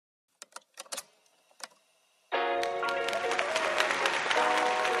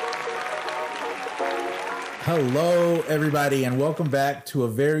Hello, everybody, and welcome back to a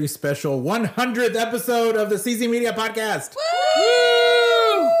very special 100th episode of the CZ Media Podcast.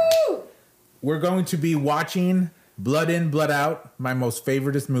 Woo! We're going to be watching Blood In, Blood Out, my most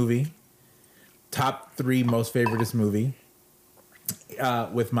favoritist movie. Top 3 most favoritist movie.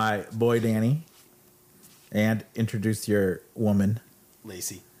 With my boy, Danny. And introduce your woman.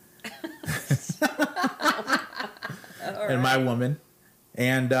 Lacey. And my woman.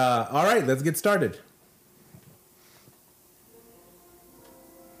 And, all right, let's get started.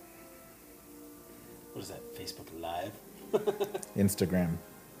 What is that? Facebook Live? Instagram.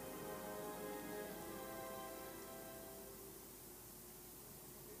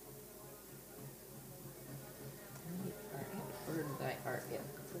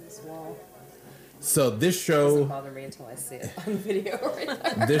 So this show doesn't bother me until I see it on video right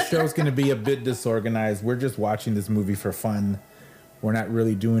there. This show's going to be a bit disorganized. We're just watching this movie for fun. We're not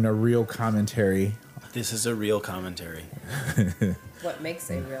really doing a real commentary. This is a real commentary. What makes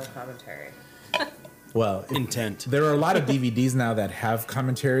a real commentary? Well, Intent. there are a lot of DVDs now that have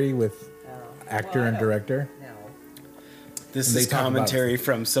commentary with actor and director. No. This And they is talk about- commentary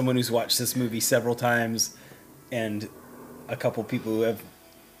from someone who's watched this movie several times and a couple people who have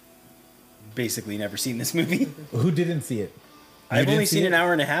basically never seen this movie. Who didn't see it? You I've didn't only see seen it? an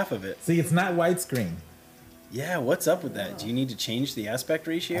hour and a half of it. See, it's not widescreen. Yeah, what's up with that? Do you need to change the aspect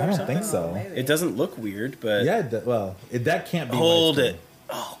ratio I or don't something? think so. Maybe. It doesn't look weird, but Yeah, that can't be hold widescreen. it.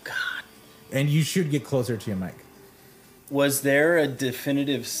 Oh, God. And you should get closer to your mic. Was there a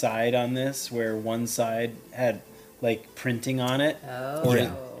definitive side on this where one side had, like, printing on it? Oh.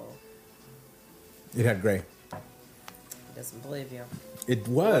 Yeah. It had gray. He doesn't believe you. It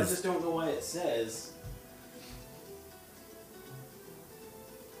Well, I was. just don't know why it says.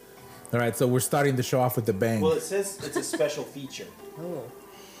 All right, so we're starting the show off with the bang. Well, it says it's a special feature. Oh.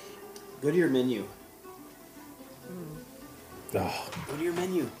 Go to your menu. Oh, Go to your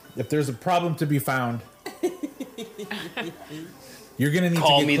menu. if there's a problem to be found, you're going to need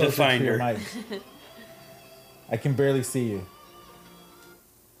Call to get me the closer to your finder. mic. I can barely see you.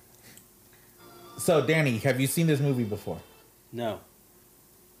 So, Danny, have you seen this movie before? No.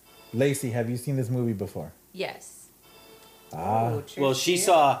 Lacey, have you seen this movie before? Yes. Ah. Oh, cheers Well, to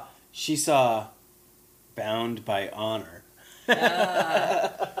she you. saw Bound by Honor.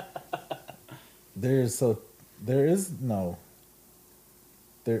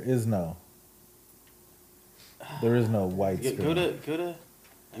 There is no widescreen. Go to.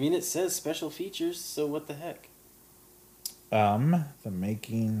 I mean, it says special features, so what the heck? The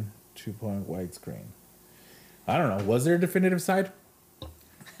making 2-point widescreen. I don't know. Was there a definitive side?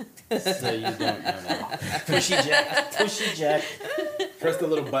 So you don't know now. Pushy Jack. Pushy Jack. Press the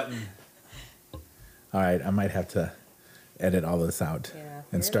little button. All right, I might have to edit all this out Yeah, and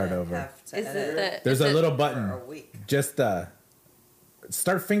you're start gonna over. have to Is edit it the? There's is a it- little for button. a week. Just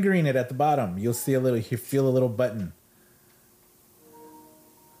start fingering it at the bottom. You'll see you feel a little button.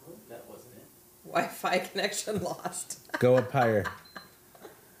 That wasn't it. Wi-Fi connection lost. Go up higher.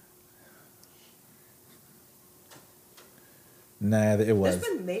 Nah, it was.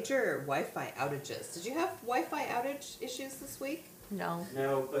 There's been major Wi-Fi outages. Did you have Wi-Fi outage issues this week? No.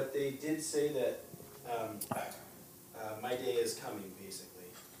 No, but they did say that my day is coming, basically.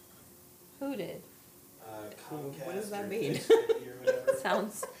 Who did? Comcast What does that or mean? Xfinity or whatever.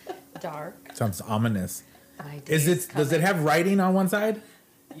 Sounds dark. Sounds ominous. My day Does it coming. have writing on one side?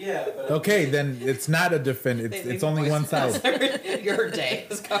 Yeah, but Okay, then it's not a definitive. They It's leave only one side. voicemails. Your day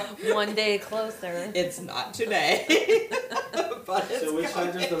is coming. One day closer. It's not today. But it's So which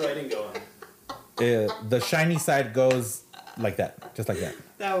side coming. does the writing go on? The shiny side goes like that, just like that.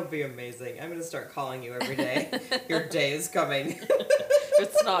 That would be amazing. I'm gonna start calling you every day. Your day is coming.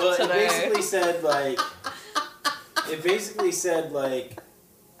 It's not Well, it today. basically said like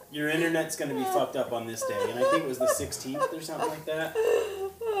your internet's gonna be fucked up on this day, and I think it was the 16th or something like that.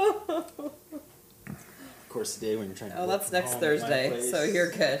 Of course, the day when you're trying to. Oh, work that's from next home, Thursday, my place. so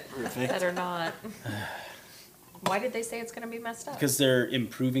you're good. Perfect. Better not. Why did they say it's going to be messed up? Because they're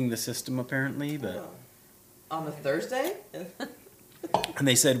improving the system apparently, but On a Thursday? and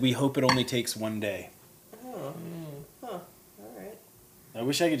they said we hope it only takes one day. Oh. Huh. All right. I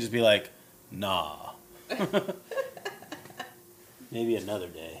wish I could just be like, nah. Maybe another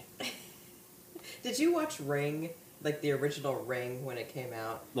day. Did you watch Ring? Like the original Ring when it came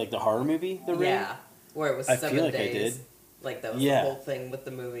out? Like the horror movie, The Ring? Yeah. Where it was I 7 feel like I days. did. Like that was Yeah. the whole thing with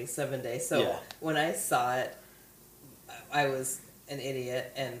the movie, 7 days. So Yeah. when I saw it, I was an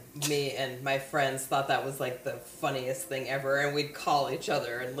idiot, and me and my friends thought that was like the funniest thing ever, and we'd call each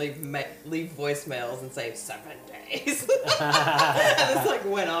other and leave voicemails and say 7 days. And this like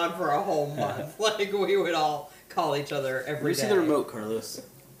went on for a whole month. Like we would all call each other every day. Let me see the remote, Carlos.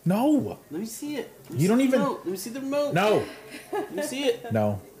 No. Let me see it. You don't even. Let me see the remote. No. Let me see it.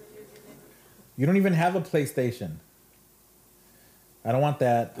 No. You don't even have a PlayStation. I don't want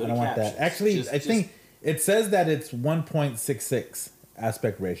that. Go I to don't want that. captions. Actually, I think it says that it's 1.66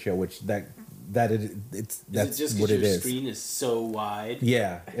 aspect ratio, which that's just what it your is. Screen is so wide.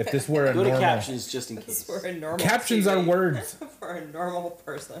 Yeah. If this were a Go normal to captions just in case. For a normal captions TV. are words. For a normal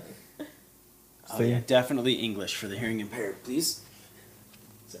person. Oh, See? yeah, definitely English for the hearing impaired, please.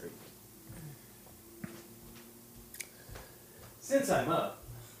 Sorry. Since I'm up.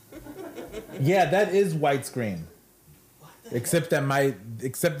 Yeah, that is widescreen. Except that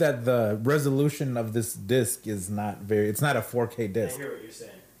the resolution of this disc is not very. It's not a 4K I disc. hear what you're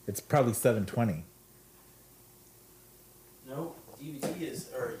saying. It's probably 720. No, DVD is,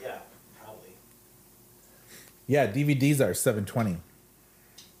 or yeah, probably. Yeah, DVDs are 720.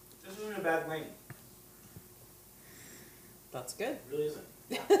 This isn't a bad wing. That's good. It really isn't.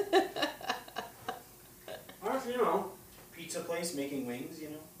 Honestly, pizza place making wings,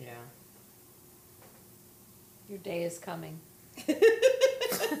 Yeah. Your day is coming.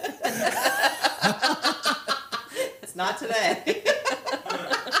 It's not today.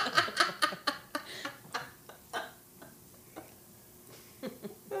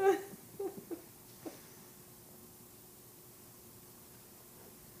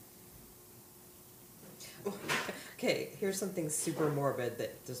 Okay, here's something super morbid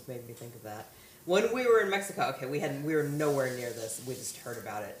that just made me think of that. When we were in Mexico, okay, we were nowhere near this. We just heard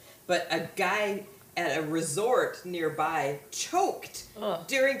about it. But a guy at a resort nearby choked Ugh.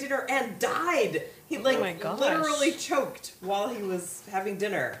 during dinner and died. He like my gosh. literally choked while he was having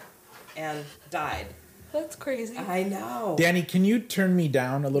dinner and died. That's crazy. I know. Danny, can you turn me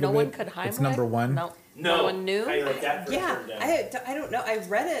down a little No bit? one could Heimlich? It's number one. No. No one knew? How you like that for a Yeah, turn down? I don't know. I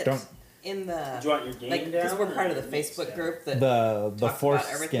read it Don't- in the Do you want your game like down? because we're part of or the your mix Facebook down? group that The talks force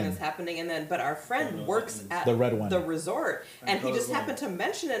about everything skin. that's happening, and then but our friend works at The red one. the resort, and he color just one. happened to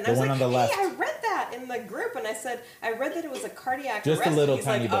mention it, and The I was one like, on the "Hey, left. I read that in the group," and I said, "I read that it was a cardiac Just a arrest." little and he's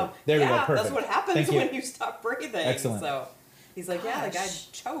tiny like, bit. "Oh, There we go, yeah, perfect. that's what happens Thank you. when you stop breathing." Excellent. So he's like, "Yeah, the guy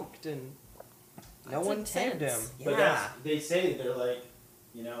Gosh. choked, and no That's one saved him." intense. Yeah, But that's, they say they're like,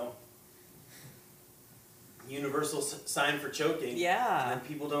 universal sign for choking. yeah, And then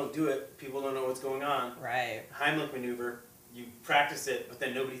people don't do it. People don't know what's going on. right, Heimlich maneuver. You practice it, but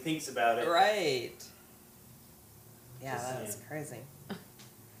then nobody thinks about it. right. Yeah, Just that's saying. crazy. That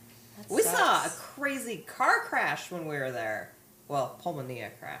We saw a sucks. crazy car crash when we were there. Well, Pulmonea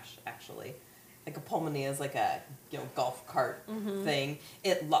crash, actually. Like a Pulmonea is like a golf cart thing.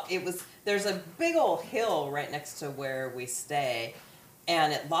 There's a big old hill right next to where we stay,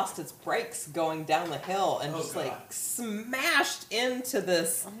 and it lost its brakes going down the hill and Oh, just God. like smashed into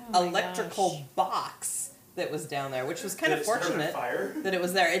this Oh, my electrical gosh. box that was down there, which was kind Did of it start on fortunate fire? that it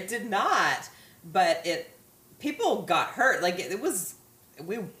was there. It did not, but people got hurt. Like it was.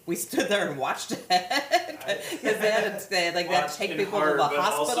 We stood there and watched it because they had to take Watched people hard, to the but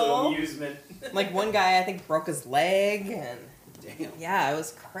Also hospital. amusement. Like one guy, I think, broke his leg, and Damn. yeah, it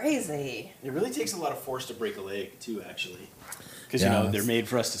was crazy. It really takes a lot of force to break a leg, too, actually. Because, Yeah, they're that's- made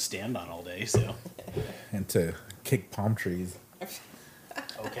for us to stand on all day, so. And to kick palm trees.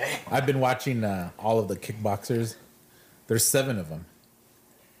 Okay. I've been watching all of the kickboxers. There's 7 of them.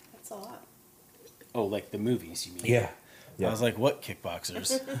 That's a lot. Oh, like the movies, you mean? Yeah. I was like, what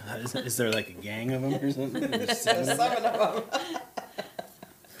kickboxers? is there like a gang of them or something? There's There's 7 of them? 7 of them.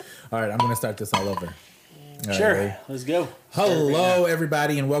 All right, I'm going to start this all over. All right, Sure, ready? let's go. Hello,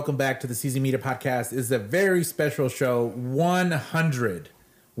 everybody, and welcome back to the CZ Media Podcast. It's a very special show. 100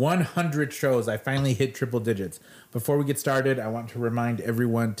 shows. I finally hit triple digits. Before we get started, I want to remind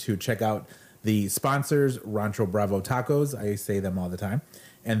everyone to check out the sponsors, Rancho Bravo Tacos. I say them all the time.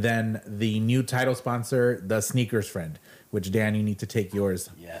 And then the new title sponsor, The Sneakers Friend, which, Dan, you need to take yours.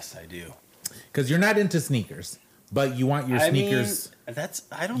 Yes, I do. Because you're not into sneakers, but you want your sneakers...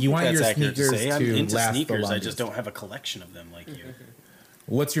 I don't You think want that's your accurate to sneakers say. I'm to into last the sneakers. I longest. just don't have a collection of them like you.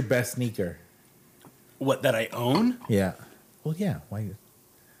 What's your best sneaker? What, that I own? Yeah. Well, yeah. Why?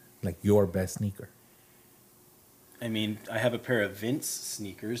 Like your best sneaker. I mean, I have a pair of Vince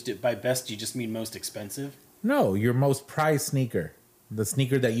sneakers. By best, you just mean most expensive? No, your most prized sneaker. The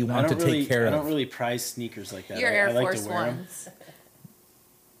sneaker that you want to take care I of. don't really prize sneakers like that. Your I Air like Force to wear 'em. Ones.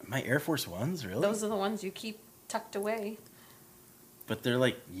 My Air Force Ones, really? Those are the ones you keep tucked away. But they're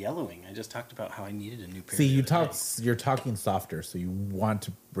like yellowing. I just talked about how I needed a new pair. See, the you other talk. day. You're talking softer, so you want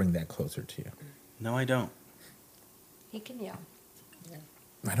to bring that closer to you. No, I don't. He can yell.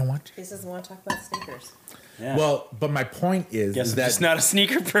 I don't want to. He doesn't want to talk about sneakers. Yeah. Well, but my point is, guess is I'm that just not a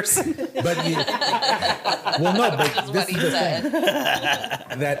sneaker person. But you, well, no, but That's this what is he the said.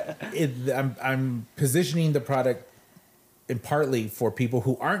 thing that I'm positioning the product in partly for people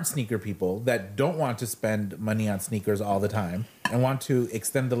who aren't sneaker people that don't want to spend money on sneakers all the time and want to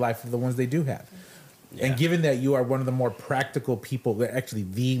extend the life of the ones they do have. Yeah. And given that you are one of the more practical people, actually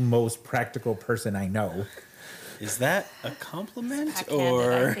the most practical person I know, Is that a compliment Backhanded,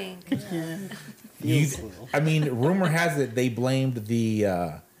 or? I think. you, Feels a little. I mean, rumor has it they blamed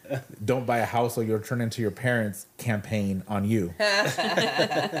the "Don't buy a house or you'll turn into your parents" campaign on you.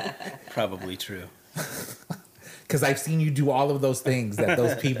 Probably true. Because I've seen you do all of those things that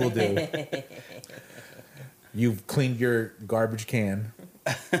those people do. You've cleaned your garbage can.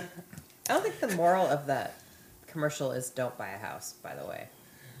 I don't think the moral of that commercial is don't buy a house, by the way.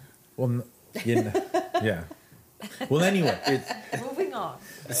 Well, yeah. Well, anyway, Moving on.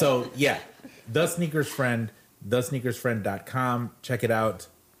 so yeah, The Sneakers Friend, thesneakersfriend.com. Check it out.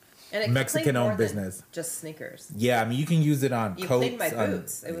 And it Mexican-owned cleaned more than business. Just sneakers. Yeah, I mean, you can use it on You coats. cleaned my on-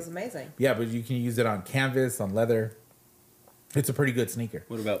 boots. It was amazing. Yeah, but you can use it on canvas, on leather. It's a pretty good sneaker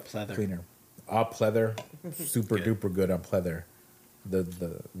What about pleather? cleaner. All pleather, super Good. duper good on pleather.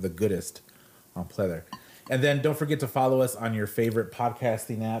 The goodest on pleather. And then don't forget to follow us on your favorite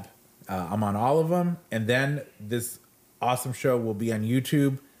podcasting app. I'm on all of them. And then this awesome show will be on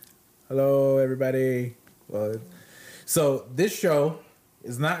YouTube. Hello, everybody. Well, so this show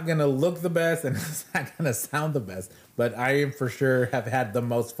is not going to look the best and it's not going to sound the best, but I am for sure have had the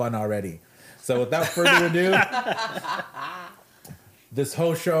most fun already. So without further ado, this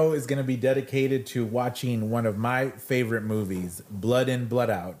whole show is going to be dedicated to watching one of my favorite movies, Blood In, Blood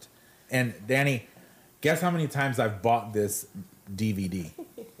Out. And Danny, guess how many times I've bought this DVD?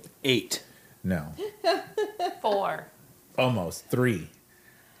 8. No, 4. almost 3.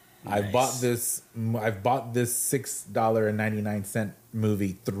 I've Nice. bought this $6.99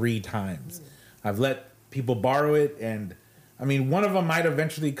 movie 3 times. I've let people borrow it, and I mean, one of them might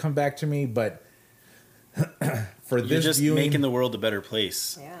eventually come back to me, but for You're this just viewing making the world a better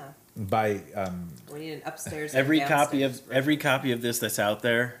place. Yeah. by We need an upstairs. Every and copy downstairs of every copy of this that's out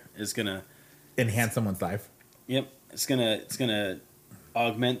there is gonna. enhance someone's life Yep, it's gonna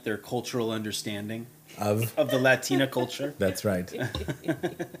augment their cultural understanding of. of the Latina culture. That's right.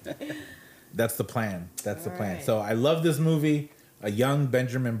 That's the plan. That's the All plan. right. So I love this movie. A young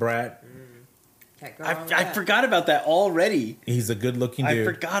Benjamin Bratt. Can't go wrong with I that. forgot about that already. He's a good-looking I dude.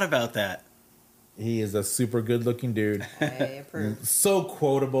 forgot about that. He is a super good-looking dude. I approve. So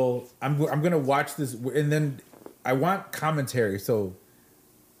quotable. I'm gonna watch this, and then I want commentary. So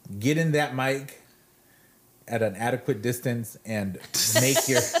get in that mic at an adequate distance and make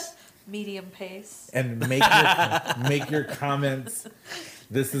your Medium pace. make your comments.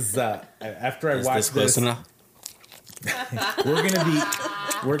 This is after I watch this.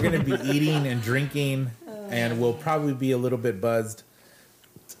 We're gonna be eating and drinking, and we'll probably be a little bit buzzed.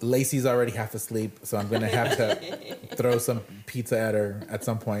 Lacey's already half asleep, so I'm gonna have to throw some pizza at her at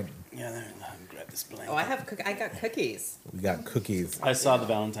some point. Yeah, there, grab this blanket. Oh, I got cookies. We got cookies. I saw the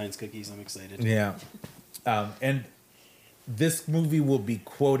Valentine's cookies. I'm excited. Yeah, and this movie will be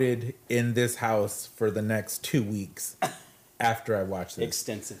quoted in this house for the next 2 weeks after I watch this.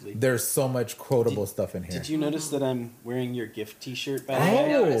 Extensively. There's so much quotable stuff in here. Did you notice that I'm wearing your gift T-shirt? By the I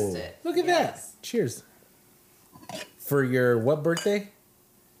way, noticed it. Look at Yes. that. Cheers. For your what birthday?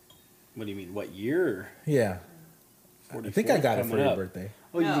 what do you mean? What year? Yeah. I think I got it for Coming your up. birthday.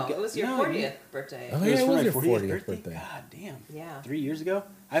 Oh, No, got- it was your no, 40th birthday. Oh, It yeah, was it for was my your 40th 40th birthday. God damn. Yeah. 3 years ago?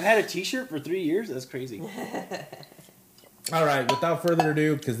 I've had a T-shirt for 3 years? That's crazy. All right, without further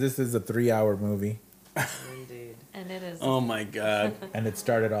ado, because this is a 3-hour movie, Indeed. And it is. Oh my god. and it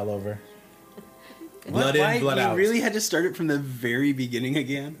started all over. Blood Why? in, blood You out. really had to start it from the very beginning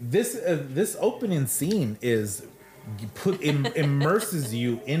again? This opening scene is immerses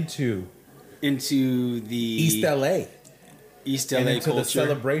you into Into the East LA East and LA into the culture.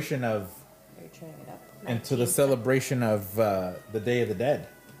 celebration of Are you turning it up? into the celebration of the Day of the Dead.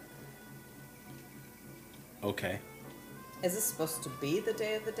 Okay. Is this supposed to be the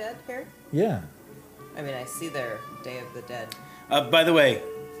Day of the Dead here? Yeah. I mean, I see their Day of the Dead. By the way,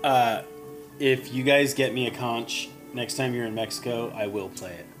 if you guys get me a conch next time you're in Mexico, I will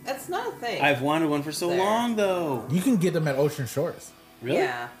play it. That's not a thing. I've wanted one for so There. long, though. You can get them at Ocean Shores. Really?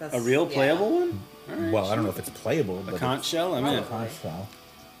 Yeah, that's- a real yeah. playable one? All right, Well, I don't know if it's playable, A but conch shell? I'm in. it's conch shell.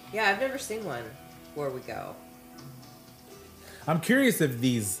 Yeah, I've never seen one where we go. I'm curious if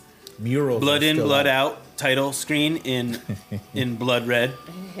these murals Blood are in, still blood up. out title screen in blood red.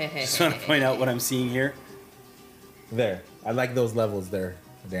 Just want to point out what I'm seeing here. There. I like those levels there,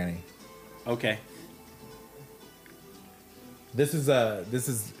 Danny. Okay. This is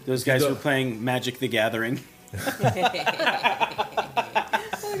Those guys were playing Magic the Gathering. Look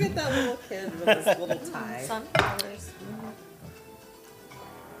at that little kid with his little tie. Sunflowers.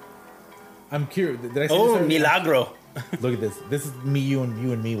 I'm curious. Did I say Oh, this already? milagro. Look at this. This is you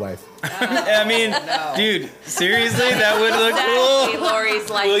and me, wife. I mean, no. dude, seriously, that would look Exactly, cool. Lori's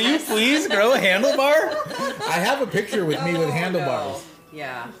like Will you this. please grow a handlebar? I have a picture with me with Oh, handlebars. no.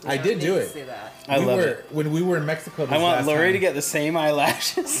 Yeah. I did need do to it. See that. I love it. When we were in Mexico this I want last Lori time, to get the same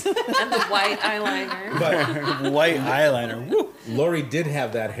eyelashes. And the white eyeliner. But White eyeliner. Woo. Lori did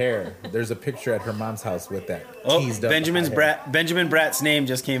have that hair. There's a picture at her mom's house with that Oh, teased up Benjamin hair. Bratt's name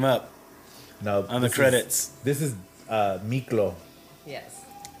just came up No, on the credits. This is Miklo. Yes.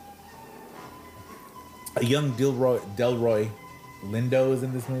 A young Delroy Lindo is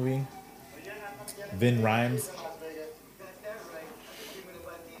in this movie. Vin Rhymes.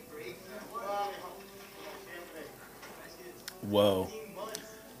 Whoa.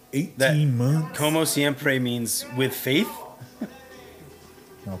 18 That- months. Como siempre means with faith?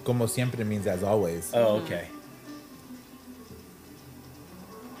 No, como siempre means as always. Oh, okay.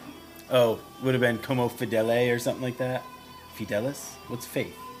 Oh, would have been como fidele or something like that. Fidelis? What's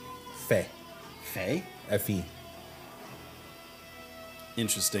faith? Fe. Fe? F-E.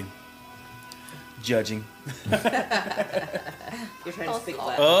 Interesting. Judging. You're trying to speak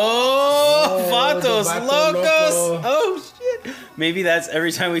Latin. Oh, the Vatos Vato Locos! Loco. Oh shit! Maybe that's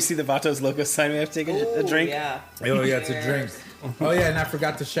every time we see the Vatos Locos sign, we have to take a Ooh, drink. Yeah. Oh, yeah, it's a drink. Oh, yeah, and I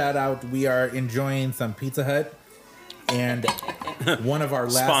forgot to shout out, we are enjoying some Pizza Hut. And one of our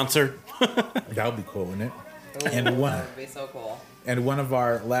last... Sponsor. That would be cool, wouldn't it? And one... That would be so cool. And one of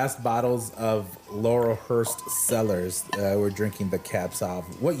our last bottles of Laurelhurst Cellars, we're drinking the Caps Off.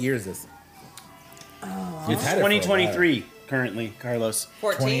 What year is this? You've had it for a while. 2023 currently, Carlos.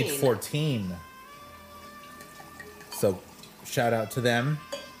 14. 2014. So, shout out to them.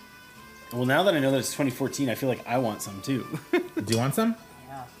 Well, now that I know that it's 2014, I feel like I want some too. Do you want some?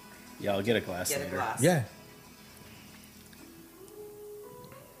 Yeah. Yeah, I'll get a glass Get a later. glass. Yeah.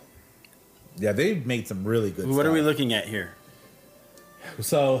 Yeah, they've made some really good What are we stuff. looking at here?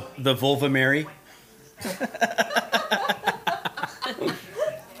 So, The Vulva Mary?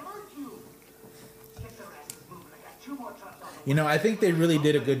 you know, I think they really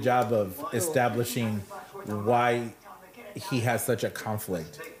did a good job of establishing why he has such a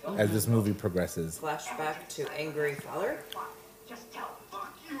conflict as this movie progresses. Flashback to angry father.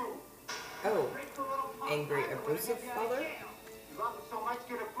 Oh, angry abusive father.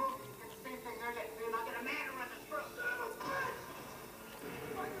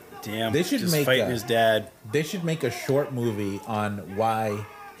 Damn, They should just make fighting a- his dad. They should make a short movie on why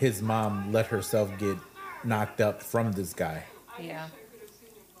his mom let herself get knocked up from this guy. Yeah.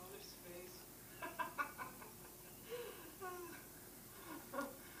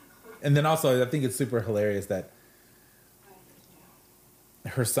 And then also, I think it's super hilarious that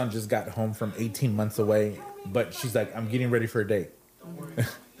her son just got home from 18 months away, but she's like, I'm getting ready for a date.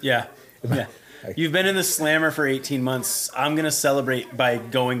 Yeah. Yeah. You've been in the slammer for 18 months. I'm going to celebrate by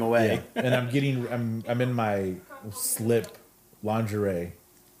going away. And I'm in my slip lingerie,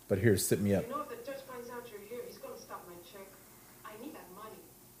 but here, sit me up. You know, if the judge finds out you're here, he's gonna stop my check. I need that money.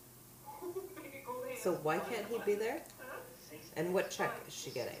 Baby, go ahead. So why can't he be there? And what check is she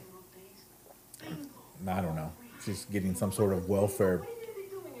getting? I don't know. She's getting some sort of welfare. What are you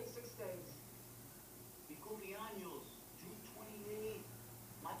gonna be doing in 6 days?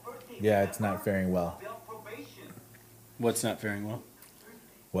 Yeah, it's not faring well. What's not faring well?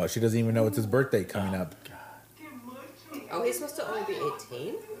 Well, she doesn't even know it's his birthday coming up. Oh, he's supposed to only be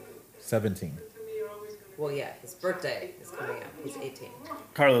 18? 17. Well, yeah, his birthday is coming up. He's 18.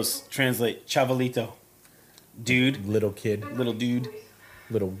 Carlos, translate. Chavalito. Dude. Little kid. Little dude.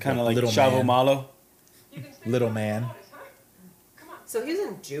 Little Kind of like little Chavo man. Malo. Little man. So he's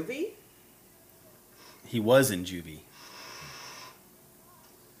in juvie? He was in juvie.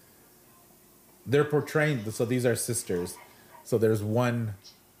 They're portraying, so these are sisters. So there's one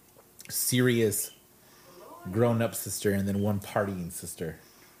serious grown-up sister and then one partying sister.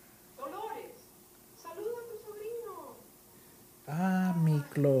 Dolores, saluda a tu sobrino. Ah,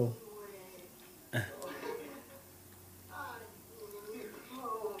 Miklo.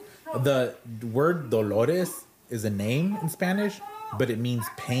 The word Dolores is a name in Spanish, but it means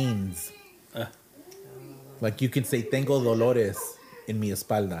pains. Like you can say, tengo dolores en mi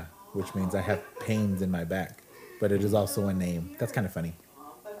espalda, which means I have pains in my back. but it is also a name. That's kind of funny.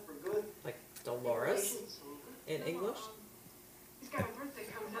 Like Dolores in English. He's got a birthday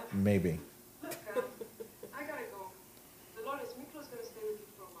coming up. Maybe. Look, I gotta go. Dolores, Miklo's gonna stay with you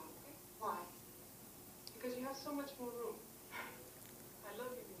for a while, okay? Why? Because you have so much more room. I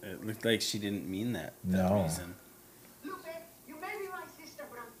love you. It looked like she didn't mean that. No. Reason. Lupe, you may be my sister,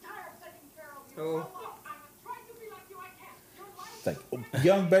 but I'm tired of taking care of you. Oh. Look, I'm trying to be like you. I can't. Your life It's like, oh,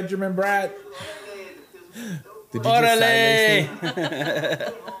 young Benjamin Bratt. Did you just Orale! silence me?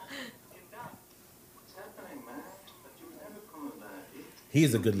 What's happening, man? But you were never coming back.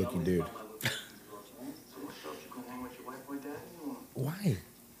 He's a good-looking dude. So what's up? You gonna hang with your white boy daddy or? Why?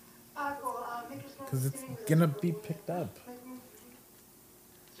 Miklo's Because it's gonna be picked up.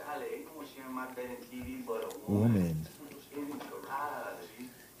 Charlie, ain't no one sharing my bed and TV but a Woman. In the garage.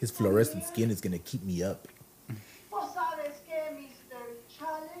 His fluorescent skin is gonna keep me up. Pues sabes que, Mr.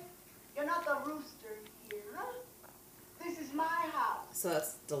 Charlie, you're not the rooster here. This is my house. So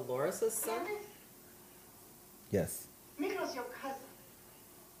that's Dolores' son? Yes. Miklo's your cousin.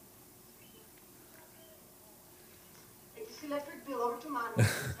 Take this electric bill over to Mom,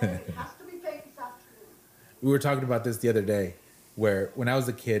 and it has to be paid this afternoon. We were talking about this the other day, where when I was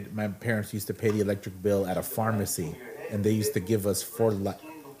a kid, my parents used to pay the electric bill at a pharmacy, and they used to give us four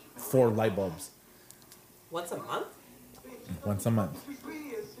light bulbs Once a month? once a month.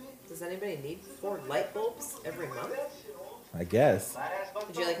 Does anybody need 4 light bulbs every month? I guess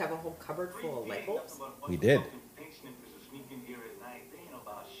Did you like have a whole cupboard full of light bulbs? we did.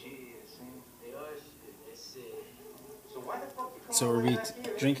 So are we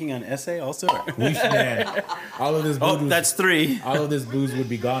drinking on essay also? We should, man. All of this booze, Oh, that's 3. all of this booze would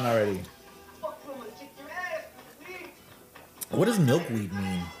be gone already. What does milkweed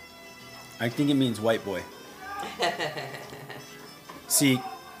mean? I think it means white boy. See,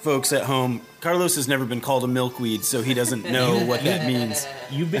 folks at home, Carlos has never been called a milkweed, so he doesn't know what that means.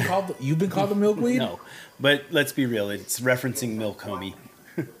 You've been called a milkweed? No, but let's be real. It's referencing milk, homie.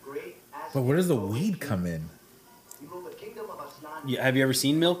 But where does the weed come in? Have you ever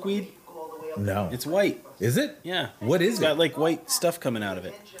seen milkweed? No. It's white. Is it? Yeah. What is It's got it? like white stuff coming out of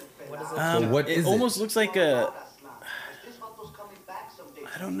it. What is it? So what it is it? almost looks like a.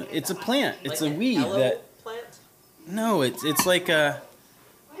 I don't know. It's a plant. It's Like a an weed aloe that. plant? No, it's like a.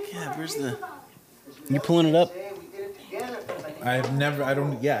 Yeah, where's the? You pulling it up? I've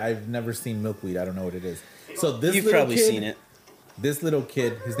never seen milkweed. I don't know what it is. So this You've little probably kid, seen it. This little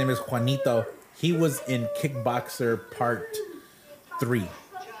kid, his name is Juanito. He was in Kickboxer Part 3,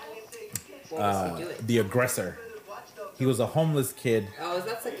 What was he doing? The Aggressor. He was a homeless kid, Oh,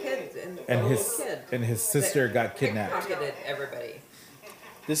 that's a kid. and a his little kid and his sister that got kidnapped. pickpocketed everybody.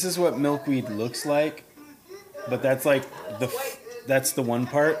 This is what milkweed looks like, but that's like that's the one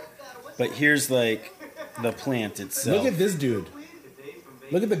part. But here's like the plant itself. Look at this dude.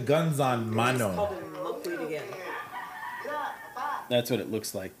 Look at the guns on Just Mano. called him milkweed again. That's what it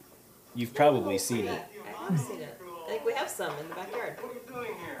looks like. You've probably seen it. I've seen it. I think we have some in the backyard.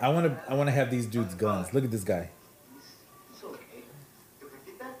 I want to have these dudes' guns. Look at this guy.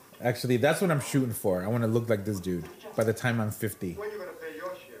 Actually, that's what I'm shooting for. I want to look like this dude by the time I'm 50. When you gonna pay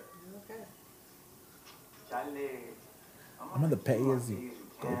your share? Okay. Charlie, I'm on the pay as you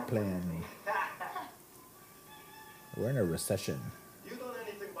go plan. We're in a recession. You don't know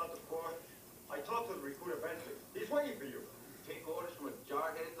anything about the court? I talked to the recruiter Bentley. He's waiting for you. Take orders from a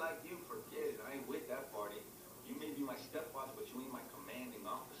jarhead like you? Forget it. I ain't with that party. You may be my stepfather, but you ain't my commanding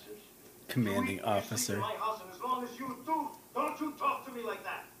officer. Commanding You ain't officer. in my house, and as long as you do, don't you talk to me like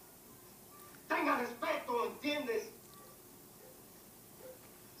that. Tenga respeto, ¿entiendes?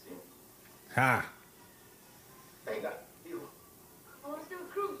 Sí. Ha! Venga, hijo. I want to see a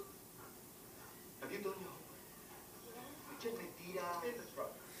cruise. Have you done your homework? Mucha mentira. In the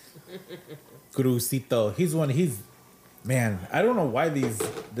truck. Crucito. He's man, I don't know why this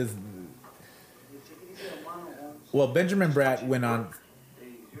well, Benjamin Bratt went on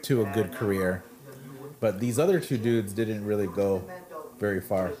to a good career, but these other two dudes didn't really go very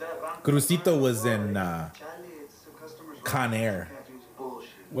far. Crucito was in Con Air.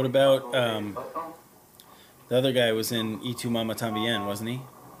 What about the other guy was in Y Tu Mama Tambien, wasn't he?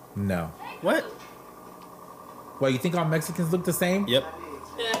 No. What? Well, you think all Mexicans look the same? Yep.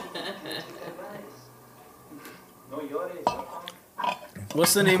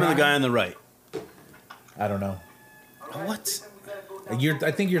 What's the name of the guy on the right? I don't know. What?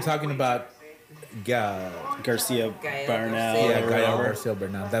 I think you're talking about Garcia Gael Bernal. Garcia. yeah, or Gael whatever. Garcia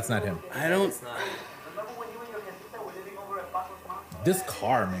Bernal. That's not him. I don't. It's not. This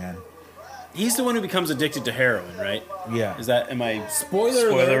car, man. He's the one who becomes addicted to heroin, right? Yeah. Is that? Am I Spoiler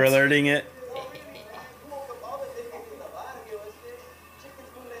spoiler alert. alerting it?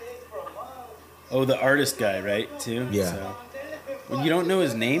 Oh, the artist guy, right? Too. Yeah. So. Well, you don't know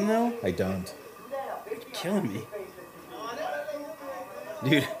his name though? I don't. Killing me,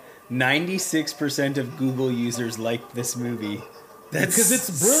 dude. 96% of Google users liked this movie. That's Because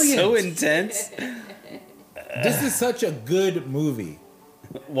it's brilliant. So intense. This is such a good movie.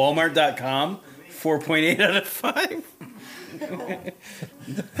 Walmart.com, 4.8 out of 5.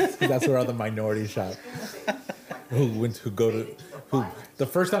 That's where all the minority shop. The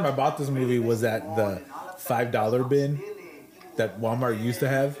first time I bought this movie was at the $5 bin that Walmart used to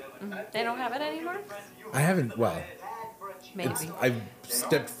have. They don't have it anymore? I haven't. Well, Maybe. I've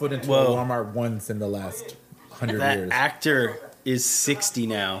stepped foot into Whoa. a Walmart once in the last 100 That years. actor is 60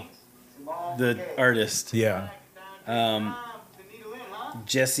 now. The artist, Yeah.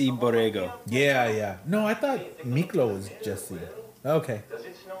 Jesse Borrego. Yeah. No, I thought Miklo was Jesse. Okay.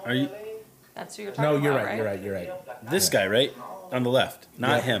 Are you That's who you're talking No, about, you're right. right? You're right. this guy right on the left?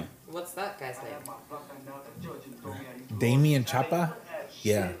 Not Yeah. him. What's that guy's name? Damien Chapa?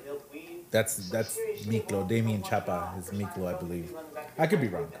 Yeah. That's Miklo. Damien Chapa is Miklo, I believe. I could be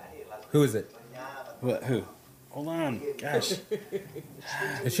wrong. Who is it? What? Who? Hold on. Gosh,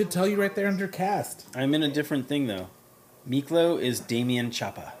 It should tell you right there under cast. I'm in a different thing though. Miklo is Damien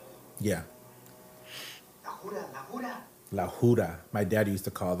Chapa. Yeah. La Jura. My dad used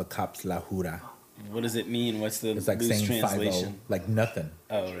to call the cops La Jura. What does it mean? What's the It's like loose saying 5-0, translation? like nothing.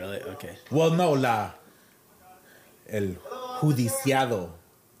 Oh, really? Okay. Well, no, el judiciado,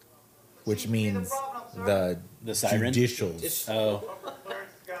 which means the siren? judicials. Oh,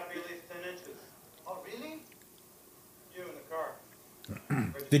 It's got to be at least 10 inches. Oh, really? You in the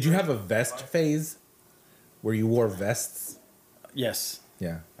car. Did you have a vest phase where you wore vests? yes.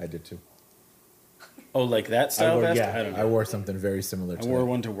 Yeah, I did too. Oh, like that style vest? I don't know. I wore something very similar I to wore that.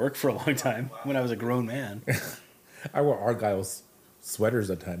 one to work for a long time when I was a grown man. I wore Argyle's sweaters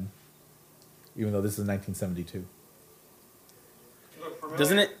a ton, even though this is 1972. Look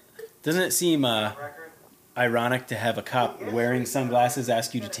familiar? Doesn't it seem Record? ironic to have a cop wearing sunglasses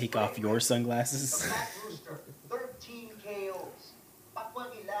ask you to take off your sunglasses? Black Rooster, 13 KOs. Paco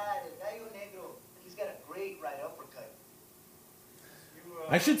Aguilar, El Gallo Negro. He's got a great right uppercut. You,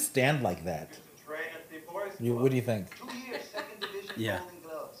 I should stand like that. used to train at the boys' What do you think? 2 years, second division Yeah. Golden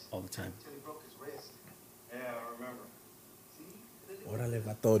Gloves. All the time. Until he broke his wrist. Yeah, I remember. See? Orale,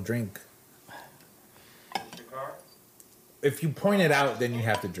 vato, drink. Is your car? If you point it out, then you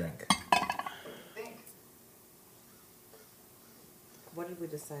have to drink. Think. What did we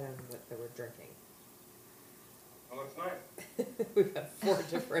decide on what that we're drinking? It looks nice. We've got 4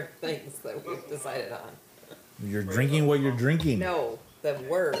 different things that we've decided on. You're drinking what you're drinking. No, the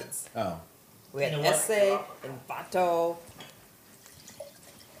words. Oh. We had esse and vato.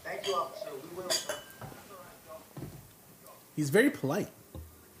 Thank you, officer. We will. He's very polite.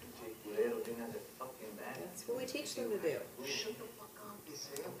 That's what we teach them to do. Shut the fuck up,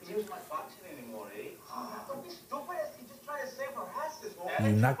 Giselle. Don't use my boxing anymore, eh? Don't be stupid. He's just trying to save her asses,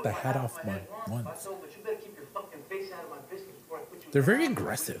 man. You knocked the hat off once. But you better keep your fucking face out of my business before I put you. They're very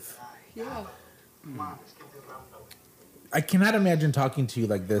aggressive. Yeah. Come on, let's get this round up. I cannot imagine talking to you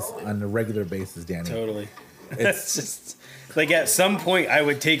like this on a regular basis, Danny. Totally. It's It's just like at some point I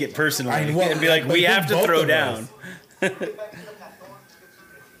would take it personally I- well, and be like, but we I have think to both throw of down. us.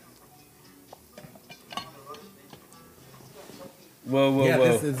 Whoa, yeah,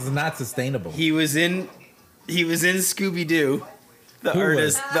 whoa. this is not sustainable. He was in Scooby Doo, the Who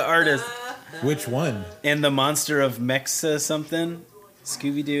was? artist, Which one? and the Monster of Mexa something.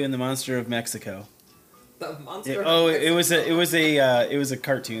 Scooby Doo and the Monster of Mexico. The monster. It was a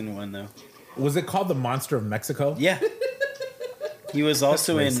cartoon one though. Was it called The Monster of Mexico? Yeah. He was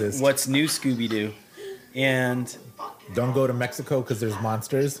also in racist. What's New Scooby Doo, and Don't go to Mexico because there's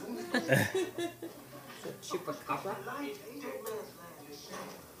monsters. Chupacabra.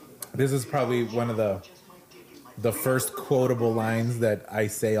 This is probably one of the first quotable lines that I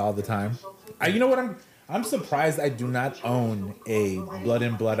say all the time. You know what? I'm surprised I do not own a Blood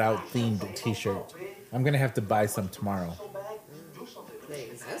In Blood Out themed T-shirt. I'm gonna have to buy some tomorrow. They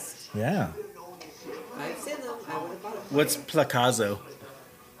exist. Yeah, I've seen them. I would have bought it. what's Placazo?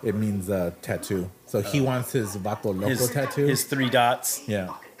 it means tattoo. So he wants his Vato Loco tattoo. His 3 dots.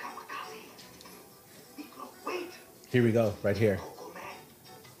 Yeah. Here we go, right here.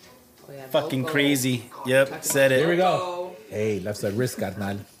 Oh, yeah, Fucking loco. crazy. Yep, said Here we it. go. Hey, that's the wrist,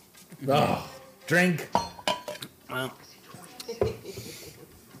 carnal. Oh, drink. Well,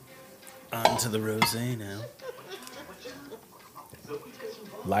 on to the rosé now.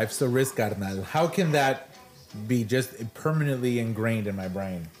 Life's a risk, carnal. How can that be just permanently ingrained in my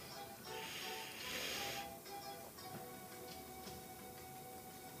brain?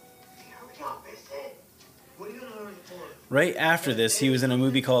 Hurry up, Bessie. Right after this, he was in a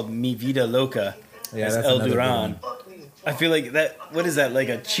movie called Mi Vida Loca as that's El another good Duran. one. I feel like that. What is that? Like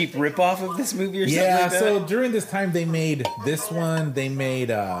a cheap ripoff of this movie or something Yeah, like that? so during this time they made this one. They made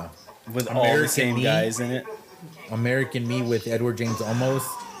With all the American same Me. guys in it. American Me with Edward James Olmos.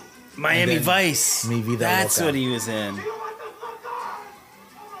 Miami then Vice. Mi Vida That's Loca. what he was in.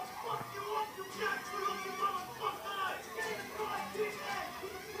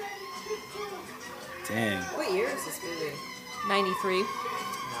 Dang. What year is this movie? 93.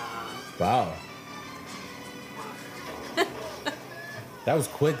 Wow. That was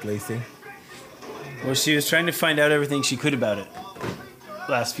quick, Lacey. Well, she was trying to find out everything she could about it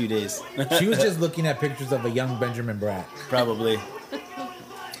last few days. She was just looking at pictures of a young Benjamin Bratt. Probably.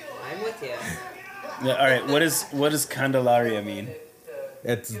 I'm with you. Yeah, all right. What does Candelaria mean?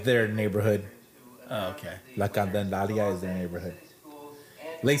 It's their neighborhood. Oh, okay. La Candelaria is their neighborhood.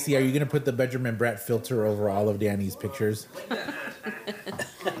 Lacey, are you going to put the Benjamin Bratt filter over all of Danny's pictures?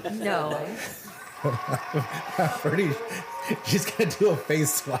 No. Pretty, she's going to do a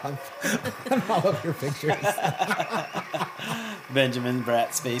face swap on all of your pictures. Benjamin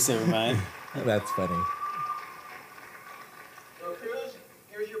Bratt's face over mine. That's funny. So, Cruz,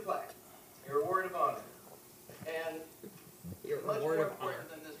 here's your plaque. Your award of honor. And Your much award more of honor. important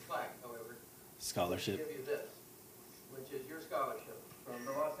than this plaque, however, Scholarship. give you this, which is your scholarship from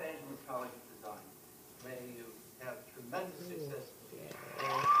the Los Angeles College of Design. May you have tremendous success.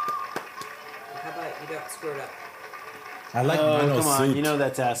 How about you don't screw it up? I like Oh, Mano's come on. suit. You know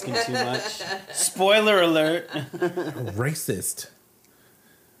that's asking too much. Spoiler alert. Racist.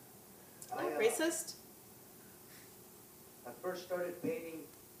 Racist? I first started painting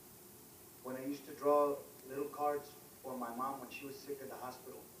when I used to draw little cards for my mom when she was sick in the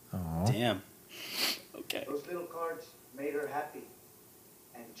hospital. Aw. Damn. Okay. Those little cards made her happy.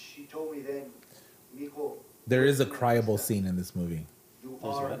 And she told me then, Mijo, There is a cryable scene in this movie. you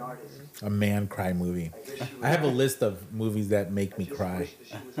There's are what? an artist. A man cry movie. I guess she was I have a right. list of movies that make me I just cry. wish that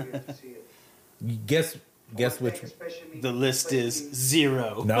she was here to see it. You Guess which. The list is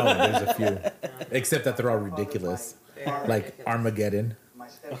 0. No, there's a few. Except that they're all ridiculous. Like Armageddon. My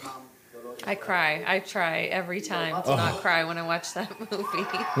stepmom, Dolores. I cry. I try every time to not cry when I watch that movie.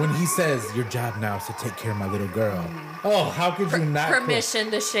 When he says, "Your job now is to take care of my little girl." Oh, how could you not? cry?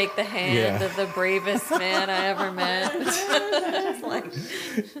 Permission to shake the hand Yeah. of the bravest man I ever met. It's like,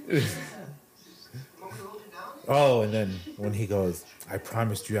 Oh, and then when he goes, "I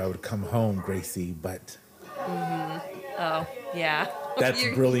promised you I would come home, Gracie," but oh, yeah. that's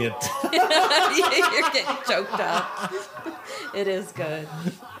You're- brilliant. You're getting choked up. It is good.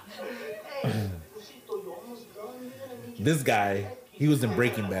 This guy, he was in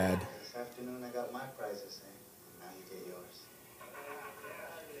Breaking Bad. This afternoon I got my prizes, and now you get yours.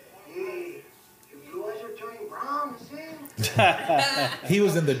 Hey, your blue eyes are turning brown, see? He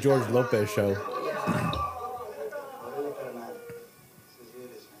was in the George Lopez show.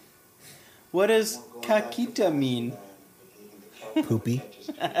 What does Caquita mean? Poopy.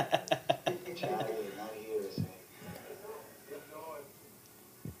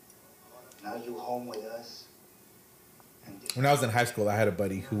 Now you home with us. When I was in high school, I had a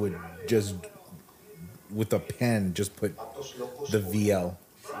buddy who would just, with a pen, just put the VL.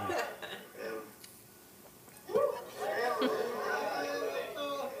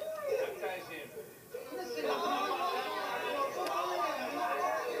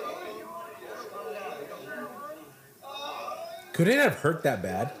 Could it have hurt that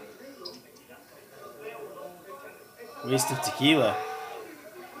bad? Waste of tequila.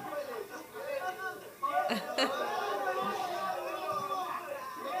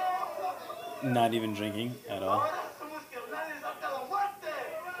 Not even drinking at all.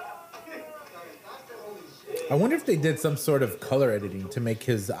 I wonder if they did some sort of color editing to make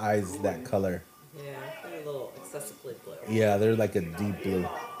his eyes that color. Yeah, they're a little excessively blue. Yeah, they're like a deep blue.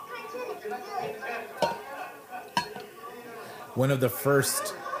 One of the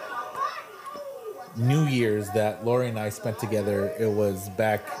first New Year's that Lori and I spent together, it was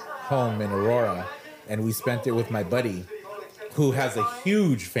back home in Aurora, and we spent it with my buddy, who has a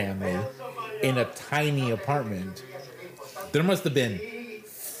huge family in a tiny apartment. There must have been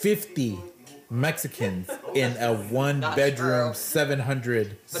 50 Mexicans in a one-bedroom,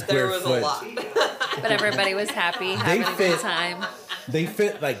 700 But square there was foot. a lot. But everybody was happy, having a fit- good time. They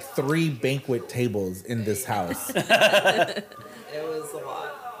fit like 3 banquet tables in this house. It was a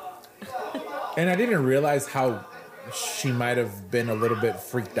lot. And I didn't realize how she might have been a little bit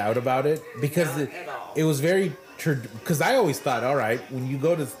freaked out about it because it was very, because I always thought, all right, when you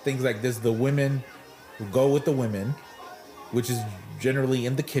go to things like this, the women will go with the women, which is generally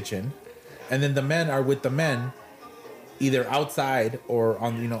in the kitchen, and then the men are with the men, either outside or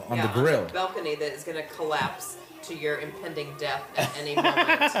on on the grill. balcony that is going to collapse to your impending death at any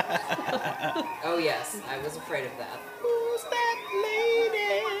moment. Oh yes, I was afraid of that. Who's that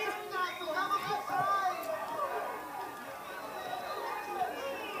lady?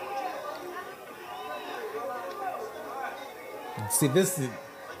 See, this is,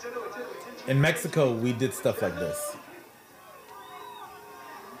 in Mexico, we did stuff like this.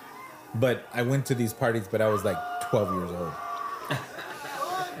 But I went to these parties, but I was like 12 years old.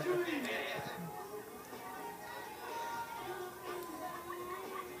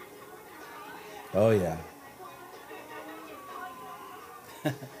 Oh, yeah.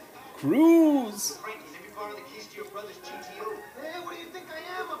 Cruise. Frankie, let me borrow the keys to your brother's GTO. Hey, what do you think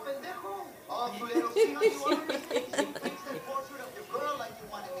I am, a pendejo? Oh, culero, see how you are? Fix the portrait of your girl like you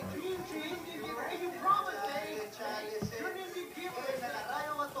wanted me to. You promised, eh? You didn't be given. Me la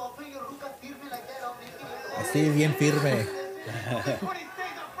rayo, vato, I'll bring your ruca firme like that. I'll make it. Así bien firme.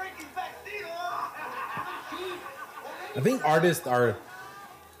 I think artists are,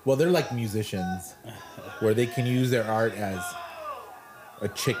 well, they're like musicians, where they can use their art as a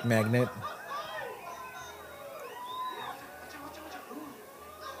chick magnet.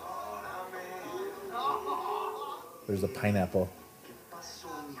 There's a pineapple.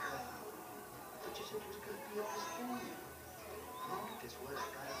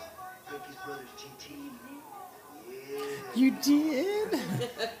 You did?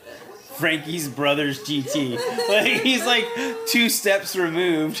 Frankie's brother's GT. Like, he's like 2 steps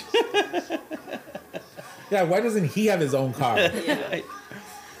removed. Yeah, why doesn't he have his own car? He's a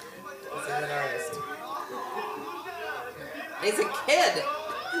good artist. He's a kid.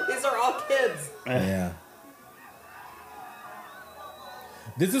 These are all kids. Yeah.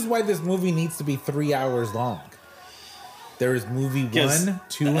 This is why this movie needs to be 3 hours long. There is movie 1,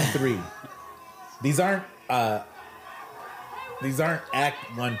 2, and 3. These aren't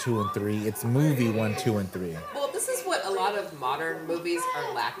act 1, 2, and 3. It's movie 1, 2, and 3. Well, this is what a lot of modern movies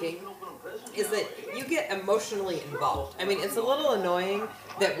are lacking, is that you get emotionally involved. I mean, it's a little annoying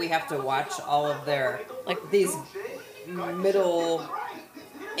that we have to watch all of their, like, these middle-aged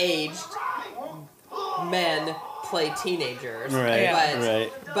men play teenagers. Right,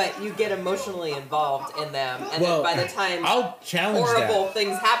 But you get emotionally involved in them, and Well, then by the time I'll challenge horrible that.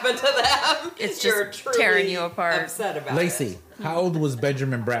 things happen to them, It's you're just truly tearing you apart. upset about Lacey, it. how old was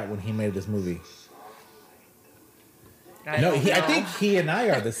Benjamin Bratt when he made this movie? I No, don't I know. think he and I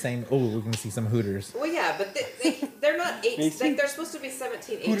are the same. Oh, we're going to see some Hooters. Well, yeah, but they're not 8. Like, they're supposed to be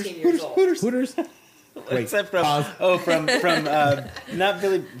 17, 18 years Hooters, old. Hooters. Hooters? Wait, Except from pause. not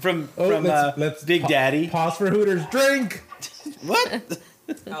Billy from let's Big Daddy. Pause for Hooters. Drink! What?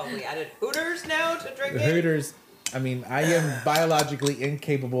 Oh, we added Hooters now to drinking? Hooters. I mean, I am biologically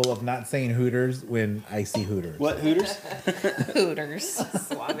incapable of not saying Hooters when I see Hooters. What Hooters? Hooters.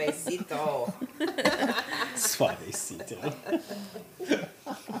 Suavecito. Suavecito.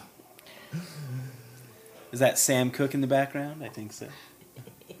 Is that Sam Cooke in the background? I think so.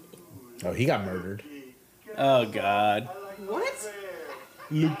 Oh, he got murdered. Oh God. What?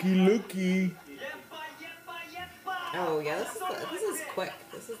 Looky. Oh, yeah, this is quick.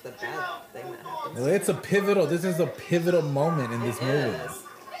 This is the bad thing that happens. Well, this is a pivotal moment in this movie. Yes.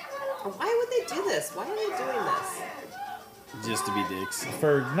 Why would they do this? Why are they doing this? Just to be dicks.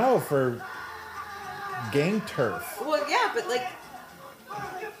 For gang turf. Well, yeah, but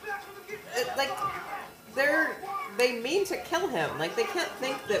they mean to kill him. Like, they can't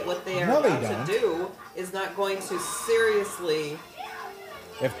think that what they are No, they about to don't. do is not going to seriously.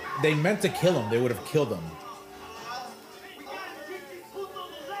 If they meant to kill him, they would have killed him.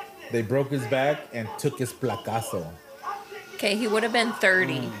 They broke his back and took his placazo. Okay, he would have been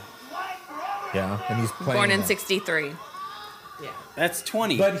 30. Yeah, and he's playing. Born in a- 63. Yeah. That's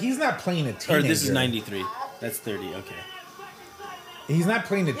 20. But he's not playing a teenager. Or this is 93. That's 30. Okay. He's not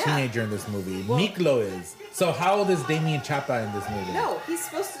playing a Yeah. teenager in this movie. Well- Miklo is. So how old is Damien Chapa in this movie? No, he's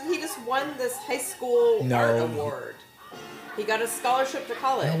supposed to. He just won this high school No. art award. He got a scholarship to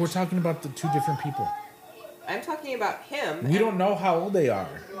college. No, we're talking about the two different people. I'm talking about him. We don't know how old they are.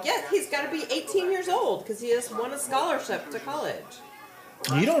 Yeah, he's got to be 18 years old because he just won a scholarship to college.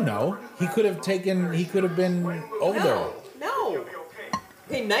 You don't know. He could have been older. No.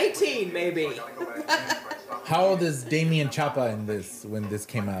 Okay, 19 maybe. How old is Damien Chapa in this when this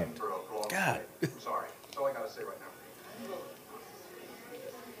came out? God. Sorry. That's all I gotta say right now.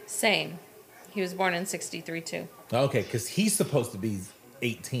 Same. He was born in 63 too. Okay, because he's supposed to be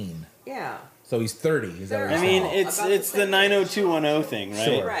 18. Yeah. So he's 30. Is that what I you're mean, saying? it's About the the same 90210 thing, right?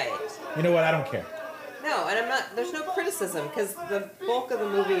 Sure. Right. You know what? I don't care. No, and I'm not. There's no criticism because the bulk of the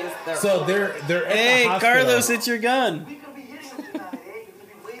movie is their. So they're at Hey, the hospital. Carlos, it's your gun. We could be hitting them tonight, eh? You could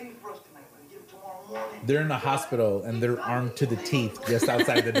be waiting for us tonight. We're gonna get them tomorrow morning. They're in the hospital and they're armed to the teeth just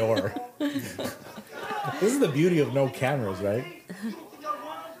outside the door. This is the beauty of no cameras, right? I got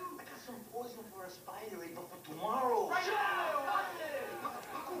some poison for a spider, eh? But for tomorrow.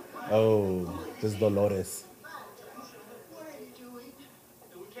 Oh, this is Dolores. What are you doing?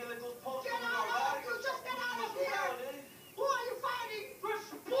 We can't let those punks Get come in out our of bodies. here! You just get out of here! Who are you fighting? We're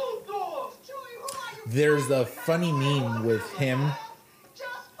bulldogs. Chewie, who are you There's a fighting? funny meme with him,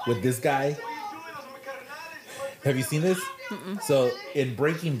 Just with this guy. Have you seen this? So in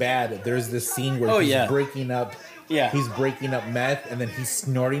Breaking Bad, there's this scene where Oh, he's yeah. breaking up. Yeah. He's breaking up meth and then he's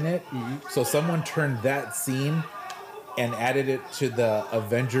snorting it. So someone turned that scene and added it to the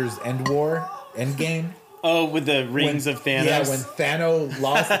Avengers Endgame. Oh, with the rings of Thanos. Yeah, when Thanos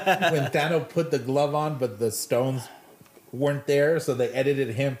lost, when Thanos put the glove on, but the stones weren't there, so they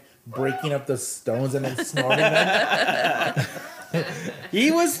edited him breaking up the stones and then snorting them.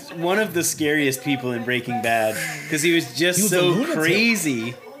 He was one of the scariest people in Breaking Bad because he was just He was a so lunatic.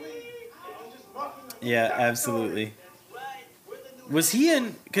 crazy. Yeah, absolutely. Was he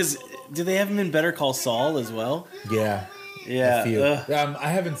in? Because did they have him in Better Call Saul as well? Yeah, Yeah. a few. ugh, I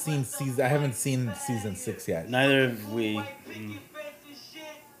haven't seen season 6 yet. neither have we. I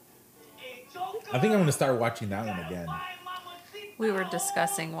think I'm gonna start watching that one again. We were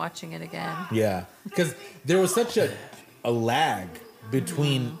discussing watching it again. Yeah, because there was such a lag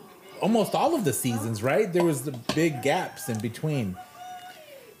between almost all of the seasons, right? There was the big gaps in between.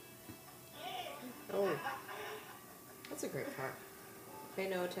 Oh, that's a great part. Pay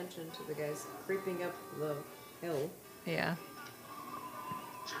no attention to the guys creeping up the hill. Yeah.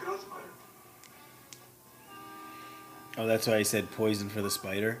 Oh, that's why I said poison for the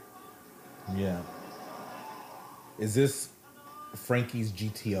spider. Yeah. Is this Frankie's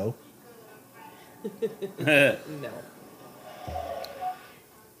GTO? No.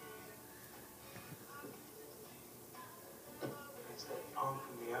 It's that punk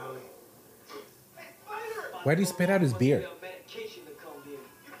from the alley. Why'd he spit out his beer? Medication to come here.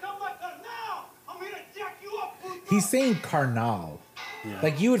 You come like that now. I'm here to jack you up, fool. He's saying carnal. Yeah.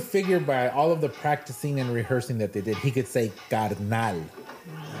 Like you would figure by all of the practicing and rehearsing that they did, he could say carnal.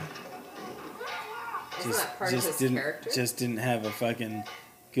 Isn't that part of his character? Just didn't have a fucking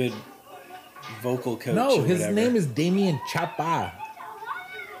good vocal coach. No, or his whatever. name is Damien Chapa.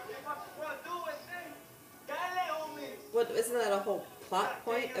 What, isn't that a whole plot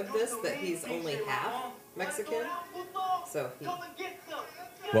point of this, that he's only half Mexican? So he,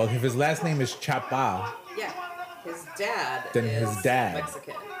 Well, if his last name is Chapa, yeah, his dad Then is his dad.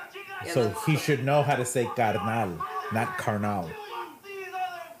 Mexican. Yeah, so that's- he should know how to say carnal, not carnal.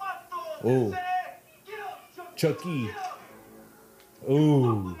 Ooh. Chucky.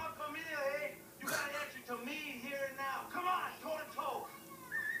 Ooh.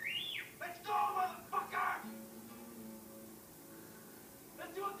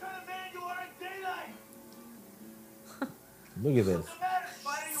 Look at this.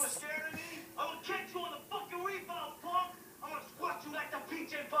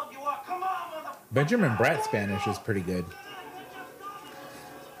 Benjamin Bratt Spanish is pretty good.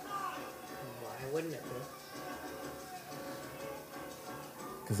 Why wouldn't it be?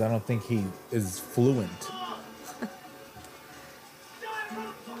 Because I don't think he is fluent.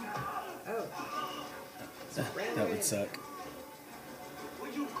 Oh. That would suck.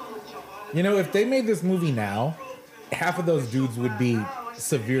 You know, if they made this movie now, half of those dudes would be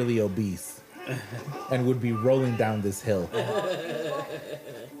severely obese and would be rolling down this hill.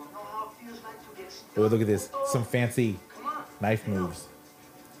 Oh, look at this. Some fancy knife moves.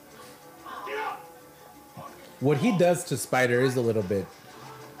 What he does to Spider is a little bit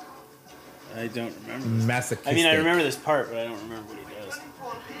I don't remember. masochistic. I mean, I remember this part, but I don't remember what he does.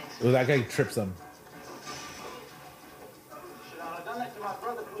 Oh, that guy trips him.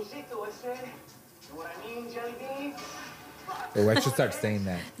 Oh, I should start saying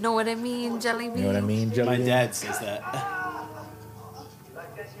that. Know what I mean, Jelly Bean? You know what I mean, Jelly My Bean? dad says that.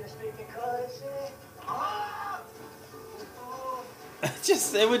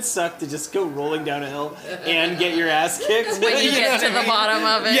 Just it would suck to just go rolling down a hill and get your ass kicked When you know get what to I the mean? bottom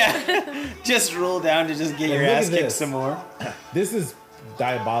of it. Yeah, just roll down to just get your Look at ass kicked this. some more. This is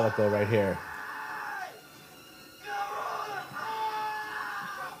diabolical right here.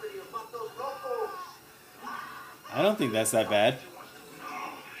 I don't think that's that bad.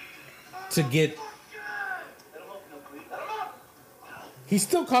 To get... He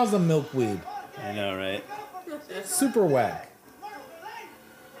still calls them milkweed. I know, right? Super whack.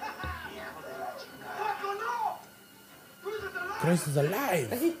 Christ is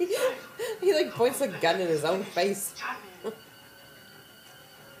alive. He like points a gun in his own face.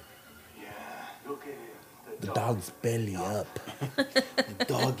 The dog's belly up. The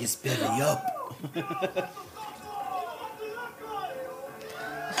dog is belly up.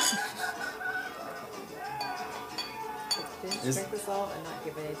 Didn't drink this all and not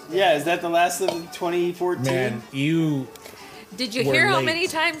give any. Yeah, is that the last of 2014? Man, you. Did you We're hear how late. many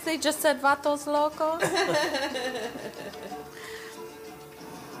times they just said Vatos Locos?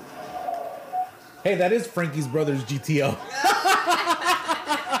 Hey, that is Frankie's Brothers GTO.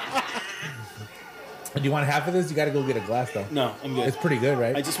 Do you want half of this? You got to go get a glass though. No, I'm good. It's pretty good,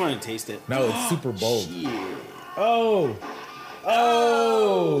 right? I just want to taste it. No, it's super bold. Shit. Oh.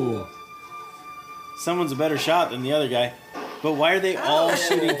 Oh. Someone's a better shot than the other guy. But why are they all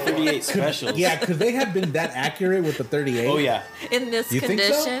shooting 38 specials? Yeah, because they have been that accurate with the 38. Oh, yeah. In this You think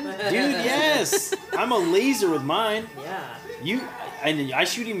so? condition? Dude, yes. I'm a laser with mine. Yeah. I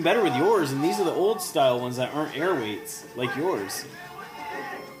shoot even better with yours, and these are the old style ones that aren't air weights, like yours.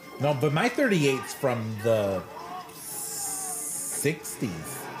 No, but my 38's from the 60s.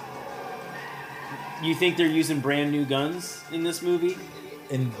 You think they're using brand new guns in this movie?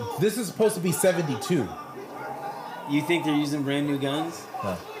 And this is supposed to be 72. You think they're using brand new guns?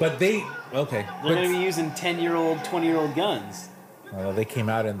 No. But they, okay. They're going to be using 10-year-old, 20-year-old guns They came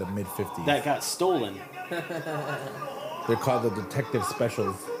out in the mid 50s. that got stolen. They're called the Detective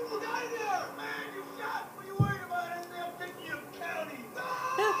Specials.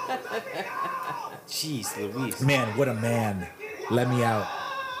 Jeez Louise. Man, what a man. Let me out.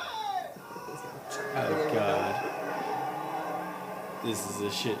 Oh, God. This is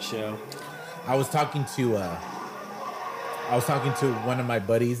a shit show. I was talking to one of my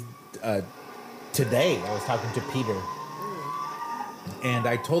buddies today. I was talking to Peter, and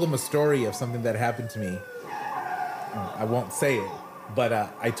I told him a story of something that happened to me. I won't say it, but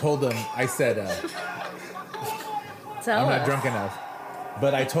I told him. I said, Tell "I'm not us. drunk enough,"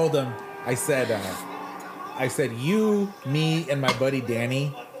 but I told him. I said, "You, me, and my buddy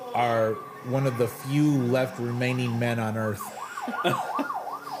Danny are one of the few left remaining men on Earth."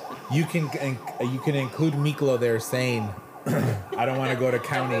 You can include Miklo there saying, "I don't want to go to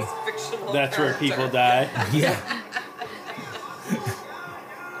county." That's where people die. Yeah.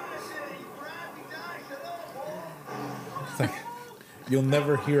 It's like, you'll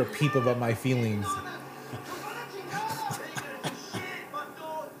never hear a peep about my feelings.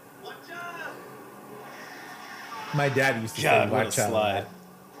 My dad used to God, say what a "watcha." slide.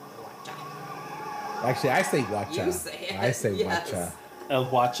 Actually, I say "watcha." You say it, I say yes. "watcha." El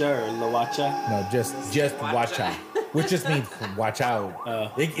Huacha or La Huacha? No, just "watcha," which just means "watch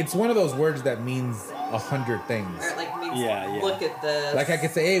out." It's one of those words that means 100 things. Or like means Yeah, yeah. look at this. Like I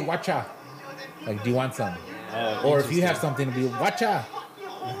could say, "Hey, watcha." Like, do you want some? Oh, Or if you have interesting. something to be watcha.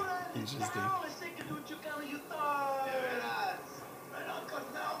 Interesting.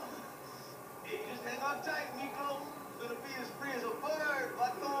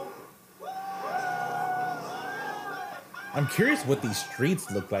 I'm curious what these streets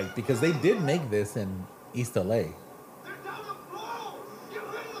look like because they did make this in East LA.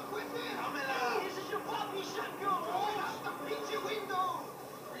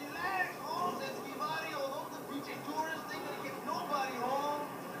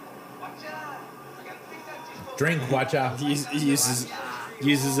 Drink, watcha. He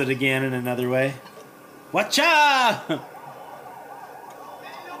uses it again in another way. Watcha!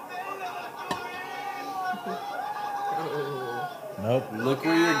 Nope. Look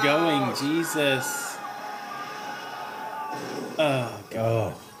where you're going, Jesus. Oh,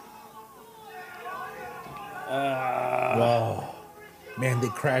 God. Oh. Whoa. Man, they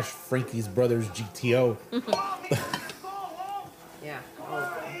crashed Frankie's Brothers GTO. Yeah.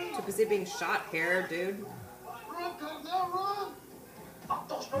 Oh, too busy being shot here, dude.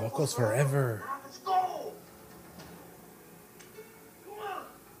 Locos forever. Let's go.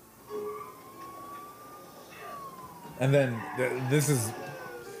 And then this is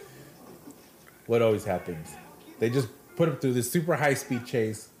what always happens. They just put him through this super high speed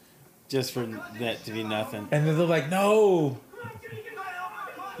chase. Just for that to be nothing. And then they're like, "No,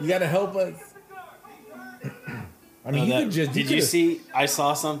 you gotta help us." I mean, you could just. Did you see? I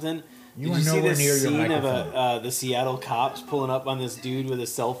saw something. You Did are you see nowhere this near your scene of microphone. the Seattle cops pulling up on this dude with a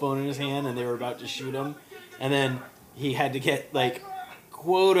cell phone in his hand, and they were about to shoot him, and then he had to get like,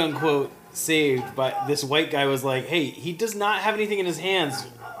 quote unquote, saved. But this white guy was like, "Hey, he does not have anything in his hands.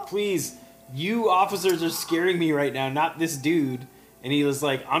 Please, you officers are scaring me right now, not this dude." And he was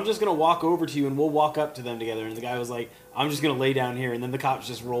like, "I'm just gonna walk over to you, and we'll walk up to them together." And the guy was like, I'm just gonna lay down here, and then the cops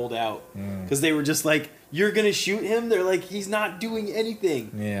just rolled out because they were just like, "You're gonna shoot him?" They're like, "He's not doing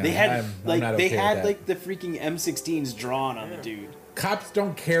anything." Yeah, they had I'm not okay with that. like the freaking M16s drawn on the dude. Cops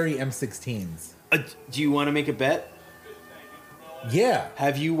don't carry M16s. Do you want to make a bet? Yeah.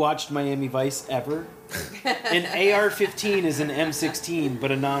 Have you watched Miami Vice ever? An AR-15 is an M16,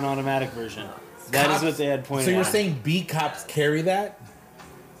 but a non-automatic version. That is what they had pointed. So you're at him. saying B cops carry that?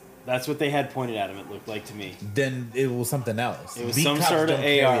 That's what they had pointed at him. It looked like to me. Then it was something else. It was B some cops sort of don't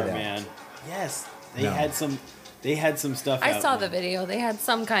carry AR, that. man. Yes, they No. had some. They had some stuff. I out saw there. the video. They had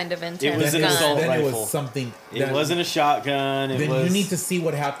some kind of intense was Then, an it was, assault then it rifle. was something. It that- wasn't a shotgun. It Then was. you need to see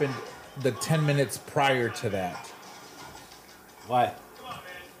what happened the 10 minutes prior to that. Why?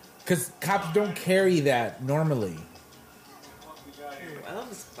 Because cops don't carry that normally. I love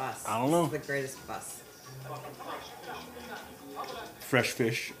this bus. I don't know. This is the greatest bus. Fresh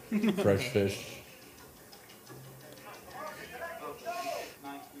fish. Fresh fish.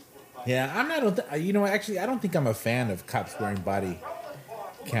 Yeah, I'm not. You know, actually, I don't think I'm a fan of cops wearing body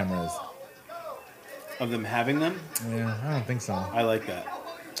cameras. Of them having them, Yeah, I don't think so. I like that.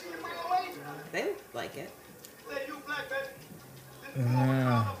 They like it.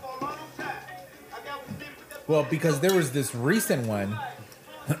 Well, because there was this recent one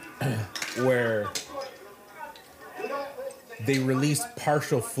where they released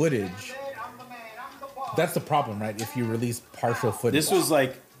partial footage. That's the problem, right? If you release partial footage.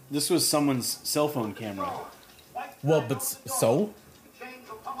 This was someone's cell phone camera. Well, but so?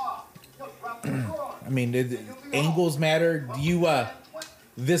 I mean, angles matter.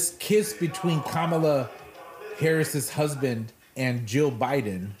 This kiss between Kamala Harris's husband and Jill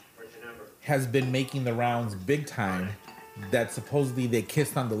Biden has been making the rounds big time. That supposedly they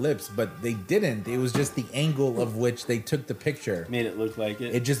kissed on the lips, but they didn't. It was just the angle of which they took the picture. Made it look like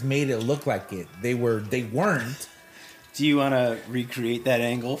it. It just made it look like it. They weren't. Do you want to recreate that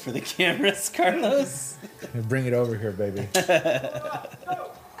angle for the cameras, Carlos? Bring it over here, baby.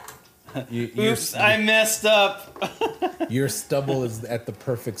 Oops, I messed up. Your stubble is at the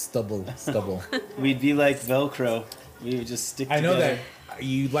perfect stubble. We'd be like Velcro. We would just stick I together. know that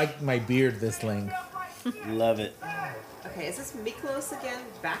you like my beard this length. Love it. Okay, is this Miklos again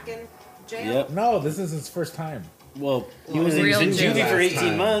back in jail? Yep. No, this is his first time. Well, he was in Real juvie jail. for 18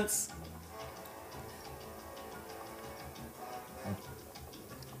 Time. months.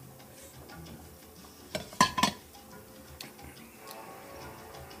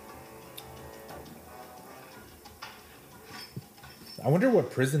 I wonder what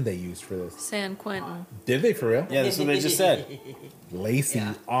prison they used for this. San Quentin. Did they for real? Yeah, that's what they just said. Lacey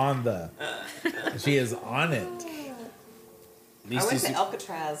Yeah. on the. She is on it. At I least went he's, to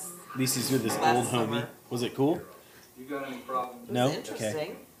Alcatraz. at least he's with his last old homie. summer. Was it cool? You got any problems? It was No? interesting.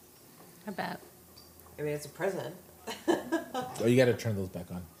 Okay. I bet. I mean, it's a prison. Oh, you got to turn those back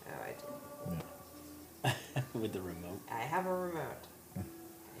on. Oh, I do. With the remote. I have a remote. Hang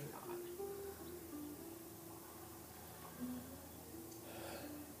on.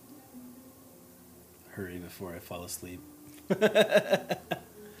 Hurry before I fall asleep.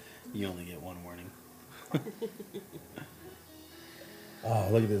 You only get one warning. Oh,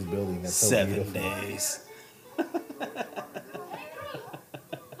 look at this building. That's so 7 beautiful. days.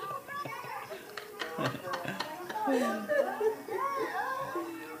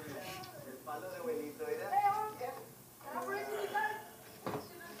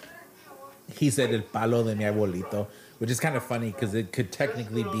 He said el palo de mi abuelito, which is kind of funny because it could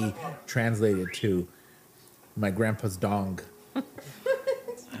technically be translated to my grandpa's dong.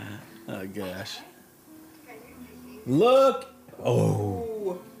 Oh gosh. Look!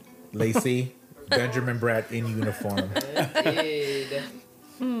 Oh. Lacey, Benjamin Bratt in uniform. Dude.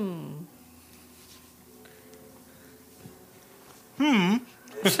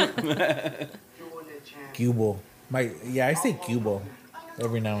 Cubo. I say Cubo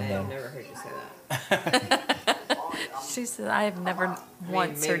every now I and have then. never heard you say that. She said, I have never I mean,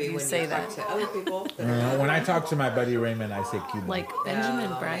 once heard maybe you when say talk that. to other people. When I talk to my buddy Raymond, I say Cubo. Like Benjamin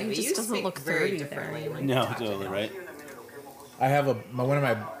No, Bryan maybe. just You doesn't speak look very 30 differently there. when you No, talk to totally him. right. I have one of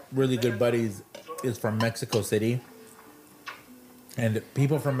my really good buddies is from Mexico City, and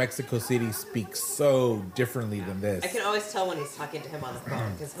people from Mexico City speak so differently than this. I can always tell when he's talking to him on the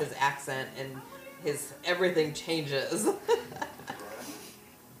phone because his accent and his everything changes.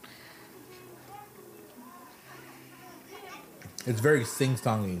 It's very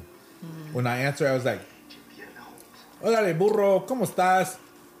sing-songy. When I answer, I was like, "Hola, burro, ¿cómo estás?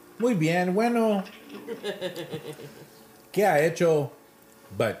 Muy bien, bueno. ¿Qué ha hecho?"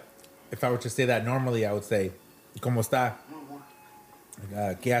 But if I were to say that normally, I would say, "¿Cómo está?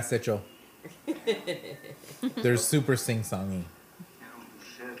 ¿Qué has hecho?" They're super sing-songy. Oh,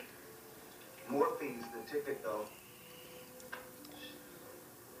 shit. Morphine's the ticket, though.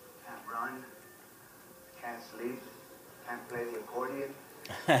 Can't run. Can't sleep. Can't play the accordion.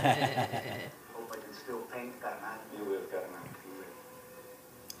 Hope I can still paint that man. You will, carnal. You will.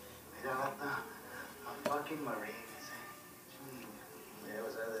 Mira, Vato, a fucking Marine.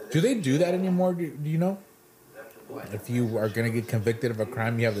 Do they do that anymore? Do you know? If you are going to get convicted of a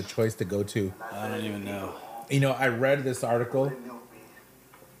crime, you have the choice to go to. I don't even know. You know, I read this article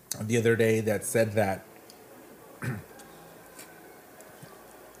the other day that said that the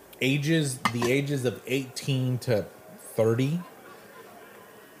ages of 18 to 30,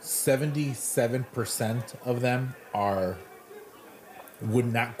 77% of them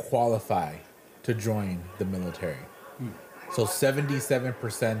would not qualify to join the military. So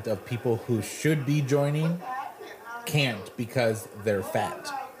 77% of people who should be joining can't because they're fat,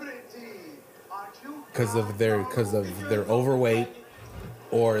 because of their overweight,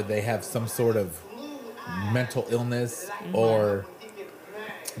 or they have some sort of mental illness, or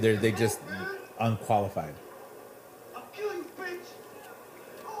they just unqualified. I'll kill you, bitch!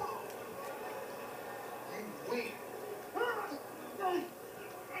 You weak.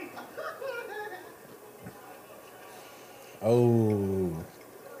 Oh.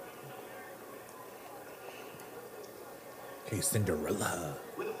 Okay, Cinderella.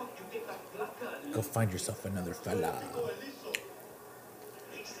 Where the fuck you get that placa? Go find yourself another fella.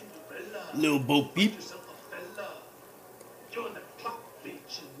 Hey, Cinderella. Little Bo Peep. Yourself a fella. You're on the clock,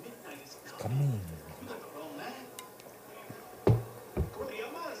 bitch, and midnight is coming. Come in. You got the wrong man. ¿Cómo te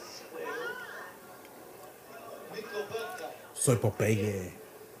llamas, güero? Microberta. Soy Popeye.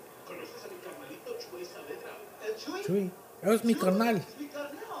 ¿Conoces a mi carnalito Chuy Saavedra? ¿El Chuy? Chuy, es mi carnal. Es mi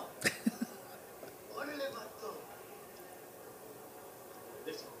carnal. Órale, vato.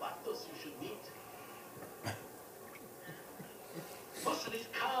 There's some vatos you should meet. Most of these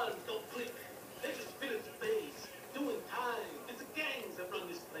cons don't click. They just fit into phase, doing time. It's the gangs that run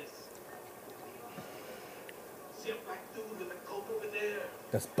this place. See a black dude with a coat over there?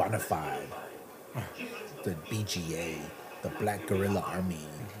 That's Bonafide. He runs The BGA, the Black Guerrilla Army.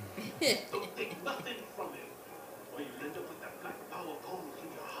 Don't take nothing from him, or you end up with that black power going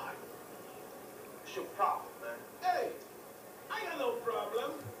through your heart. It's your problem, man. Hey, I got no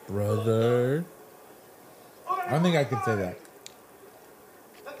problem. Brother. I don't think I can say that.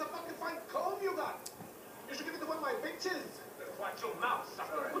 That's a fucking fine comb you got. You should give it to one of my bitches. Better watch your mouth,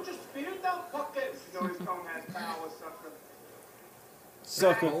 sucker. Put your spear down, fuckers. You know his comb has power, sucker.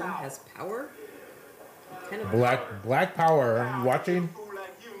 Sucker. Home has power? Kind of Black Power. Are you watching? Fool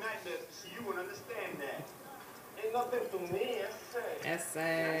like you, nightmares, so you won't understand that. Ain't nothing to me,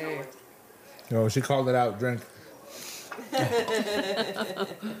 essay. Oh, she called it out. Drink.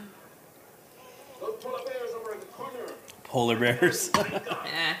 Those polar bears over in the corner. Polar bears.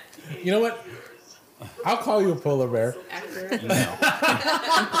 Ah, You know what? I'll call you a polar bear. accurate. I'm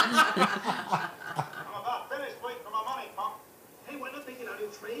about finished waiting for my money, punk. Hey, why not take it out in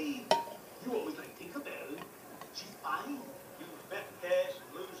trade? You always like Tinkerbell. She's fine. You bet cash,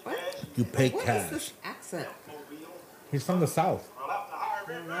 lose What? cash. You pay What is cash. this accent? For real. He's from the South. I'll have to hire I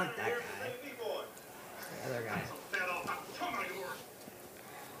don't me want that here guy. to pay me boy. The other guy. So fat off my tongue of yours.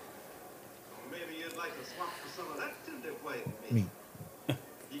 Or maybe you'd like to swap for some of that tender white meat. Me.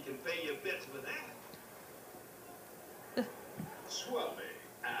 You can pay your bets with that. Swell me,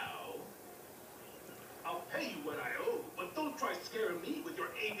 Al. I'll pay you what I owe, but don't try scaring me with your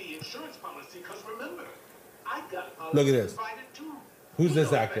AV insurance policy, because remember, I got a policy Look at this. provided too. Who's You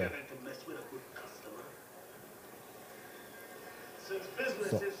this know actor? better than to mess with a good customer. Since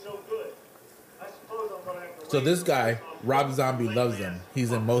business is so good, I suppose I'm gonna have to So wait this till guy, it's on Rob Zombie, loves him.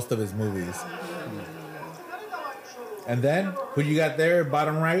 He's in most of his movies. And then, who you got there,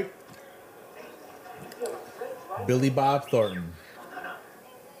 bottom right? Billy Bob Thornton.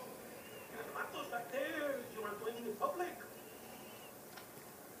 Vatos back there, you are going in public.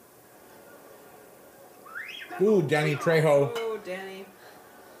 Ooh, Danny Trejo. Oh, Danny.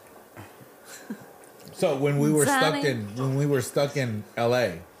 So when we were Danny. stuck in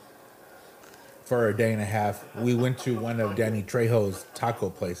LA for a day and a half, we went to one of Danny Trejo's taco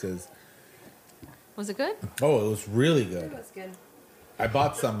places. Was it good? Oh, it was really good. That's good. I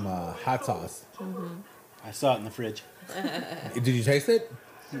bought some hot sauce. I saw it in the fridge. Did you taste it?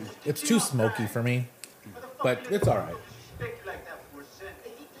 It's too smoky for me, but it's all right. Stick like that for a cent. Hey,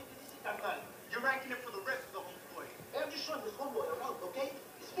 you take it easy, carnal. You're ranking it for the rest of the homeboy. Hey, I'm just showing this homeboy around, okay?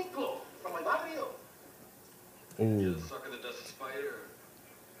 It's Miklo from my barrio. Ooh, Sucker that does a spider.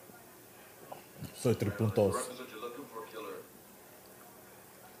 soy 3 puntos. Weapons that you're looking for, killer.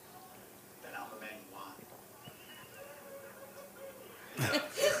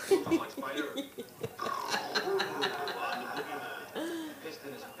 Like Spider. Pissed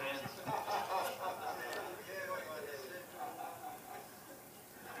in his pants.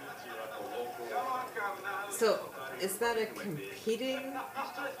 So, is that a competing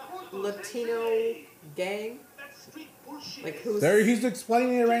Latino gang? Like who's? There, he's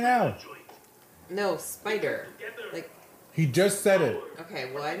explaining it right now. No, Spider. Like, He just said it.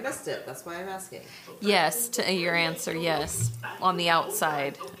 okay, well I missed it. That's why I'm asking. Yes, to your answer, yes. On the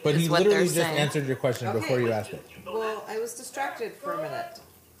outside. But is he what literally they're just saying. answered your question Okay. before you asked it. Well, I was distracted for a minute.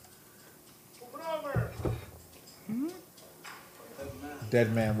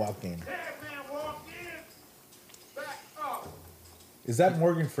 Dead man walking. Is that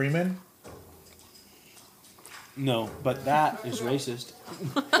Morgan Freeman? No, but that is racist.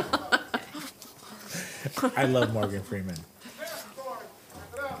 I love Morgan Freeman.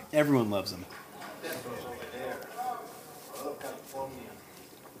 Everyone loves him.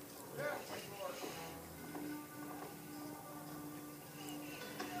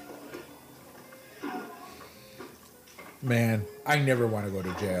 Man, I never want to go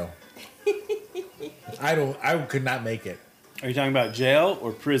to jail. I could not make it. Are you talking about jail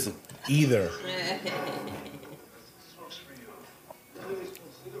or prison? Either.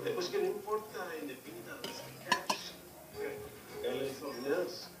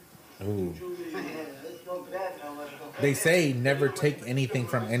 Ooh. They say never take anything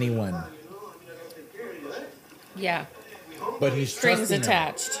from anyone. Yeah. But he's Strings trusting them.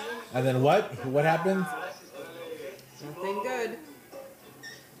 attached. And then what? What happens? Nothing good.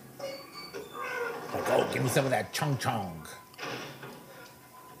 Like, oh, give me some of that chung chung.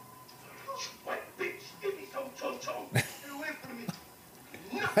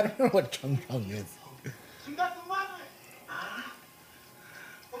 I don't know what chung chung is. You got the money?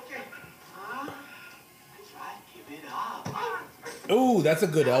 Okay. Try to give it up. Ooh, that's a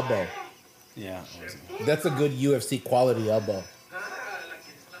good elbow. Yeah. That's a good UFC quality elbow.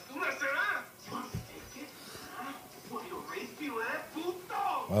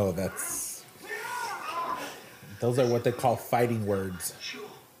 Oh, that's... Those are what they call fighting words.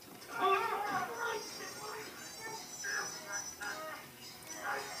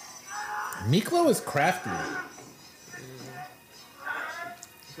 Miklo is crafty.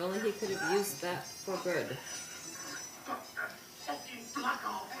 If only he could have used that for good.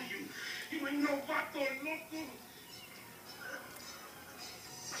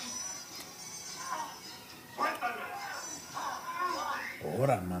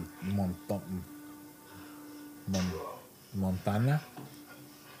 Ahora, Montana.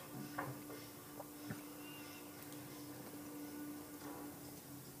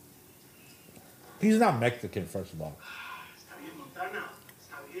 He's not Mexican, first of all.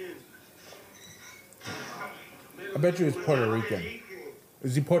 I bet you he's Puerto Rican.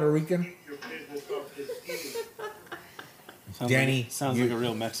 Is he Puerto Rican? Danny, sounds you- like a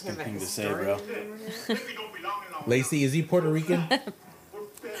real Mexican thing to say, bro. Lacey, is he Puerto Rican?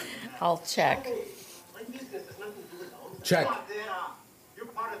 I'll check. Check.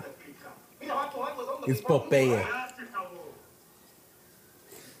 It's Popeye.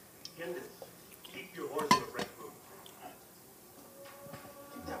 Keep your horse in the red room.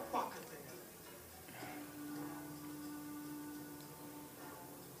 Keep that fucking thing.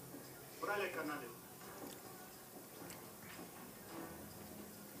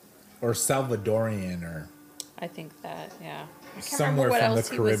 Or Salvadorian, or I think that, yeah. I can't somewhere remember what from the else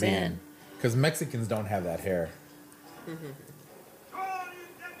he was Caribbean. in. Because Mexicans don't have that hair.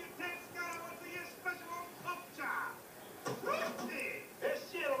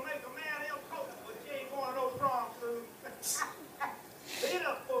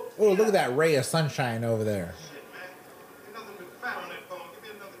 Oh, look at that ray of sunshine over there.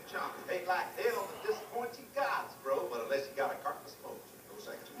 Ain't like hell to disappoint you guys, bro, but unless you got a carcass smoke, no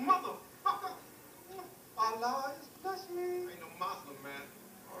seconds. Motherfucker! Allah is bless me. Ain't no Muslim, man.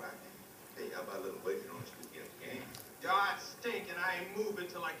 All right. Hey, how about a little wager on this weekend game? God stink and I ain't moving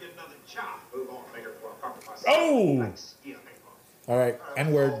till I get another chop. Move on, nigga, before I carpet myself. Oh! Like skin, nigga. All right,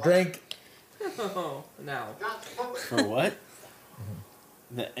 N-word, drink. Oh, no. For what?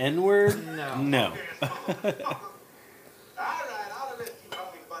 The N-word? No. No. All right, I'll let you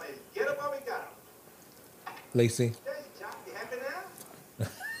homie buddies get up on me, got 'em. Lacey. There's your chop. You happy now?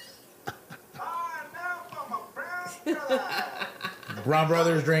 All right, now for my brown brother. Brown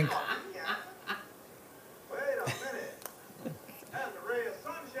Brothers, drink. Wait a minute. That's a ray of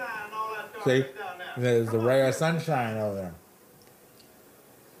sunshine and all that See? darkness down there. There's the ray of sunshine over there.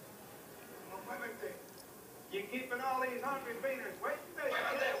 You keeping all these hungry beaners waiting, baby?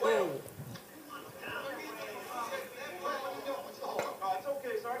 Oh. It's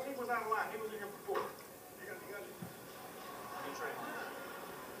okay, Sergeant. out of line. He was in here before. You got it. Good train.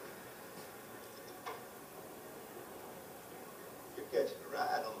 You're catching a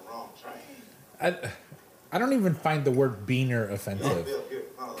ride on the wrong train. I don't even find the word beaner offensive.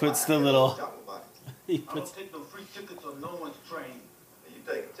 Puts the little. He I don't puts. take no free tickets on no one's train. You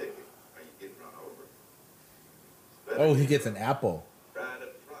take a ticket, or you get run over. Oh, he gets an apple. Ride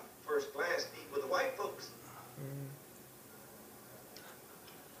up front, first class, eat with the white folks.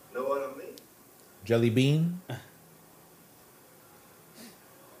 Know what I mean? Jelly bean.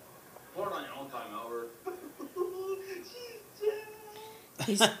 Port on your own time, Albert.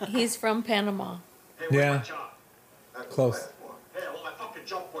 He's from Panama. Hey, Yeah. where's my chop? That's the Close. last one. Hey, I want my fucking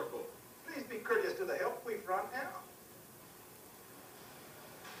chop, Porco. Please be courteous to the help we've run out.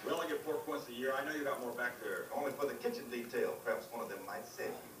 We only get pork once a year. I know you got more back there. Only for the kitchen detail. Perhaps one of them might send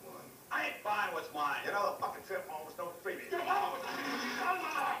you one. I ain't buying what's mine. You know, the fucking trip almost no freebie.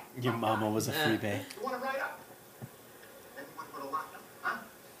 Your mama was a freebie. You want to ride up? Then you want to go to lock them, huh?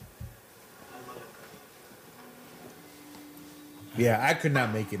 Yeah, I could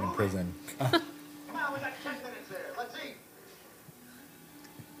not make it in prison. Come on, we got 10 minutes there. Let's eat.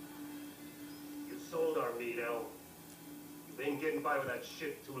 You sold our meat, El. You've been getting by with that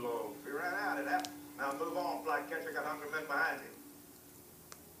shit too long. We ran out of that. Now move on, flycatcher. Got hungry men behind you.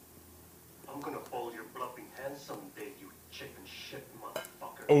 I'm gonna hold your bluffing hand someday, you chicken shit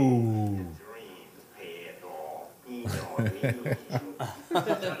motherfucker. Oh. Dreams paid off. You know what I mean?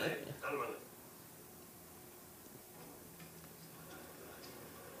 Cálmale.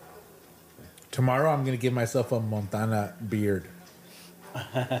 Tomorrow I'm gonna give myself a Montana beard.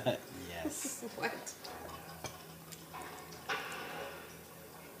 Yes. What?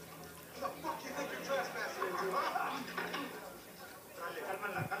 The fuck you think you're trespassing into, huh?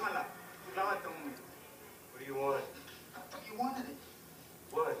 Cálmala, cálmala. Lávate un... What do you want? I thought you wanted it.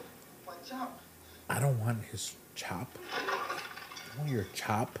 What? Watch out. I don't want his chop. I want your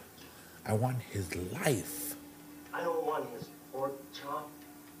chop. I want his life. I don't want his pork chop.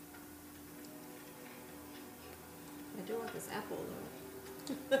 I do want this apple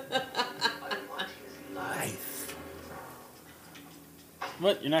though. I want his Life.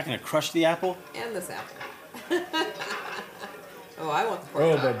 What? You're not gonna crush the apple? And this apple. Oh, I want the pork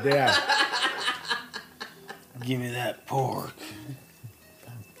Oh, chop. but yeah. Give me that pork.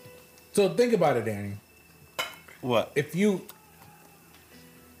 So think about it, Danny. What? If you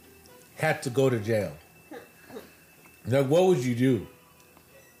had to go to jail, like, what would you do?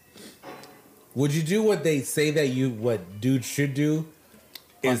 Would you do what they say that what dudes should do?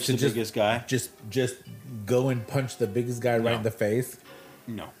 Punch the biggest guy? Just go and punch the biggest guy right in the face.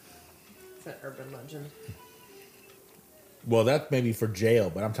 No. It's an urban legend. Well, that's maybe for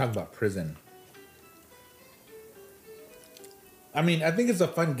jail, but I'm talking about prison. I mean, I think it's a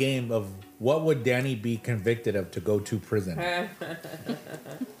fun game of what would Danny be convicted of to go to prison.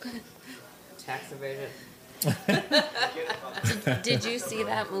 Tax evasion. Did you see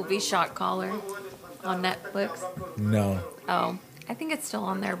that movie Shot Caller on Netflix? No. Oh, I think it's still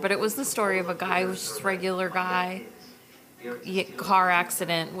on there, but it was the story of a guy who was just a regular guy. Car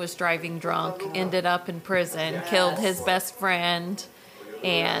accident, was driving drunk, ended up in prison, killed his best friend,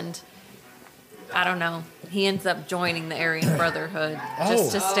 and I don't know. He ends up joining the Aryan Brotherhood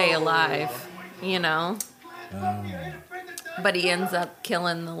just to stay alive, you know. But he ends up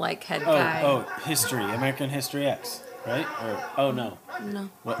killing the head guy. Oh, History, American History X, right? Or No,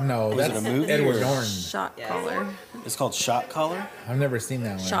 No, Was that's it a movie Edward or- Norton. Shot Caller. it's called Shot Caller. I've never seen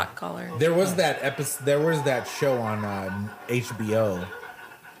that one. Shot Caller. There was that episode. There was that show on HBO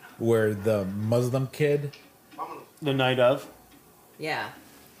where the Muslim kid. The night of. Yeah.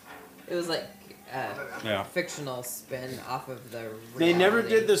 It was like Yeah. fictional spin off of the They never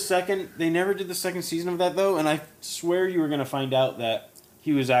reality. did the second. They never did the second season of that though, and I swear you were gonna find out that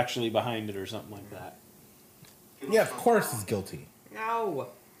he was actually behind it or something like that. Yeah, of course he's guilty. No.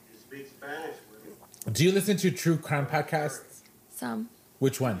 You speak Spanish. Do you listen to true crime podcasts? Some.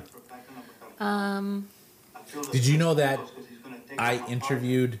 Which one? Did you know that I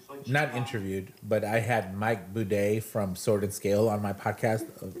not interviewed, but I had Mike Boudet from Sword and Scale on my podcast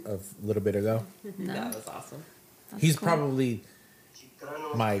a little bit ago. No. That was awesome. He's cool. probably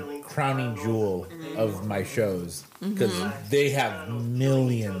my crowning jewel of my shows because they have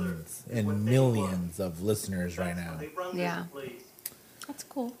millions and millions of listeners right now. Yeah. That's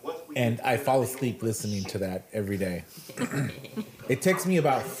cool. And I fall asleep listening to that every day. It takes me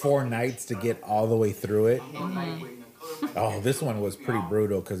about 4 nights to get all the way through it. Oh, this one was pretty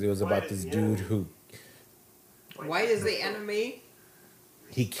brutal because it was about this dude who White is the enemy.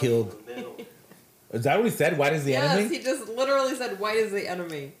 he killed Is that what he said? White is the Yes, enemy? he just literally said white is the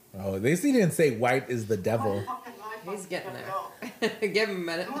enemy. Oh, they didn't say white is the devil. He's getting there. Give him a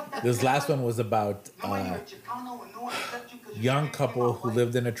minute. This last one was about young couple who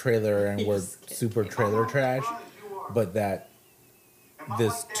lived in a trailer and were super trailer trash, but that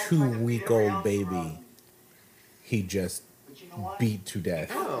this 2-week-old baby he just beat to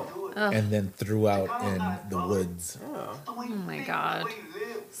death Oh. and then threw out in the woods. Oh my God.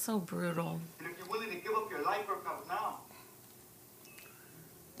 So brutal. And if you're willing to give up your life or come now.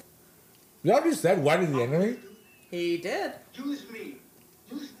 Y'all just said white is the enemy? He did. Use me.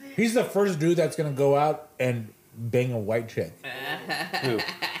 Use this. He's the first dude that's gonna go out and bang a white chick. Who?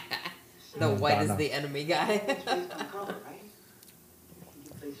 The white Madonna. is the enemy guy.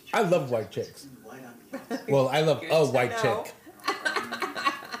 I love white chicks. Well, I love Good a to white know. chick.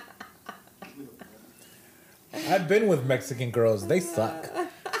 I've been with Mexican girls. They suck.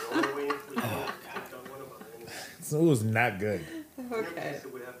 So it was not good. Okay.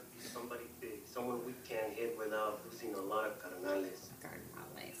 It would have to be somebody big, someone we can't hit without losing a lot of carnales.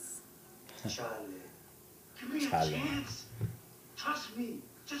 Carnales. Chale. Give me a Chale. chance. Trust me.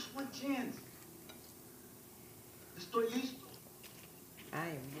 Just one chance. Estoy listo. I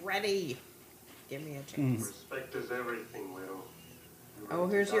am ready. Give me a chance. Respect is everything, Güero. Oh,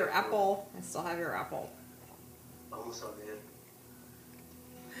 here's your apple. I still have your apple. Vamos a ver.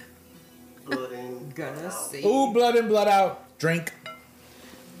 Blood in, blood Gonna out. see. Ooh, blood in, blood out. Drink.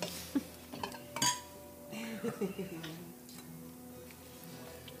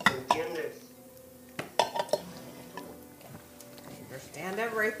 ¿Entiendes? I understand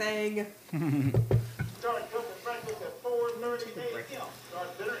everything. Start cooking breakfast at 4:30 a.m.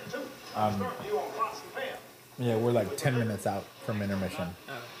 Start dinner at 2. I'm starting you on pots and pans. Yeah, we're like 10 minutes out from intermission.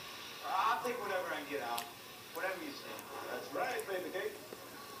 I'll take whatever I can get out. Whatever you say. That's right, baby cake.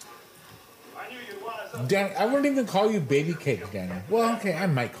 I knew you'd wise up. Danny, I wouldn't even call you baby cake, Danny. Well, okay, I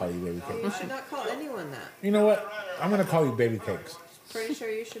might call you baby You cake. should not call anyone that. You know what? I'm gonna call you baby cakes. Pretty sure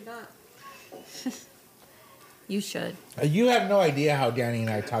you should not. You should. You have no idea how Danny and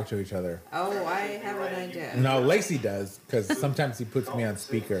I talk to each other. Oh, I have an idea. No, Lacey does, because sometimes he puts me on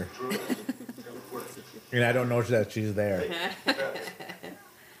speaker. And I don't know that she's there.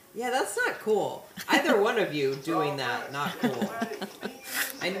 Yeah, that's not cool. Either one of you doing that, not cool.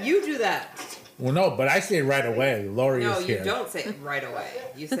 And you do that. Well, no, but I say right away, Lori No, is here. you don't say it right away.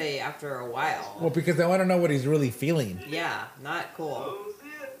 You say after a while. Well, because I want to know what he's really feeling. Yeah, not cool.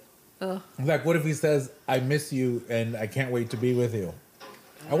 Ugh. Like, what if he says, I miss you and I can't wait to be with you?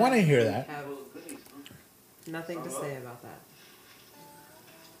 I want to hear that. Have nothing to say about that.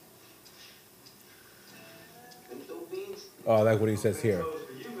 Oh, that's what he says here.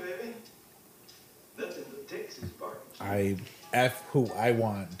 For you, baby. Nothing but Texas barbecue. I F who I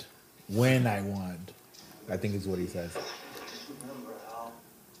want, when I want. I think is what he says. Just remember, Al.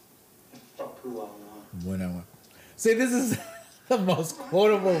 Fuck who I want. When I want. See, this is the most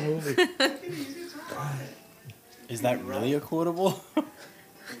quotable movie. Is that really a quotable?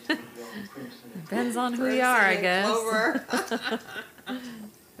 Depends on who you are, I guess. Clover. How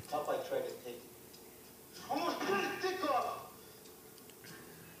if I try to take it? Almost put his dick off.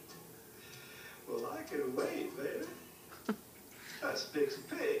 Well, I can wait, baby. I speaks a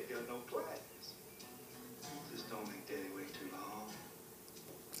pig, got no class. Just don't make Daddy wait too long.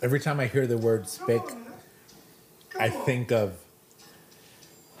 Every time I hear the word spick, Come on, now. I think of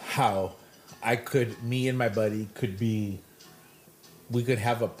how me and my buddy we could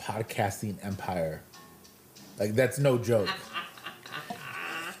have a podcasting empire. Like, that's no joke.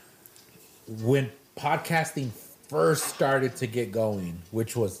 When podcasting first started to get going,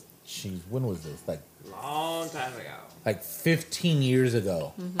 which was, when was this? Long time ago. Like 15 years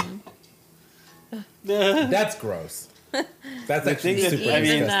ago. That's gross. That's actually think that- super I mean-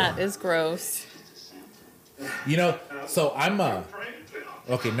 Even disgusting. that is gross. You know, so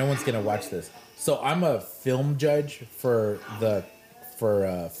okay, no one's gonna watch this. So I'm a film judge for a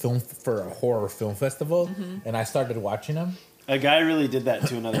horror film festival, and I started watching them. A guy really did that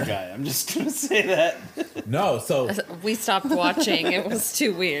to another guy. I'm just gonna say that. No, so We stopped watching. It was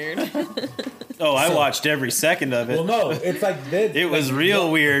too weird. Oh, I watched every second of it. well, no, it's like this. It was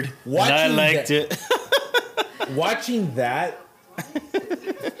real weird, and I watching liked that- it. Watching that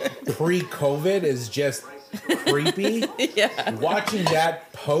pre-COVID is just creepy. Yeah. Watching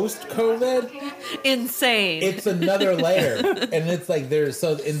that post-COVID, Insane. it's another layer. And it's like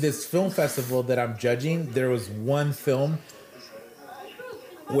so in this film festival that I'm judging, there was one film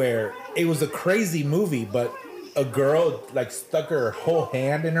where it was a crazy movie, but a girl like stuck her whole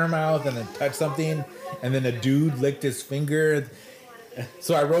hand in her mouth and then touched something, and then a dude licked his finger.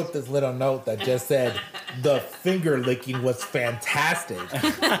 So I wrote this little note that just said, the finger licking was fantastic.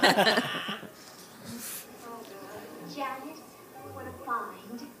 Janice, what a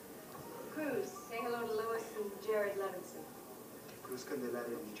find. Cruz, say hello to Lois and Jared Levinson. Cruz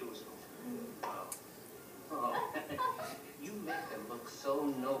Candelaria Dichoso. Oh, you make them look so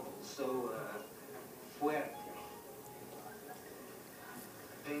noble, so, fuerte.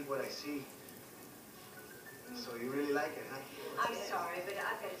 Paint what I see. So you really like it, huh? I'm sorry, but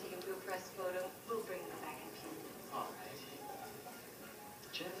I've got to take him to a press photo. We'll bring them back in a few minutes. All right.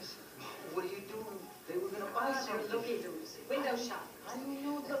 Janice, what are you doing? They were gonna buy They're something. looking loose. Window shop. I don't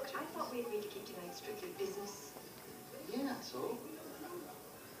know that. Look, I thought we agreed to keep tonight strictly business. Yeah, so?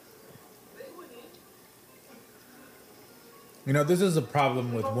 You know, this is a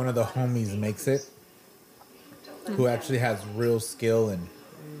problem with one of the homies makes it, who actually has real skill, and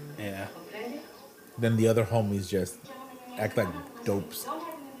Yeah. then the other homies just act like dopes. Don't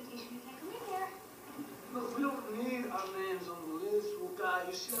have an invitation. Come in here. Look, we don't need our names on the list. Well, God,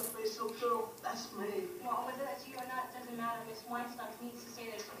 you see our face so thorough? That's me. Well, whether that's you or not doesn't matter. Miss Weinstock needs to say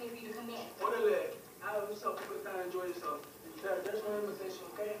that it's okay for you to come in. Órale, have yourself a good time, enjoy yourself. There's no invitation,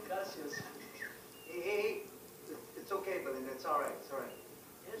 okay? Gracias. Hey. It's okay, Belinda. It's all right. It's all right.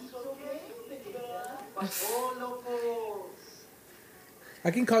 It's okay, Belinda. Oh, locos. I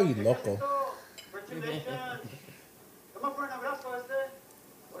can call you local. Congratulations. Come on for an abrazo,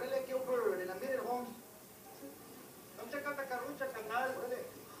 Órale, Gilbert, in a minute, home. Come check out the carrucha, carnal.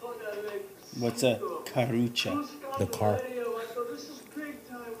 Órale. What's a carucha? The car. This is big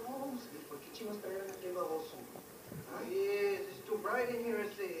time, Holmes. ¿Por qué chivas traen aquí baboso? Yes, it's too bright in here.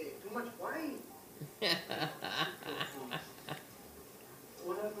 It's too much wine.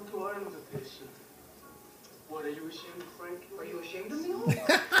 What happened to our invitation? What, are you ashamed of Frank? Are you ashamed of me?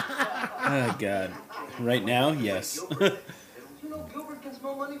 Oh, God. Right now, yes. You know Gilbert can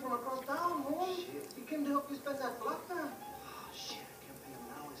smell money from across town, Holmes. He can help you spend that plata. Oh, shit, I can't pay him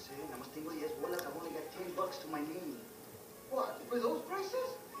now, Nada más tengo 10 bolas. I've only got $10 to my name. What, for those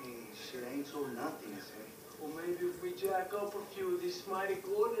prices? Hey, shit, I ain't sold nothing, Well, maybe if we jack up a few of these mighty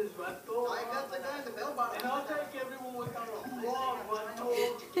quarters, Vato. I got the guy in the bell bottom. And I'll take everyone without a flaw,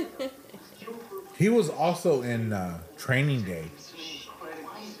 Vato. He was also in Training Day.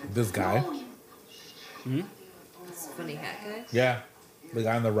 This guy. This funny hat guy. Yeah. The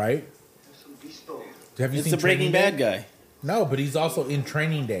guy on the right. Have you It's seen the Breaking Training Bad Day? guy. No, but he's also in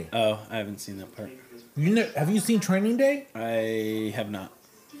Training Day. Oh, I haven't seen that part. You know, have you seen Training Day? I have not.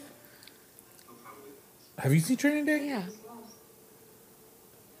 Have you seen Training Day? Yeah.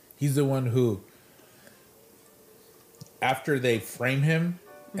 He's the one who, after they frame him,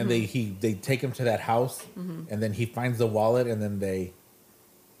 and they take him to that house, and then he finds the wallet, and then they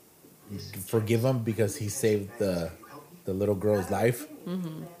forgive him because he saved the little girl's life.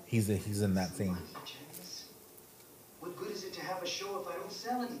 He's in that scene. What good is it to have a show if I don't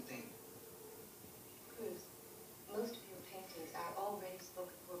sell anything? Cruz, most of your paintings are already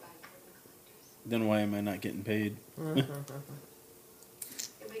spoken for by important collectors. Then why am I not getting paid? You'll be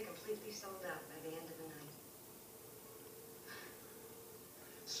completely sold out by the end of the night.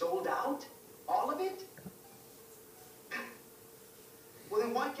 Sold out? All of it? Well,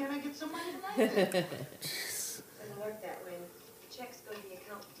 then why can't I get some money tonight? Doesn't work that way. The checks go to the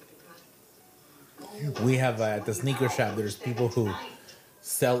accountant at the process. We have at the sneaker shop, there's people who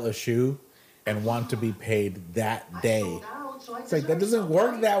sell a shoe and want to be paid that day. It's like, that doesn't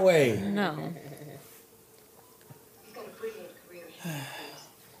work that way. No. He's got a brilliant career ahead of him,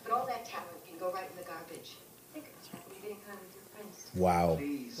 but all that talent can go right in the garbage. Think of it when you're getting high with your friends. Wow.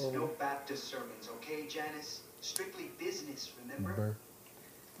 Please, no Baptist sermons, okay, Janice? Strictly business, remember? Remember?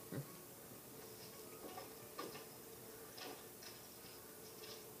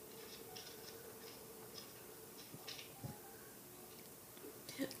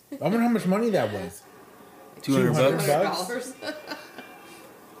 I wonder how much money that was. 200 bucks. $100.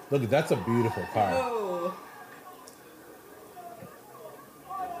 Look, that's a beautiful car. Oh.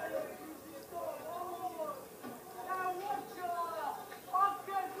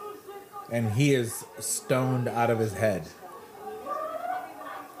 And he is stoned out of his head.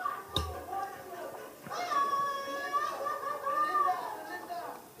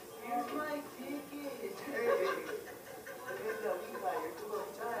 Here's my ticket. Hey, Belinda, mija, you're too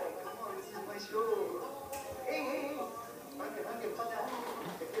uptight. Come on, this is my show. Hey. Ángel, pasa.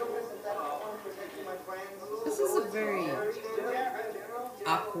 Te quiero presentar a one protecting my friends. This is a very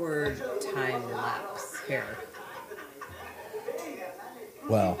awkward time lapse here.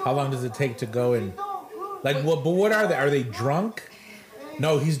 Well, how long does it take to go and like what? But what are they? Are they drunk?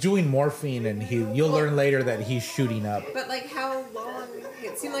 No, he's doing morphine, and you'll learn later that he's shooting up. But like, how long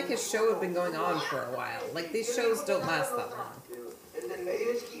it seemed like his show had been going on for a while. Like these shows don't last that long. And then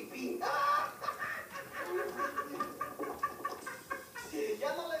haters keep eating. Ya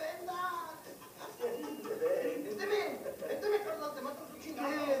no le venda. Vénteme, Carlos, te mato tu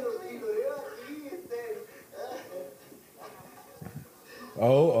chingado.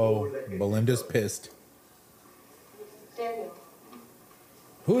 Oh, Belinda's pissed. Daniel.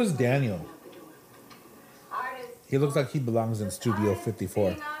 Who is Daniel? Artist. He looks like he belongs in Studio 54.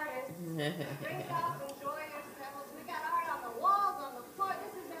 Being artists. Drink up, enjoy yourselves. We got art on the walls, on the floor.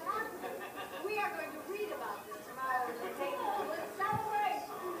 This is an art piece. We are going to read about this tomorrow at the table. Let's celebrate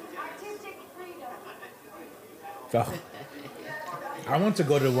artistic freedom. So, I want to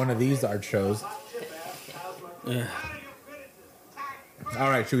go to one of these art shows. All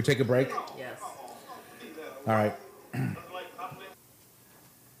right, should we take a break? Yes. All right.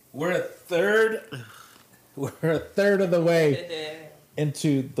 We're a third of the way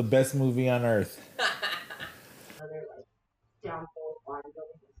into the best movie on earth. Other like downfall of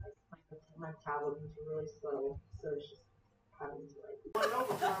bodybuilding is like my metabolism is really slow, so it's just having to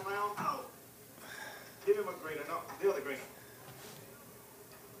like. Give him a grain enough. The other grain.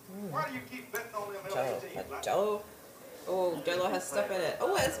 Why do you keep betting on them LATs? Jello. Oh, Jello has stuff in it.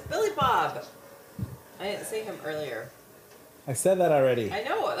 Oh, it's Billy Bob. I didn't see him earlier. I said that already. I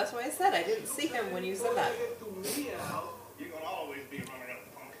know. That's why I said I didn't see him when you said that. You're gonna always be running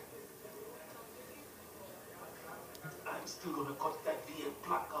up punk. I'm still gonna cut that damn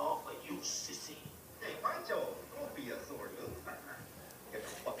placa off of you, sissy. Hey, Pancho, don't be a sore loser.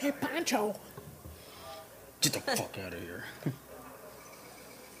 Hey, Pancho. Get the fuck out of here.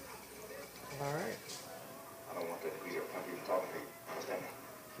 All right. I don't want that to be your punk even talking to me. Understand me?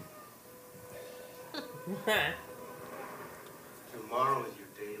 Tomorrow is your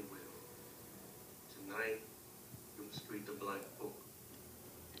day, Will. Tonight, you must read the Black Book.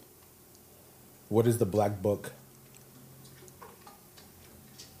 What is the Black Book?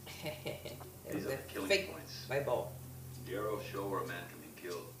 It These was are a the killing fake points. Bible. The arrows show where a man can be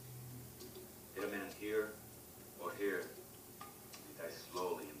killed. Hit a man here or here. He dies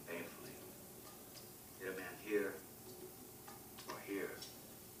slowly and painfully. Hit a man here or here.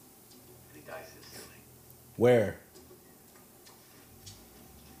 And he dies instantly. Where?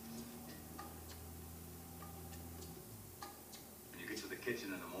 When you get to the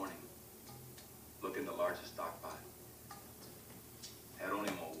kitchen in the morning, look in the largest stock pot.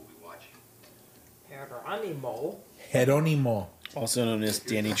 Geronimo will be watching. Geronimo. Geronimo. Also known as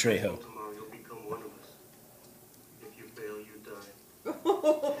Danny Trejo. Tomorrow you'll become one of us. If you fail, you die.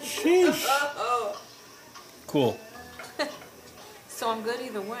 Sheesh. Cool. So I'm good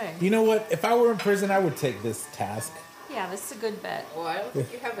either way. You know what? If I were in prison, I would take this task. Yeah, this is a good bet. Well, I don't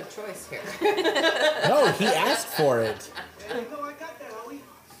think you have a choice here. No, he asked for it. No, I got that, Howie.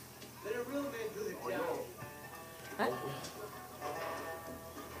 Let a real man do the job.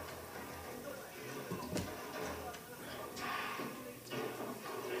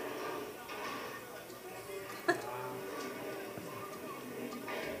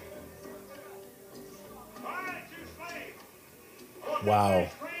 Wow.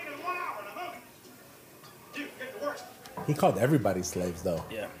 He called everybody slaves, though.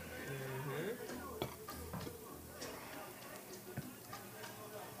 Yeah.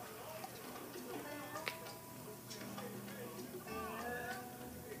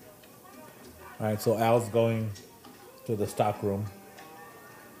 All right, so Al's going to the stock room.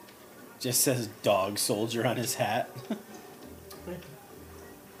 Just says dog soldier on his hat.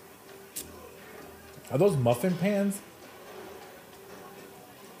 Are those muffin pans?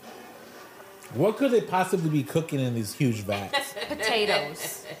 What could they possibly be cooking in these huge vats?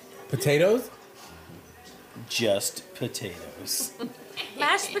 Potatoes. Potatoes? Just potatoes.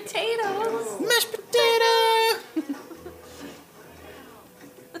 Mashed potatoes. Mashed potato.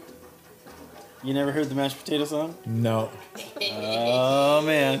 You never heard the mashed potato song? No. Oh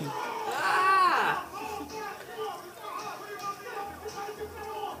man. Ah!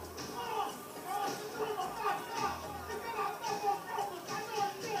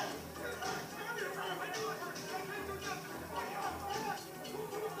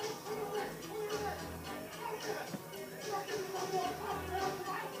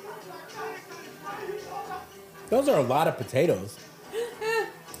 Those are a lot of potatoes.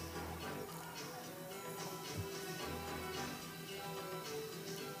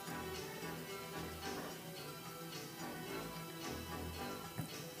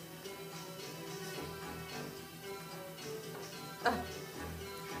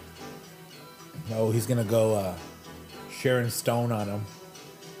 Oh, he's gonna go Sharon Stone on him.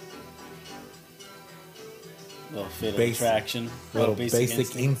 Little fatal Base- attraction. little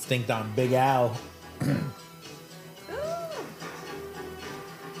basic instinct on Big Al.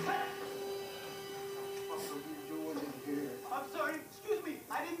 I'm sorry, excuse me,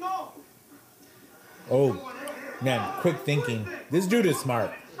 I didn't know. Oh, man, quick thinking. This dude is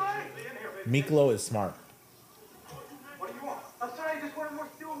smart. Miklo is smart. What do you want? I'm sorry, I just wanted more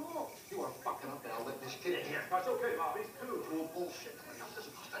steel wool. You are fucking up and I'll let this kid in here. That's okay, Bob, he's cool. Cool bullshit. Somebody else is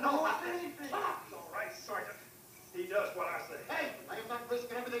supposed to know about anything. All right, Sergeant. He does what I say. Hey, I am not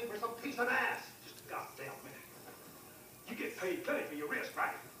risking everything for some piece of ass. Just a goddamn minute. You get paid plenty for your wrist,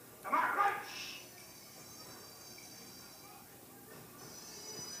 right? Am I right?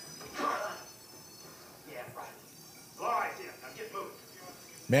 Yeah, right. All right, then. Now get moving.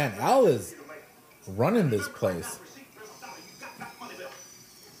 Man, Al is running this place.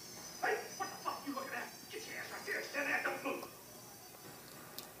 Hey, what the fuck you looking at? Get your ass right there. Stand there. Don't move.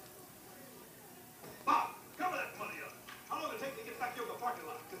 Bob, cover that money up. How long will it take to get back here to the parking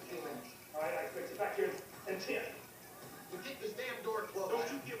lot? 15 minutes. All right, I expect you back here in 10. You keep this damn door closed. Don't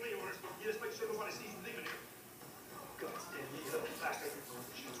you give me orders. You just make sure nobody sees you leaving here. God damn you, little bastard.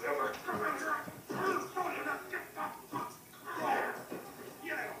 Don't you ever.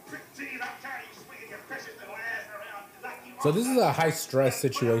 So this is a high stress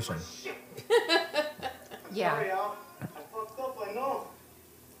situation. Yeah. Sorry, Al. I fucked up, I know.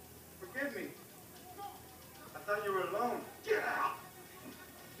 Forgive me. I thought you were alone. Get out!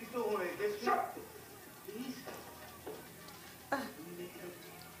 You still want to get me? Please?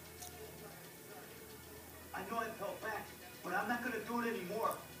 I know I fell back, but I'm not going to do it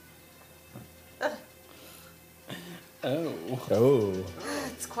anymore. Oh. Oh,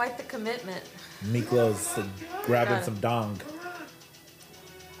 It's quite the commitment. Miklo's grabbing some dong.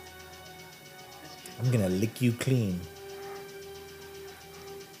 I'm gonna lick you clean.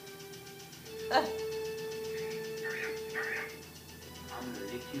 I'm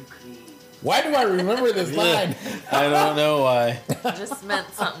gonna lick you clean. Why do I remember this line? I don't know why. Just meant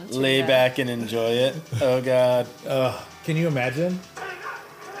something to Lay them. back and enjoy it. Oh, God. Can you imagine?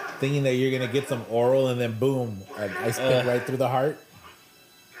 Thinking that you're gonna get some oral and then boom, an ice pick right through the heart.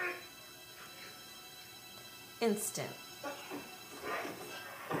 Instant.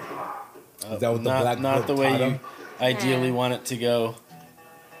 Is that what the not black not book the way taught you him? ideally Yeah. want it to go.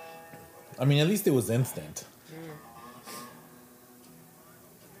 I mean, at least it was instant.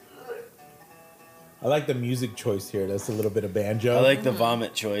 I like the music choice here. That's a little bit of banjo. I like the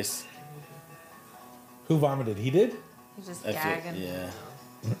vomit choice. Who vomited? He did? He's just I feel- gagging. yeah.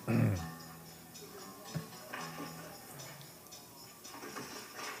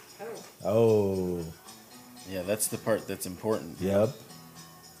 Oh, Yeah, that's the part that's important. yep.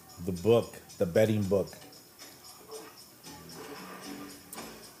 The book, the betting book.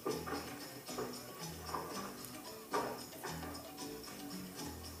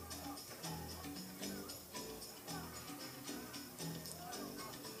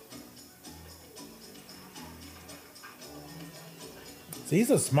 See, he's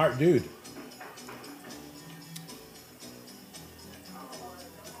a smart dude.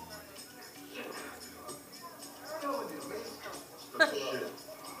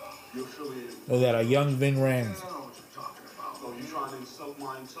 You affiliated. Oh, that a young Ving Rhames. I don't know what you're talking about. Oh, you trying to insult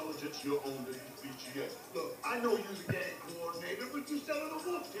my intelligence? Your own BGA. Look, I know you're the gang coordinator, but you're selling a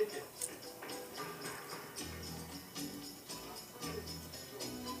wolf ticket.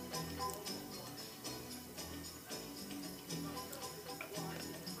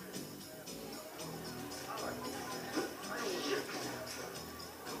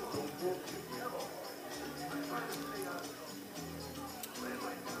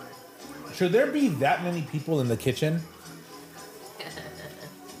 Should there be that many people in the kitchen?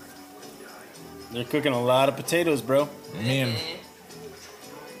 They're cooking a lot of potatoes, bro. Man,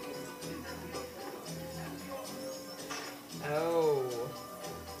 Oh.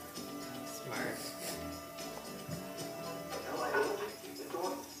 Smart.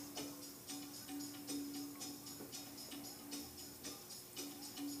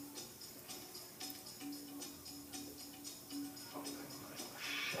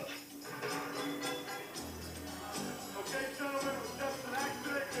 Okay, gentlemen, it was just an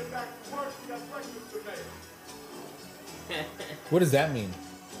accident. Get back to work. We got breakfast to make. what does that mean?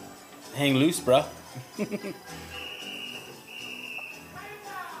 Hang loose, bro.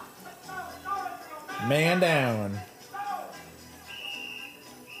 Man down.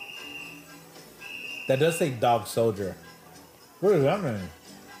 That does say dog soldier. What does that mean?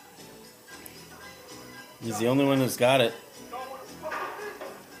 He's the only one who's got it. I want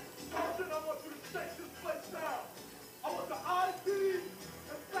you to shake this place down. I want the ID and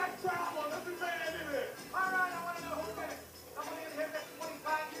background on every man in here. All right,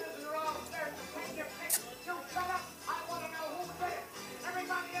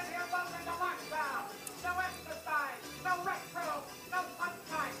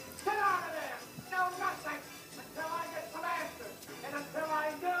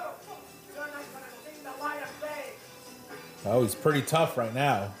 Oh, he's pretty tough right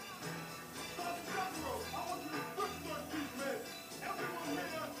now.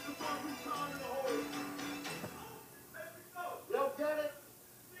 You get it?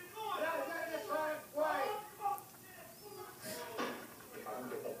 Yeah, that's right. Why? If I don't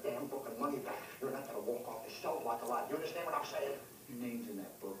get that damn book of money back, you're not gonna walk off the shelf like a lot. You understand what I'm saying? Your name's in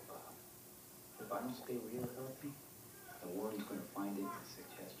that book, Bob. If I don't stay real healthy, the world's gonna find it in the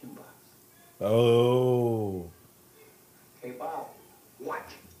suggestion box. Oh. Hey, Bob. What?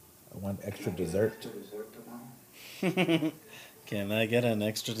 I want extra dessert. Extra dessert tomorrow? Can I get an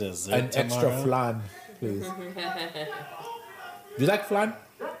extra dessert An extra tomorrow? flan, please. Do you like flan?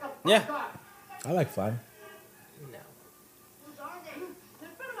 Yeah. I like flan. No. Who's are they? They're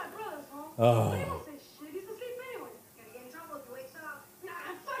in front of my brother's home. Oh. They don't say shit. He's asleep anyway. Gonna get in trouble if he wakes up. Nah,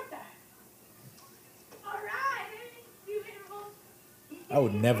 fuck that. All right. See you later, folks. I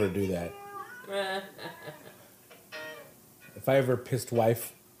would never do that. If I ever pissed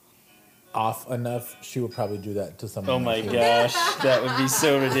wife off enough, she would probably do that to someone. Oh my else. gosh, that would be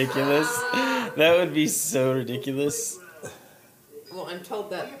so ridiculous. That would be so ridiculous. Well, I'm told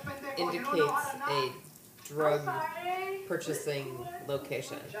that indicates a drug purchasing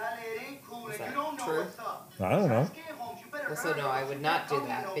location. Is that true? I don't know. Well, so no, I would not do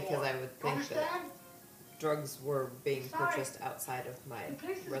that because I would think that drugs were being purchased outside of my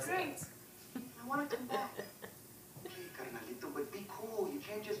residence. I want to come back. Carnalito, but be cool. You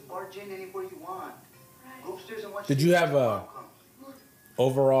can't just barge in anywhere you want. Go upstairs and watch. Did you have a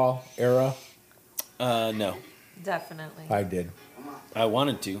overall era? No. Definitely. I did. I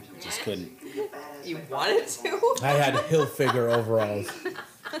wanted to, just couldn't. You wanted to? I had Hilfiger overalls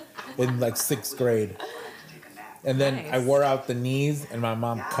in like 6th grade. And then I Nice. wore out the knees and my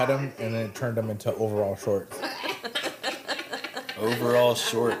mom cut them and then it turned them into overall shorts. Overall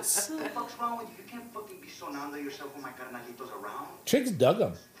shorts. What the fuck's wrong with you? You can't fucking be so nando yourself when my carnalitos around. Chicks dug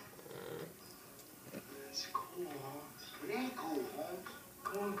them. It's cool, Holmes. It ain't cool, Holmes.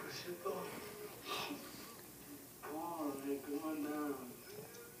 Come on, Crescito. Come on, man. Come on down.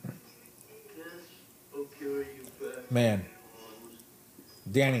 This will cure you back. Man.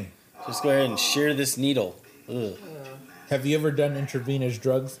 Danny, Just go ahead and shear this needle. Ugh. have you ever done intravenous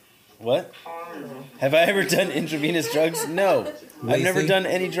drugs? What? Have I ever done intravenous drugs? No. I've never Lacey? done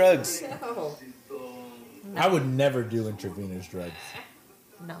any drugs. No. I would never do intravenous drugs.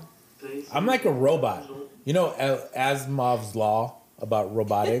 No. I'm like a robot. You know Asimov's law about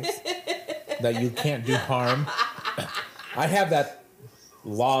robotics? That you can't do harm? I have that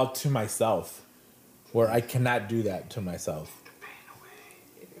law to myself where I cannot do that to myself.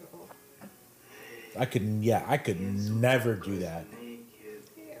 I could never do that. I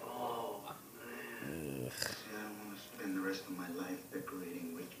want to spend the rest of my life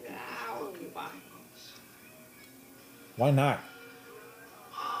decorating rich people's fucking homes. Why not?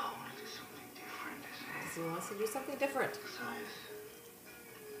 I want to do something different. He wants to do something different. Besides,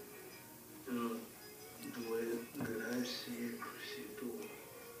 the way that I see it, Crescito,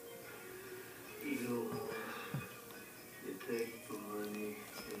 you take the money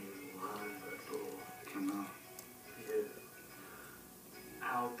and you run the door. Come on. Yeah.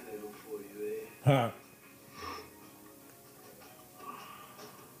 I'll pay them for you, eh? Huh.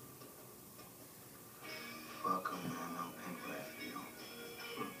 Fuck 'em, man. I'll pay for that deal.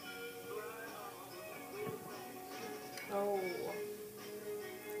 Oh.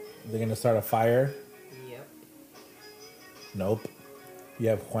 They're gonna start a fire? Yep. Nope. You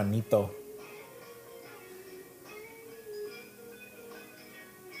have Juanito.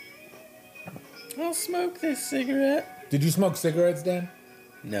 I'll smoke this cigarette. Did you smoke cigarettes, Dan?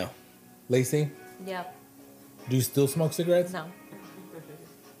 No. Lacey? Yep. Do you still smoke cigarettes? No.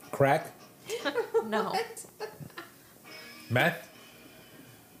 Crack? No. Meth?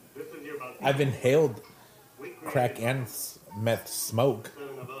 I've inhaled crack and meth smoke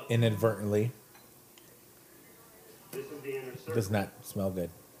inadvertently. Does not smell good.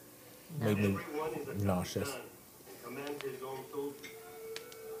 Made me nauseous.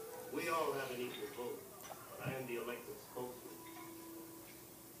 We all have an equal vote, but I am the elected spokesman.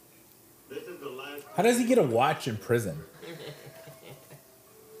 This is the last. How does he get a watch in prison?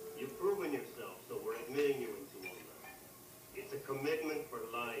 You've proven yourself, so we're admitting you into one now. It's a commitment for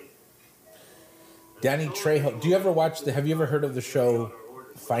life. Danny Trejo. Do you ever watch have you ever heard of the show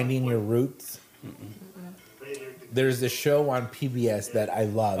Finding Your Roots? There's this show on PBS that I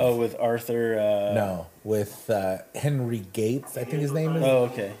love. Oh, with Arthur. No, with Henry Gates, I think his name is. Oh,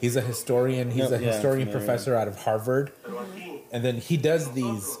 okay. He's a historian. He's Nope, a yeah, historian I'm familiar. professor out of Harvard. And then he does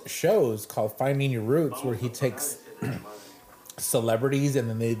these shows called Finding Your Roots where he takes celebrities and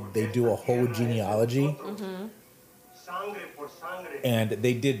then they do a whole genealogy. Sangre por sangre. And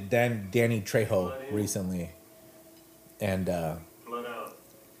they did Danny Trejo recently, and Blood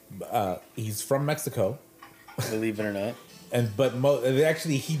out. he's from Mexico. Believe it or not. But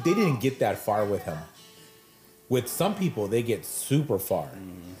actually, they didn't get that far with him. With some people, they get super far.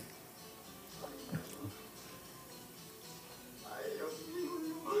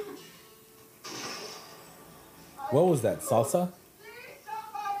 What was that? Salsa?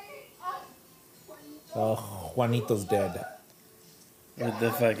 Oh, Juanito's dead. With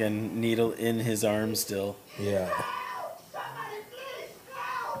the fucking needle in his arm still. Yeah.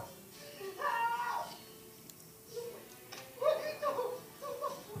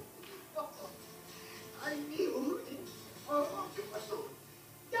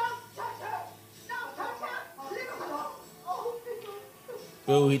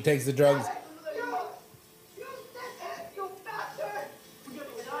 Oh, he takes the drugs.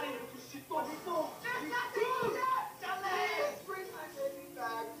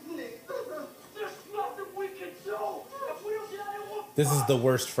 This is the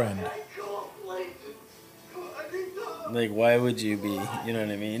worst friend. Like, why would you be? You know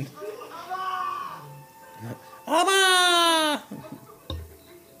what I mean? Ama!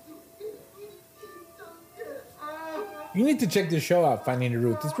 You need to check this show out, Finding Your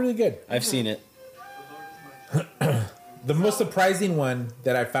Roots. It's really good. I've seen it. The most surprising one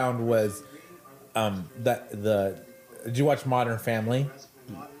that I found was did you watch Modern Family?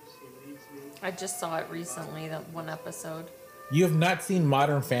 I just saw it recently, that one episode. You have not seen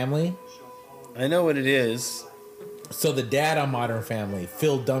Modern Family? I know what it is. So the dad on Modern Family,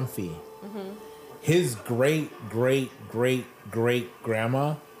 Phil Dunphy, his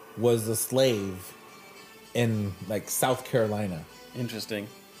great-great-great-great-grandma was a slave in like South Carolina. Interesting.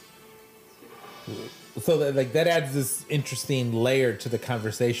 So that adds this interesting layer to the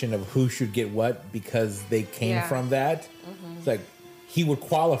conversation of who should get what because they came from that. It's like he would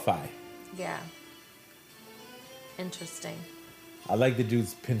qualify. Yeah. Interesting. I like the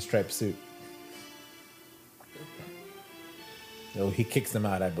dude's pinstripe suit. Oh, he kicks them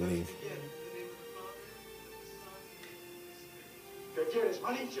out, I believe.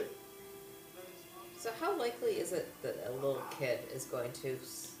 So how likely is it that a little kid is going to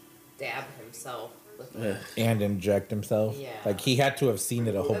stab himself with a... And inject himself? Yeah. Like, he had to have seen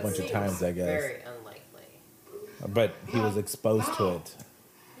it a whole That bunch of seems times, I guess. very unlikely. But he was exposed to it.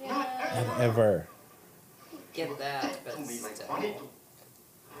 Yeah. And ever. Get that, but still.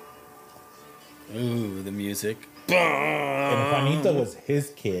 Ooh, the music. And Juanito was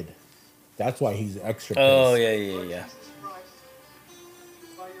his kid. That's why he's extra pissed. Oh, yeah.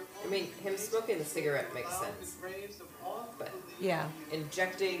 I mean, him smoking the cigarette makes sense. But Yeah.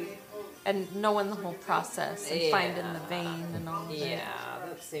 injecting... And knowing the whole process and finding the vein and all of it. Yeah,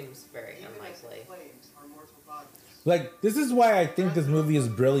 that seems very unlikely. Like, this is why I think this movie is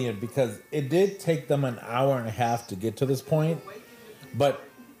brilliant, because it did take them an hour and a half to get to this point, but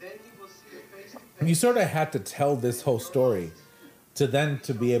you sort of had to tell this whole story to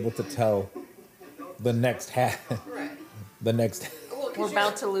be able to tell the next half. Right. The next... We're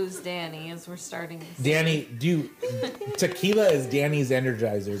about to lose Danny as we're starting to see. Danny, tequila is Danny's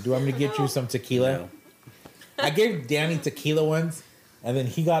energizer. Do you want me to get you some tequila? No. I gave Danny tequila once, and then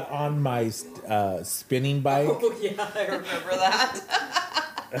he got on my spinning bike. Oh, yeah, I remember that.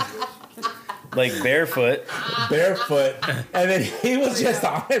 Like barefoot. And then he was just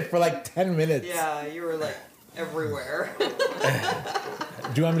on it for like 10 minutes. Yeah, you were like everywhere. Do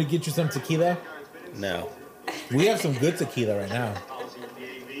you want me to get you some tequila? No. We have some good tequila right now.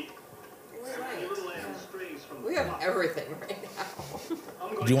 We have everything right now.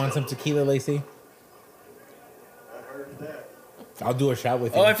 Do you want some tequila, Lacey? I'll do a shot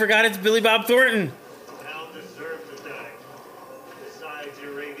with you. Oh, I forgot it's Billy Bob Thornton. Al deserves to die. Besides,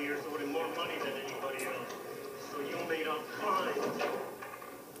 your reindeers owed him more money than anybody else. So you made up fine.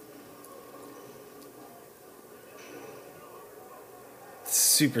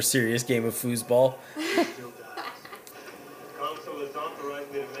 Super serious game of foosball. Council has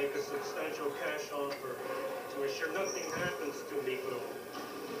authorized me to make a substantial cash offer to ensure nothing happens to Nico.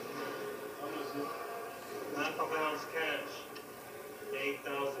 Half a pound's cash.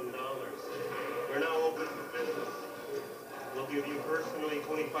 $8,000. We're now open for business. We'll give you personally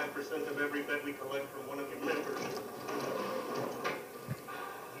 25% of every bet we collect from one of your members.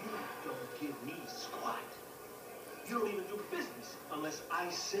 You don't give me squat. You don't even do business unless I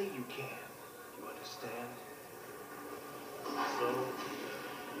say you can. You understand?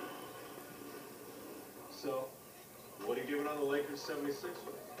 So, what are you giving on the Lakers 76?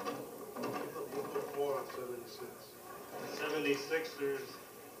 We'll put 4 on 76. 76ers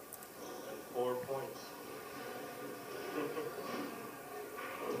and 4 points.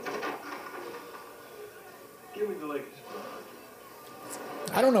 Give me the Lakers.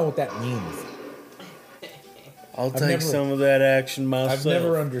 I don't know what that means. I'll I've take never- some of that action myself. I've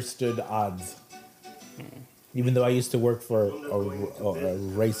never understood odds. Even though I used to work for a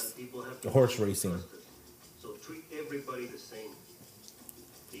race, horse racing. So treat everybody the same.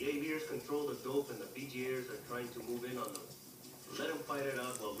 The aviators control the dope and the BGers are trying to move in on them. Let them fight it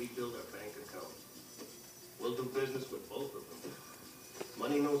out while we build our bank account. We'll do business with both of them.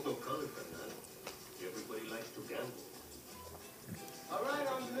 Money knows no color, Fernando. Everybody likes to gamble. All right,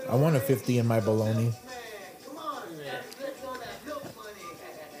 I'm the I want a 50 in my bologna. Come on, let's go that milk money.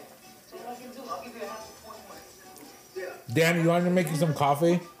 So what I can do, I'll give you a half a point more. Dan, you want to make you some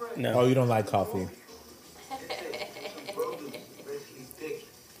coffee? No. Oh, you don't like coffee. Freshly picked,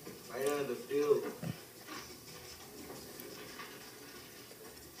 right out of the field.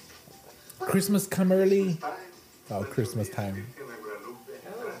 Christmas come early. Oh, Christmas time.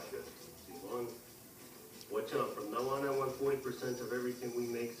 Simon, watch out. From now on, I want 40% of everything we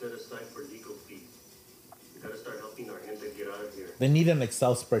make set aside for legal fees. We gotta start helping our gente get out of here. They need an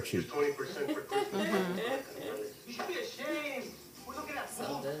Excel spreadsheet. 20% for Christmas. You should be ashamed. We're looking at Some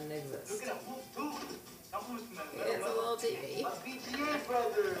poop. didn't exist. Look at poop, too. That was It's a little TV. my BTA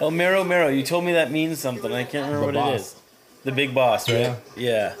brother. Oh, Mero, you told me that means something. I can't remember The what it boss. is. The big boss, right?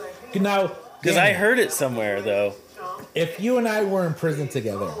 Yeah. Now, Because Dan, I heard it somewhere, though. if you and I were in prison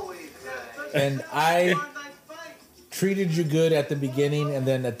together, and I treated you good at the beginning and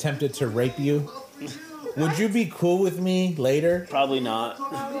then attempted to rape you, would you be cool with me later? Probably not.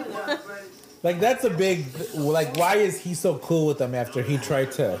 Like, that's a big, like, why is he so cool with them after he tried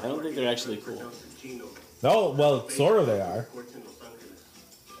I to? don't think they're actually cool. No, well, sort of they are. Courts in Los Angeles.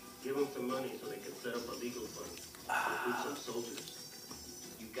 Give them some money so they can set up a legal fund. Recruit some soldiers.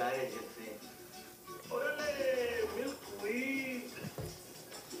 You got it, Jefe. Orale, milkweed.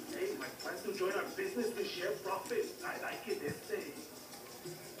 Hey, my plans to join our business to share profits. I like it this day.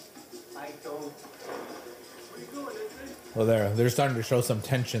 I don't. Where you going, Esme? Well, they're starting to show some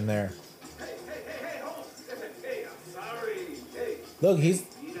tension there. Hey, Holmes. Hey, I'm sorry. Hey, Look, he's,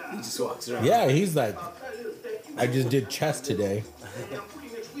 He just walks around. yeah, he's like, that little thank you. I just did chess today. Hey, I'm free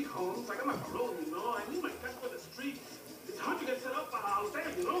next week, Holmes. I got my parole, you know. I need my cash for the streets. It's hard to get set up out there,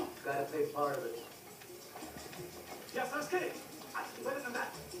 you know. Gotta pay part of it. Yeah, ¿sabes qué? I can do better than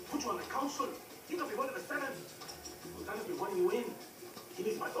that. Put you on the council. You can be one of the senators. Sometimes we want you in. He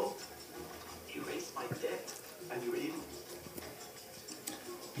needs my vote. Erase my debt, and you're in.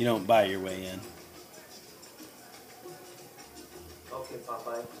 You don't buy your way in. Okay,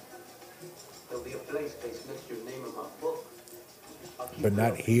 Popeye. There'll be a place next to your name in my book. I'll keep But it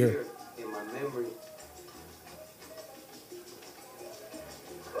not up here. in my memory.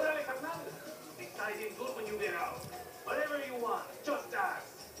 Órale, carnal. Deciding good when you get out. Whatever you want, just ask.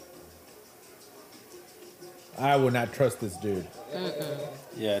 I would not trust this dude.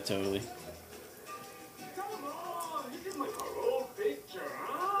 Yeah, totally. Come on, you did my parole picture,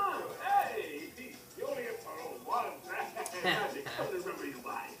 huh? Hey, you only get parole once. You couldn't remember your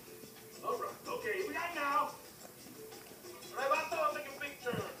life. All right, okay, we got now. Rebato, take a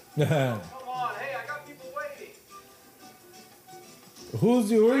picture. Come on, hey, I got people waiting.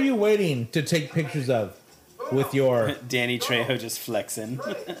 Who are you waiting to take pictures of with your? Danny Trejo just flexing.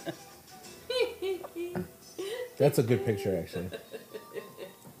 That's a good picture, actually.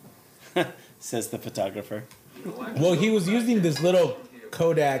 Says the photographer. Well, he was using this little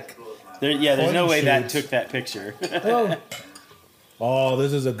Kodak. There's no Point way that shoots. took that picture. Oh. Oh,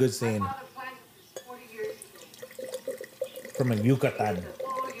 this is a good scene from a Yucatan.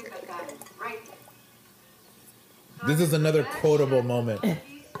 This is another quotable moment.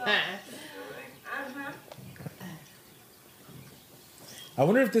 I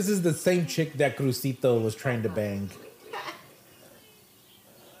wonder if this is the same chick that Crucito was trying to bang.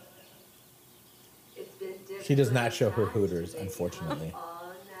 She does not show her hooters, unfortunately.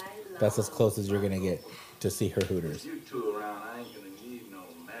 That's as close as you're gonna get to see her hooters. You two around, I ain't gonna need no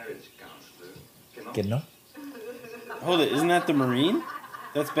marriage counselor. Get no? Hold it, isn't that the Marine?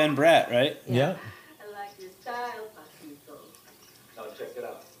 That's Ben Bratt, right? Yeah. I like your style, Paquito. Now check it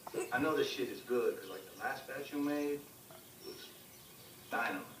out. I know this shit is good, because like the last batch you made was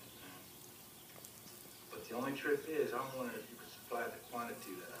dynamite. But the only trick is, I'm wondering if you could supply the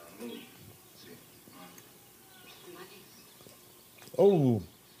quantity that I need. See? Oh.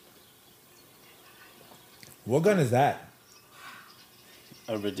 What gun is that?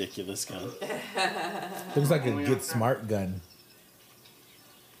 A ridiculous gun. Looks like a Get Smart gun.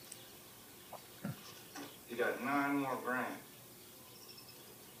 You got 9 more grand.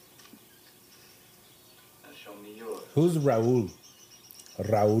 Now show me yours. Who's Raul?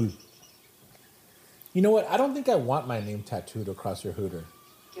 Raul. You know what? I don't think I want my name tattooed across your hooter.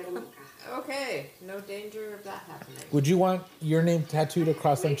 Okay, no danger of that happening. Would you want your name tattooed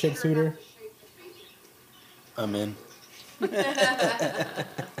across some chick's hooter? I'm in.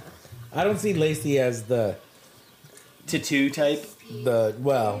 I don't see Lacey as the tattoo type. The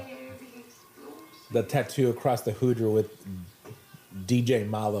tattoo across the hooter with DJ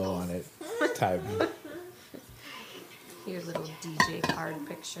Malo on it type. Your little DJ card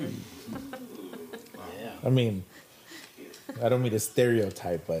picture. Yeah. I mean, I don't mean to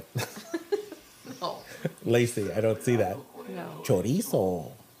stereotype, but Oh. Lacey, I don't see that. No.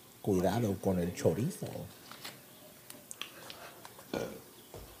 Chorizo. Cuidado con el chorizo.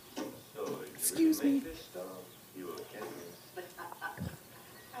 Excuse me.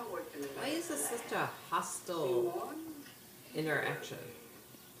 Why is this such a hostile interaction?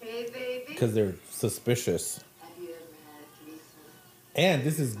 Hey, baby. Because they're suspicious. And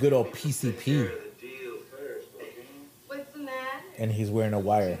this is good old PCP. What's the matter? And he's wearing a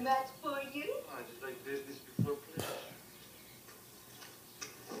wire. Too much for you?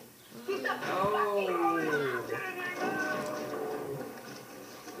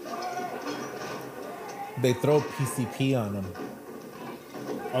 They throw PCP on him.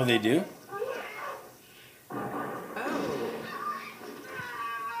 Oh, they do?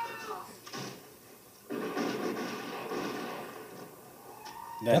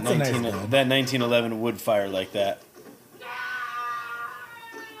 That That's a nice 19, gun. that 1911 would fire like that.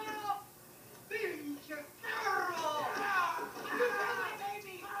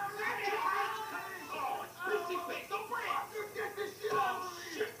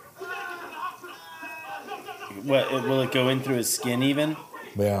 What, will it go in through his skin even?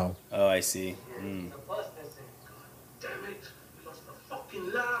 Yeah. Oh, I see. Mm.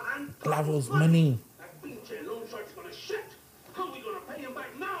 Clavo's money. How are we gonna pay him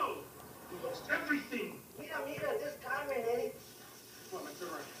back now? We lost everything. Mira, this camera, eh?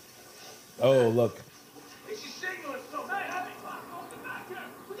 Oh, look. Is she signaling something? Hey, hey, come back here.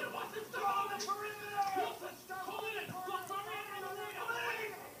 We gotta watch this stuff on the perimeter. Pull in.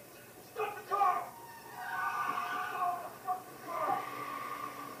 Stop the car.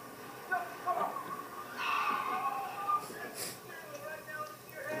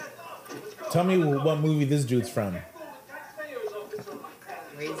 Tell me what movie this dude's from.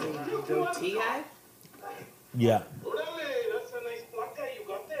 Crazy goatee guy? Yeah. Orale, that's a nice placa you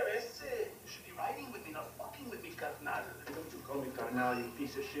got there, ese. You should be riding with me, not fucking with me, carnal. Don't you call me carnal, you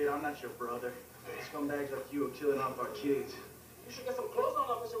piece of shit. I'm not your brother. Scumbags like you are killing off our kids. You should get some clothes on,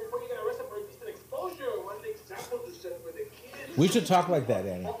 officer, before you get arrested for indecent exposure. One example to set for the kids. We should talk like that,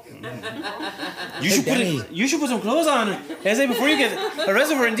 Danny. You should put some clothes on, as I before you get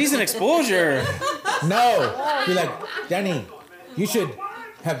arrested for indecent exposure. No. Be like, Danny, you should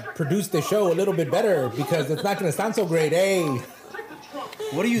have produced the show a little bit better because it's not going to sound so great. Hey.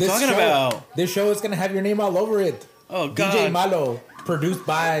 What are you talking about? This show is going to have your name all over it. Oh, God. DJ Malo, produced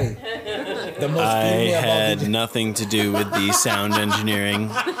by the most I female of all had DJs. nothing to do with the sound engineering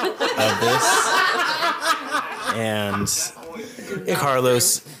of this. And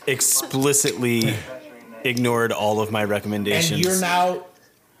Carlos explicitly ignored all of my recommendations. And you're now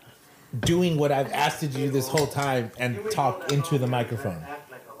doing what I've asked you to do this whole time and talk into the microphone.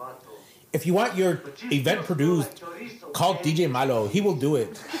 If you want your event produced, call DJ Malo. He will do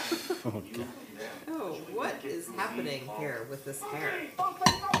it. Oh, what is happening here with this hair?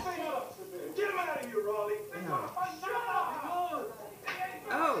 Get him out of here, Raleigh.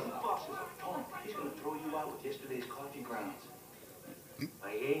 Oh. He's gonna throw you out with yesterday's coffee grounds.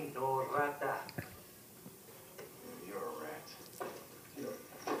 I ain't no rata. You're a rat.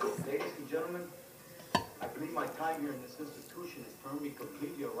 Ladies and gentlemen, I believe my time here in this institution has turned me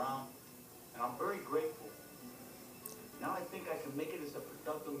completely around, and I'm very grateful. Now I think I can make it as a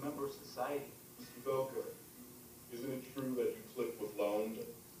productive member of society. Mr. Belka, isn't it true that you click with La Onda?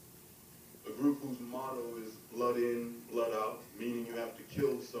 A group whose motto is blood in, blood out, meaning you have to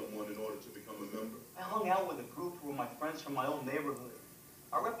kill someone in order to become a member. I hung out with a group who were my friends from my own neighborhood.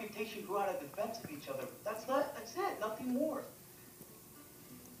 Our reputation grew out of defense of each other. That's it, nothing more.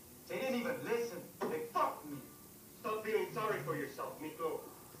 They didn't even listen. They fucked me. Stop feeling sorry for yourself, Miko.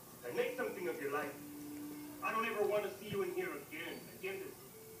 And make something of your life. I don't ever want to see you in here again.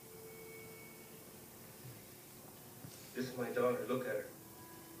 This is my daughter. Look at her.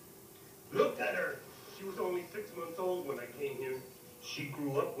 Look at her. She was only 6 months old when I came here. She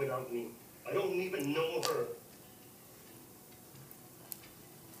grew up without me. I don't even know her.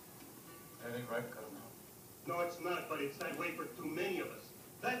 That ain't right, Colonel. No, it's not, but it's that way for too many of us.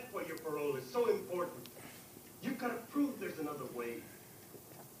 That's why your parole is so important. You gotta prove there's another way.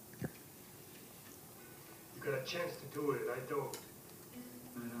 a chance to do it, and I don't.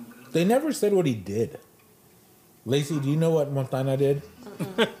 They never said what he did. Lacey, do you know what Montana did?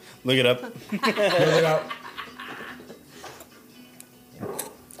 Look it up. Look it up.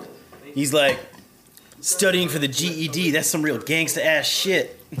 He's like, studying for the GED. That's some real gangsta ass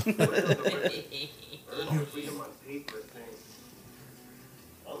shit. Freedom on paper, thing.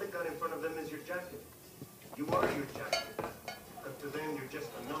 All they got in front of them is your jacket. You are your jacket. But to them, you're just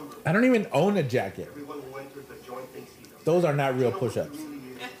a number. I don't even own a jacket. Everyone who enters the joint thinks he's a Those are not real push-ups.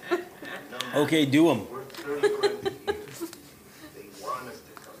 Okay, do them. worth 30 grand a year. They want us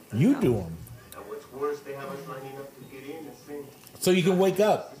to come. You do them. And what's worse, they have us lining up to get in and sing. So you can wake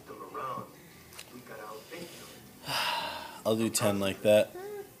up. System around. We gotta outthink them. I'll do 10 like that.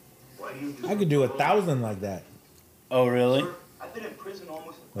 Why do you do I could do 1,000 like that. Oh, really? I've been in prison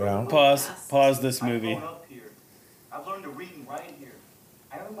almost. Yeah. Pause this movie. I've grown up here. I've learned to read and write here.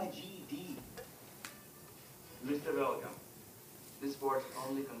 I earned my GED. Mr. Belgium, this board's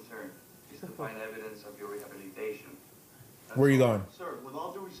only concern is to find evidence of your rehabilitation. Where are you going? Sir, with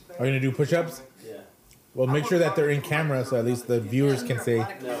all due respect. Are you going to do push-ups? Yeah. Well, make sure that they're in camera so at least the viewers can see. No.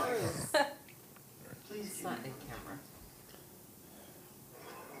 Please, it's not in camera.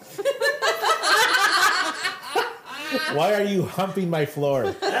 Why are you humping my floor?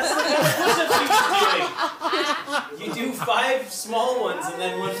 That's the push-ups you do 5 small ones and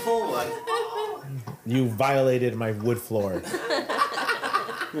then 1 full one. You violated my wood floor. I'm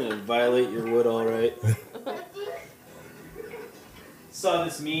gonna violate your wood, all right. Saw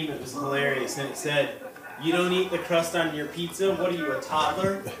this meme. It was hilarious, and it said, "You don't eat the crust on your pizza. What are you, a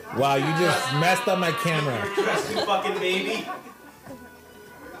toddler? Wow, you just messed up my camera. You're a crusty fucking baby."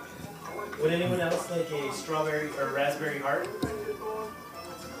 Would anyone else like a strawberry or raspberry heart?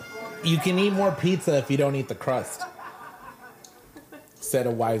 You can eat more pizza if you don't eat the crust, said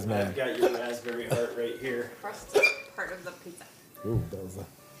a wise man. I've got your raspberry heart right here. Crust is part of the pizza. Ooh, that was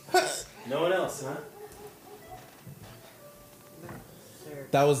No one else, huh?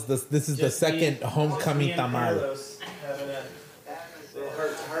 That was the. This is the Just me second and- homecoming just me and tamal. Carlos having a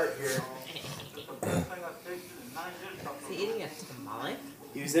little heart here. Is he eating a tamale?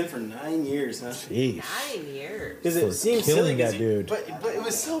 He was in for 9 years, huh? Jeez. 9 years. Because For it seems killing silly, 'cause that dude. But it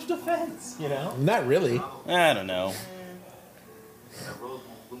was self-defense, you know. Not really. I don't know. That road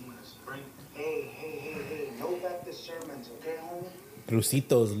won't bloom in the spring. Hey, no Baptist sermons, okay, homie?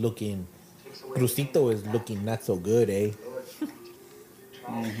 Crucito is looking. Crucito is looking not so good, eh? You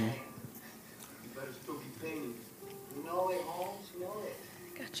better still be painting. You know it, Holmes, you know it.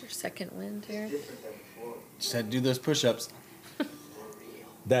 Got your second wind here. Different than before. Just had to do those push-ups.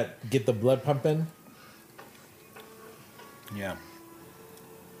 That get the blood pumping. Yeah.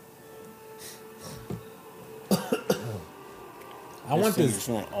 I want this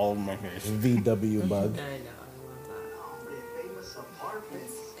all over my face. VW bug. I know. I want that. Famous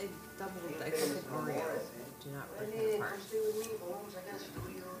apartments. It's a double. I cook an Oreo. Do not break it apart. Stay with me, Holmes. I got a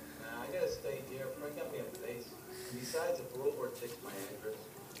studio. Nah, I gotta stay here. Frank got me a place. Besides, the parole board takes my address.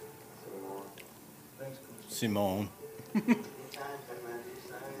 Thanks, Simone. Anytime, Fernando.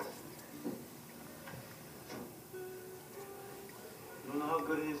 You don't know how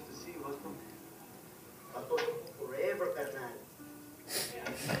good it is to see you, husband? I'll go forever, Fernando.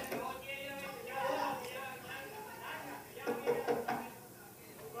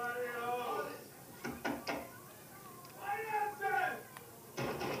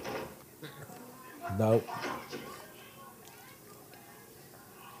 Nope.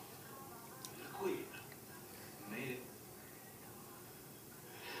 Made it.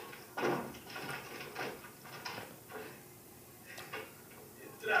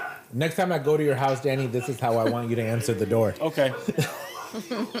 Next time I go to your house, Danny, this is how I want you to answer the door. Okay.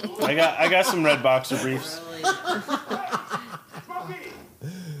 I got some red boxer briefs.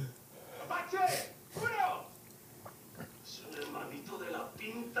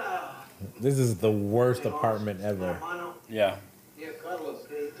 This is the worst apartment ever. Yeah. Yeah, Carlos,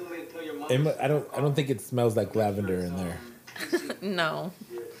 hey, you told me to tell your mom. I don't think it smells like lavender in there. No.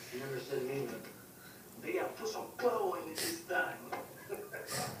 You never said me nothing. Mira, put some clavo in it this time.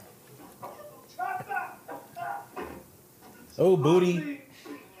 Oh, booty.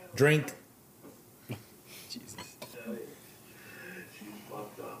 Drink. Jesus. She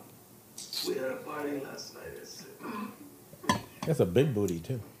fucked up. We had a party last night. That's a big booty,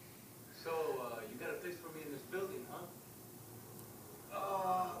 too. So, you got a place for me in this building, huh?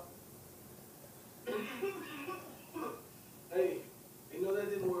 Hey, you know that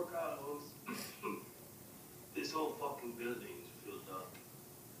didn't work out, Holmes. This whole fucking building is filled up.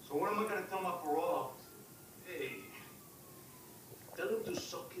 So what am I gonna tell my parole officer? Hey, tell him to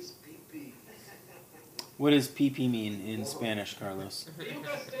suck his pee-pee. What does PP mean in Spanish, Carlos?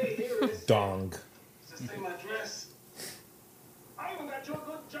 Dong. It's the same address. I even got you a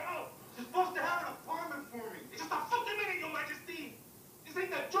good job. You're supposed to have an apartment for me. It's just a fucking minute, Your Majesty. This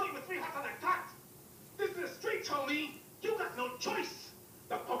ain't that joint with 3 hots on the cot. This is the street, homie. You got no choice.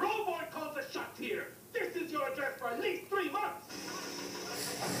 The parole board calls the shots here. This is your address for at least 3 months.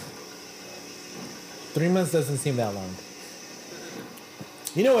 3 months doesn't seem that long.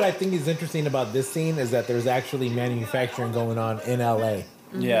 You know what I think is interesting about this scene is that there's actually manufacturing going on in LA.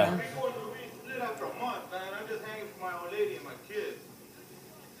 Yeah. After a month, man, I'm just hanging for my old lady and my kids.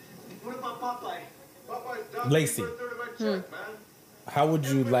 What about Popeye? Popeye's done Lacey. for a third of my check, man. How would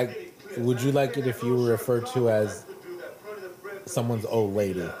you like it if you were referred to as someone's old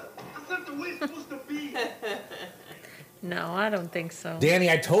lady? No, I don't think so. Danny,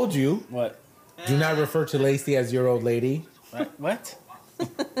 I told you. What? Do not refer to Lacey as your old lady. What?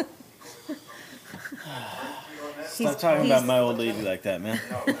 Stop talking about my old lady like that, man.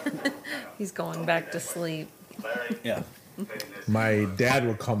 He's going back to sleep. Yeah. My dad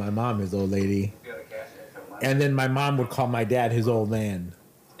would call my mom his old lady. And then my mom would call my dad his old man.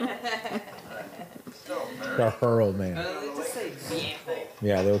 Or her old man. They just say viejo.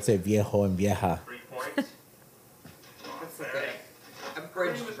 Yeah, they would say viejo and vieja. That's like a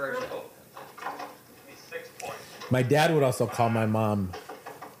abridged version. My dad would also call my mom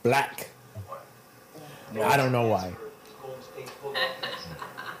black. I don't know why.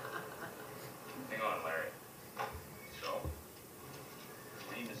 Hang on, Larry. So,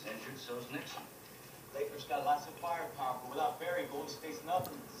 Green is injured, so's Nixon. Lakers got lots of firepower, but without Barry, Golden State's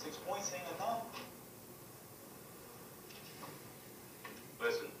nothing. 6 points ain't enough.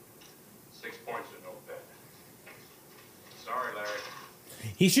 Listen, 6 points are no bet. Sorry, Larry.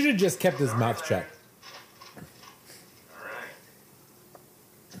 He should have just kept his mouth shut. All right.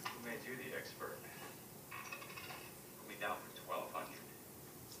 Who made you the expert? Put me down for 1,200.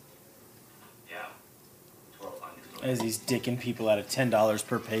 Yeah, 1,200. As he's dicking people out of $10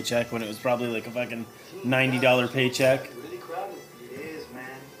 per paycheck when it was probably like a fucking $90 paycheck.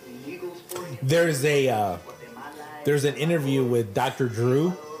 There's an interview with Dr.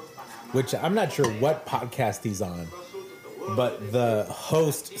 Drew, which I'm not sure what podcast he's on, but the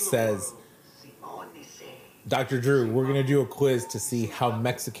host says, Dr. Drew, we're going to do a quiz to see how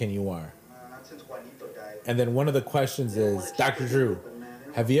Mexican you are. And then one of the questions is, Dr. Drew,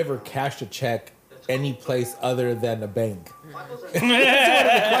 have you ever cashed a check any place other than a bank? That's one of the questions.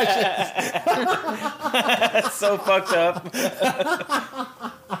 That's so fucked up.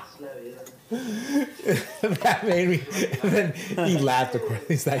 That made me. And then he laughed. Of course,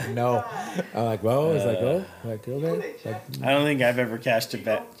 he's like, "No." I'm like, "Well," he's like, "Oh, like okay." Like, I don't think I've ever cashed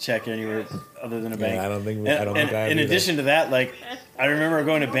a check anywhere other than a bank. I don't think. In addition to that, like, I remember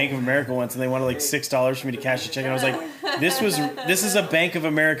going to Bank of America once, and they wanted like $6 for me to cash a check, and I was like, "This is a Bank of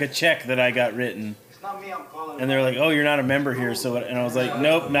America check that I got written." And they're like, "Oh, you're not a member here," so and I was like,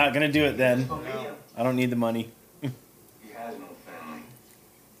 "Nope, not gonna do it then. I don't need the money." He has no family.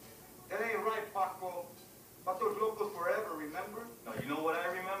 That ain't right, Paco. Paco's local forever, remember? No, you know what I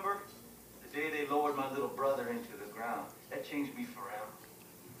remember? The day they lowered my little brother into the ground. That changed me forever.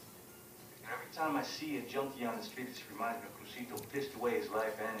 And every time I see a junkie on the street, it just reminds me of Crucito pissed away his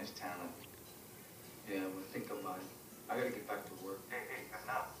life and his talent. Yeah, well, think about it. I gotta get back to work. Hey,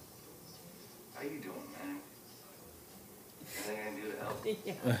 now. How you doing, man? Anything I can do to help?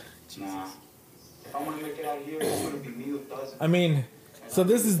 Nah. If I want to make it out of here, it's gonna be me who does it. I mean, so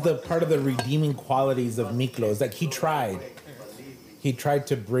this is the part of the redeeming qualities of Miklos. Like he tried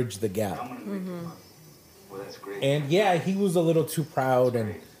to bridge the gap. Well, that's great. And yeah, he was a little too proud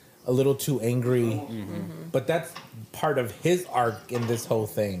and a little too angry. But that's part of his arc in this whole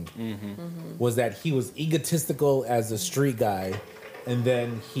thing. Was that he was egotistical as a street guy, and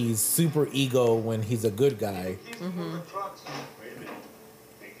then he's super ego when he's a good guy. Wait a minute.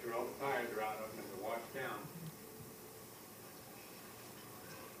 Make sure all the tires are out of them to wash down.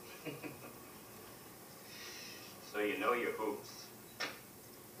 So you know your hoops.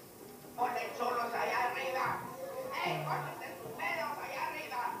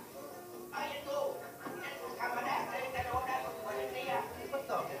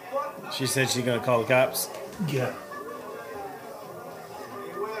 She said she's gonna call the cops. Yeah.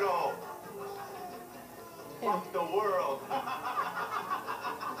 Fuck the world.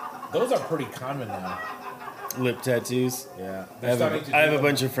 Those are pretty common now. Lip tattoos. Yeah. I have a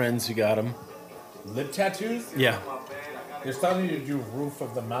bunch of friends who got them. Lip tattoos? Yeah. They're starting to do roof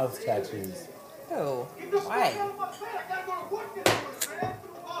of the mouth tattoos. Oh, why?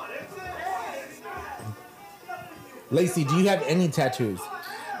 Lacey, do you have any tattoos?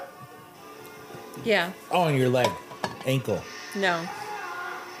 Yeah. Oh, and your leg, ankle, No.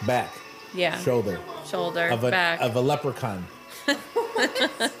 back, Yeah. shoulder, Shoulder. back of a leprechaun.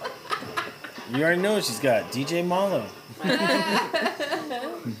 You already know what she's got. DJ Malo. Mistake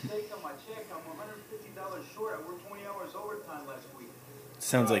on my check. I'm $150 short. I worked 20 hours overtime last week.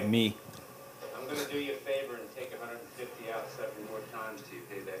 Sounds like me. I'm gonna do you a favor and take 150 out 7 more times till you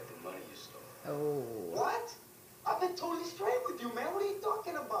pay back the money you stole. Oh. What? I've been totally straight with you, man. What are you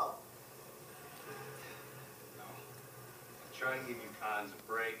talking about? Try and give you cons a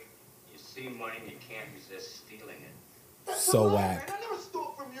break. You see money and you can't resist stealing it. That's So a lie, whack. man. I never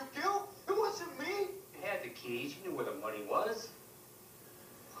stole from you, Gil. It wasn't me. You had the keys. You knew where the money was.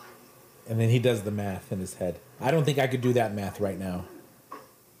 And then he does the math in his head. I don't think I could do that math right now.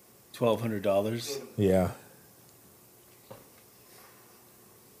 $1,200. Yeah.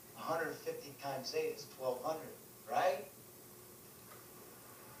 150 times 8 is 1,200, right?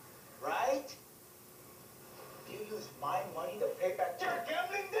 Right? You use my money to pay back your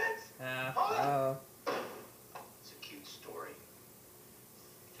gambling debts? Oh. It's a cute story.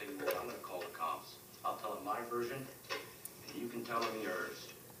 Tell you what, I'm gonna call the cops. I'll tell them my version, and you can tell them yours.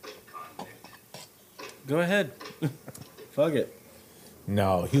 Convict. Go ahead. Fuck it.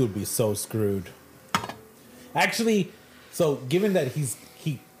 No, he would be so screwed. Actually, so given that he's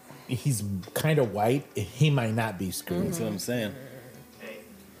kind of white, he might not be screwed. That's what I'm saying. Hey.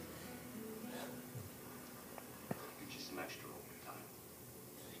 Get you some extra overtime.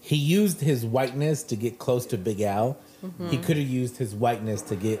 He used his whiteness to get close to Big Al. He could have used his whiteness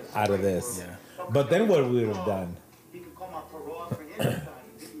to get out of this. Yeah. But then what we would have done? You can call my parole for any time.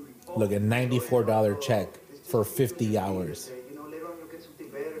 Look, a $94 check for 50 hours. You know, later on you'll get something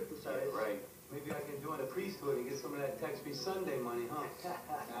better. Right. Maybe I can join the priesthood and get some of that tax-free Sunday money, huh?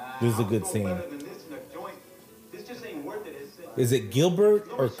 This is a good scene. Better than this in a joint. This just ain't worth it. It's Is it Gilbert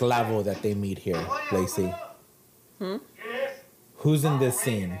or Clavo that they meet here, Lacey? Who's in this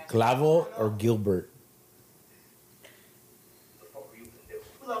scene, Clavo or Gilbert?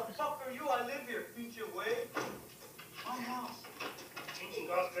 Who the fuck are you? I live here, pinche way. My house.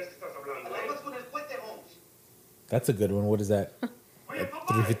 Hablamos con el puente, Holmes. That's a good one. What is that? At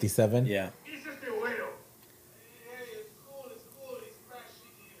 357? Yeah.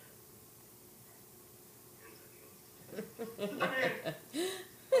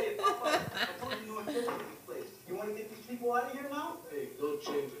 Hey, Papa, I told you were in this place. You want to get these people out of here now? Hey, don't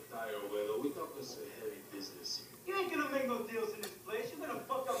change the tire, Abuelo. We talking some heavy business here. You ain't gonna make no deals in this place. You're gonna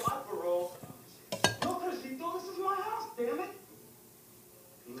fuck up my parole. No, Crucito, this is my house, damn it.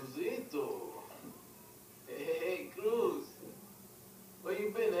 Cruzito. Hey, Cruz. Where you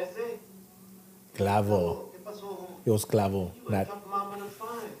been, Ese? Clavo. ¿Qué pasó, Holmes? It was Clavo, You were not. tough mom and I'm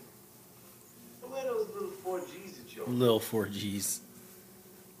fine. Where are those little 4Gs that you're Little 4Gs.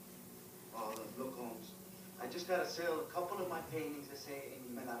 Oh, look, Holmes. I just gotta sell a couple of my paintings. I say,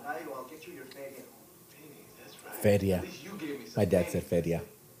 in Menarayo, I'll get you your feria. That's right. Feria. At least you gave me some My dad said paintings. Feria.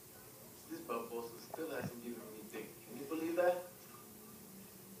 This baboso still hasn't given me anything. Can you believe that?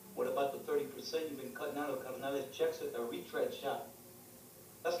 What about the 30% you've been cutting out of Carnales checks at the retread shop?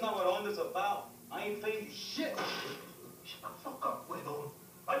 That's not what Honda's about. I ain't paying you shit. Shut the fuck up, Widow.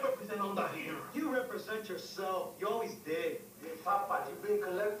 I represent Onda here. You represent yourself. You always did. Hey, Papa, you been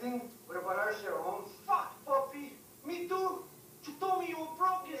collecting? What about our share, Holmes? Fuck, puppy. Me too. You told me you were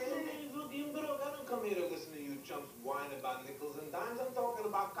broke yesterday. Hey, look, you bro, I don't come here to listen to you chumps whine about nickels and dimes. I'm talking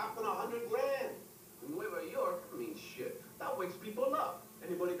about copping 100 grand. In Nueva York, I mean, shit. That wakes people up.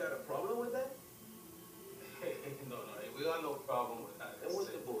 Anybody got a problem with that? Hey, no, we got no problem with that. Then what's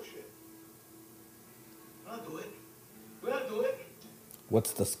the bullshit? I'll do it. We'll do it.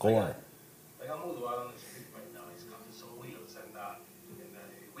 What's the score? Like I'm Mudo out on the street right now. He's cutting some wheels and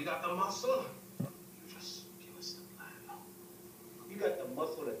we got the muscle. You just give us the plan. You got the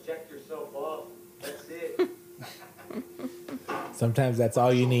muscle to check yourself off. That's it. Sometimes that's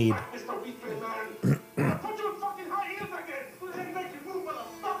all you need. Mr. Weekly Man. I'll put you in fucking high heels again. We'll make you move,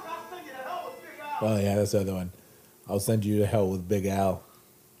 motherfucker. I'll send you to hell with Big Al. Oh, yeah, that's the other one. I'll send you to hell with Big Al.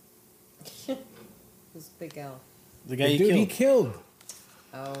 Who's Big Al? The guy The you dude killed. he killed.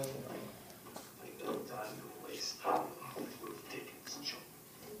 Oh. No time to waste.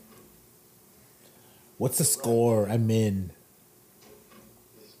 What's the score? I'm in.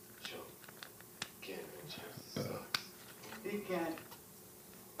 He can't.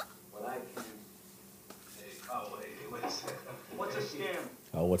 Well, I can. Hey, oh, wait a second. What's a scam?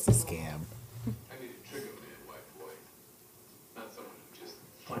 Oh, what's the scam? I need a trigger man, white boy. Not someone who just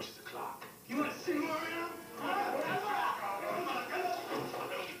punches the clock. You want to see who I am?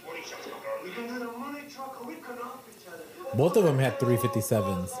 We can run a money truck or we can off each other. Both of them had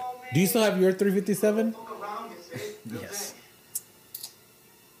 357s. Do you still have your 357? Yes.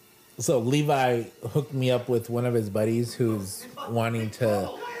 So Levi hooked me up with one of his buddies who's wanting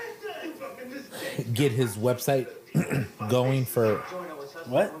to get his website going for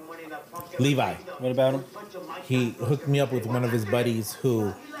What? Levi. What about him? He hooked me up with one of his buddies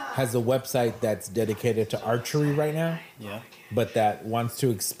who has a website that's dedicated to archery right now. Yeah. But that wants to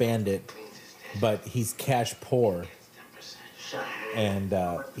expand it. But he's cash poor. And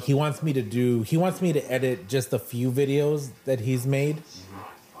he wants me to edit just a few videos that he's made.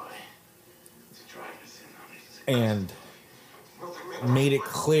 And made it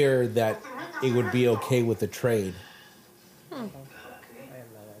clear that it would be okay with the trade.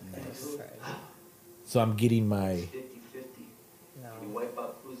 So I'm getting my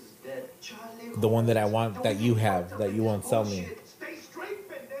the one that I want that you have that you won't sell me. Stay straight,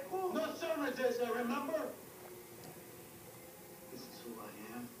 pendejo. No services, remember? This is who I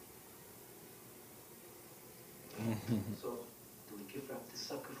am. So, do we gift wrap this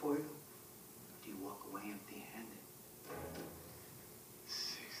sucker for you? Or do you walk away empty-handed? 60-40.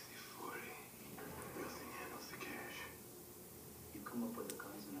 Nothing handles the cash. You come up with the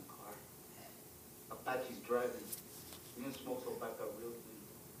guns in a car. Apache's driving. Me and Smoke's will back up real clean.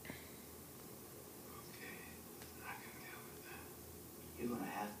 Okay, I can deal with that. You're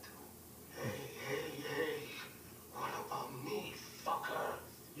gonna have to. Hey. What about me, fucker?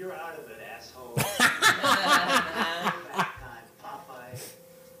 You're out of it, asshole. Popeye.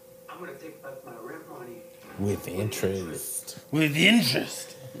 I'm gonna take back my rent money. With interest. With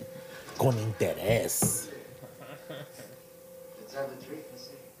interest. Con interés. Let's have a drink and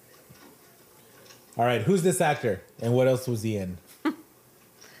say. All right, who's this actor? And what else was he in?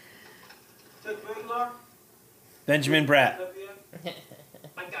 Benjamin Bratt.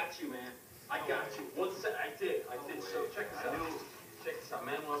 I got you, man. I got you. I did. So check this out. Check this out.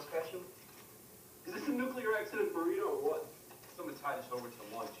 Man wants question. Is this a nuclear accident burrito or what? Someone tied us over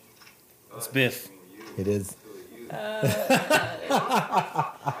to lunch. It's Biff. It is.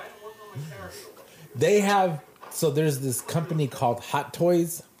 They have, so there's this company called Hot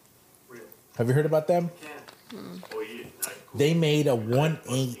Toys. Have you heard about them? They made a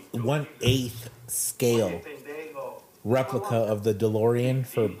 1/8 scale replica of the DeLorean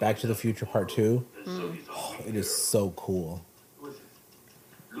for Back to the Future Part 2. Oh, it is so cool.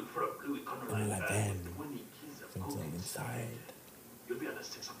 I like that. Something inside. You'll be on the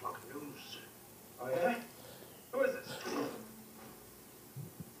 6 o'clock news. Oh, yeah? Who is this?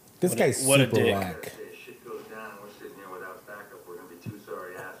 This guy's what a super dick. whack. If shit goes down and we're sitting here without backup, we're gonna be two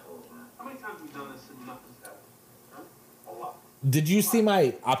sorry assholes, man. How many times have we done this and nothing's happened? Huh? A lot. Did you see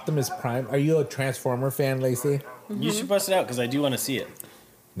my Optimus Prime? Are you a Transformer fan, Lacey? You should bust it out because I do want to see it.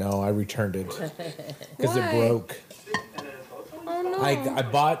 No, I returned it because it Why? broke. Oh no. I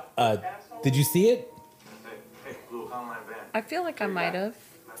bought. Did you see it? Hey, Blue, call my van. I feel like I might have.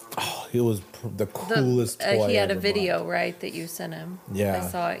 Oh, it was the coolest toy. He had I a ever video, right, that you sent him. Yeah. I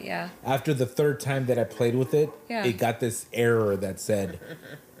saw it, yeah. bought. After the third time that I played with it, Yeah. it got this error that said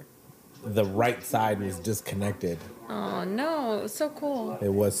the right side was disconnected. Oh, no. It was so cool.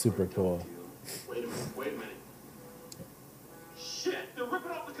 It was super cool. Wait a minute. Shit! They're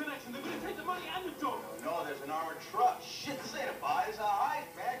ripping off the connection. They're gonna take the money and the dough. No, there's an armored truck. Shit, this ain't a buy, it's a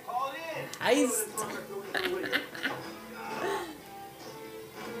heist, man. Call it in. Heist.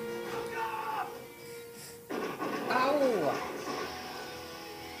 Ow.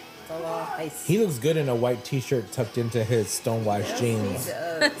 It's a lot of heist. He looks good in a white T-shirt tucked into his stonewashed jeans. He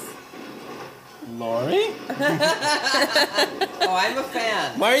does. Lori? Oh, I'm a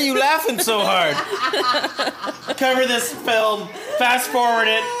fan. Why are you laughing so hard? Cover this film. Fast forward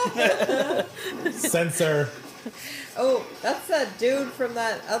it. Censor. Oh, that's that dude from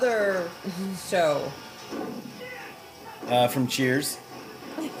that other show. From Cheers.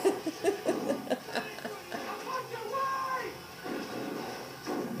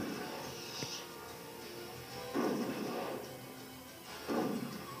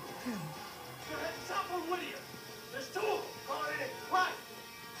 There's two of them. Call it in. Right.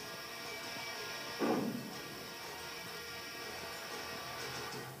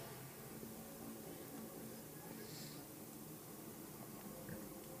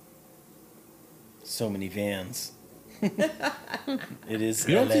 So many vans. It is.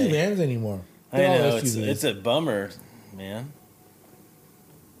 You don't LA. see vans anymore. I They're all know SUVs. it's a bummer, man.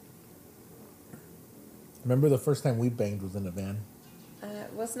 Remember the first time we banged was in a van?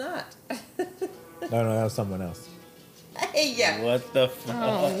 Was not. No, that was someone else. Hey, yeah. What the fuck?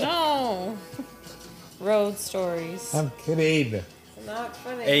 Oh, no. Road stories. I'm kidding. It's not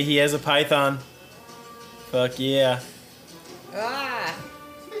funny. Hey, he has a python. Fuck yeah. Ah.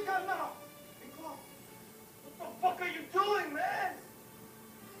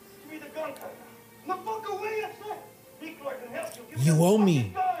 You owe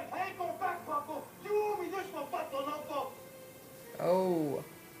me. I ain't going back, Paco. You owe me this one, Paco Loco. Oh.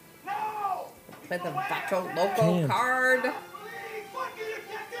 No! With the Vato Loco Can't. card.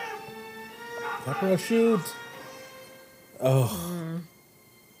 Capital shoot. Oh.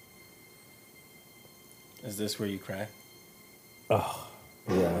 Is this where you cry? Oh.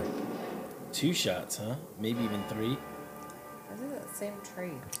 Yeah. 2 shots, huh? Maybe even 3. I think that same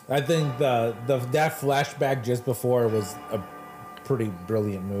tree. I think that flashback just before was a pretty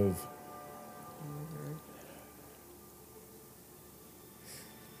brilliant move.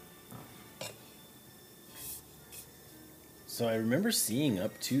 So I remember seeing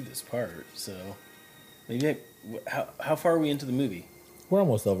up to this part. So maybe how far are we into the movie? We're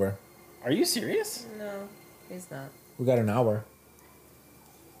almost over. Are you serious? No, he's not. We got an hour.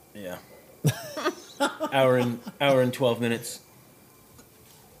 Yeah. hour and 12 minutes.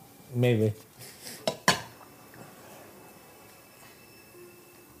 Maybe.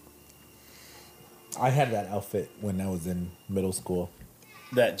 I had that outfit when I was in middle school.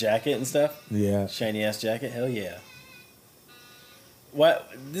 That jacket and stuff? Yeah. Shiny ass jacket? Hell yeah. What?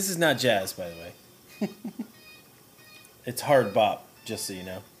 This is not jazz, by the way. It's hard bop, just so you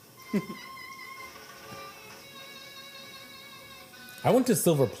know. I went to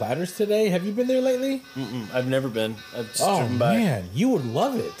Silver Platters today. Have you been there lately? I've never been. I've just Oh driven by. man, you would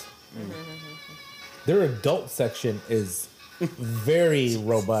love it. Their adult section is very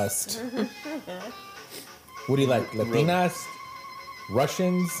robust. What do you like? Latinas,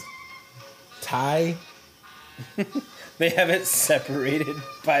 Russians, Thai. They have it separated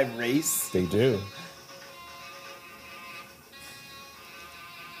by race. They do.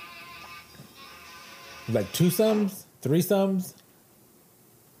 Like twosomes, threesomes,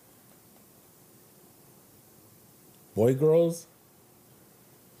 boy, girls,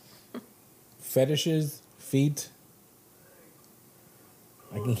 fetishes, feet.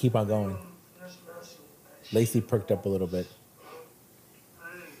 I can keep on going. Lacey perked up a little bit.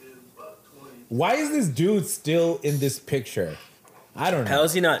 Why is this dude still in this picture? I don't know. How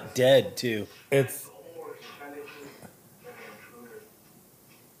is he not dead, too? It's...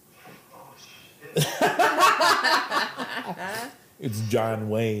 It's John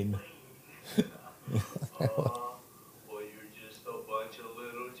Wayne.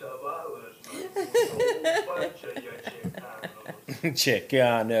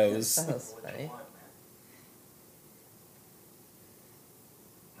 Chicanos. That was funny.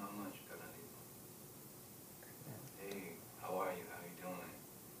 Not much, Carnalito. Hey, how are you? How you doing?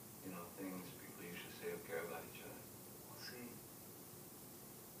 You know, things people usually say who care about each other. Well, see,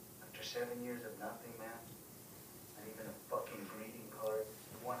 after 7 years of nothing, man, not even a fucking greeting card,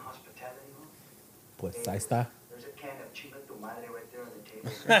 one hospitality, huh? Pues ahí está. There's a can of chinga tu madre right there on the table.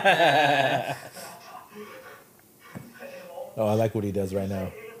 Oh, I like what he does right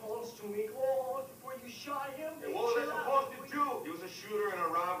now. What was he supposed to do? He was a shooter and a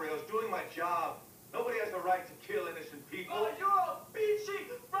robber. I was doing my job. Nobody has the right to kill innocent people. Oh, you're a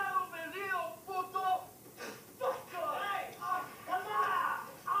pinche rattle venido, puto! Fuck you! Hey! Come on!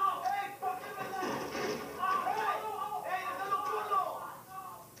 Oh! Hey, fuck him in there! Oh, hey! Hey, it's a culo!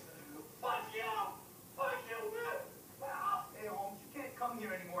 Fuck you! Fuck you, man! Hey, Holmes, you can't come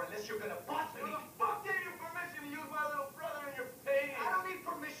here anymore unless you're gonna boss me. Who the fuck gave you permission to use my little brother in your painting? I don't need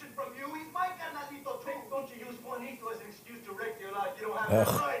permission from you. He's my carnalito, too. Don't you use Juanito as an excuse to wreck your life. You don't have Ugh.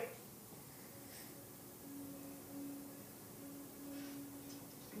 that right.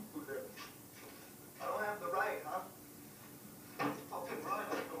 I don't have the right, huh? Fucking right,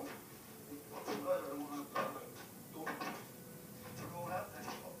 I don't. Fucking right, I don't have that right. You don't have that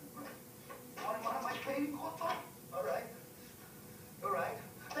fucking right. Want my painting, Joto? All right. All right.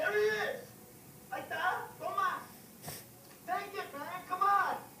 There he is! Ahí está, toma! Take it, man, come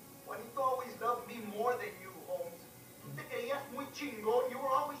on! Juanito always loved me more than you, Holmes. Tú te creías muy chingón. You were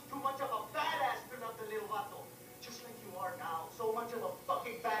always too much of a badass to love the little vato. Just like you are now. So much of a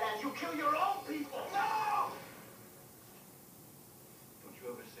fucking badass. You kill your own people! No! Don't you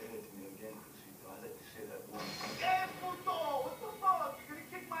ever say that to me again, Crucito. I let you say that once. Hey, puto! What the fuck? You gonna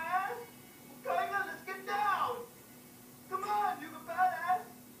kick my ass? Kinda, let's get down! Come on, you the badass!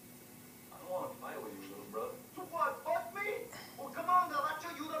 I don't want to fight with you, little brother. To what, fuck me? Well, come on, they'll let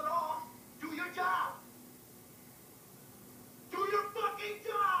you the law. Do your job! Do your fucking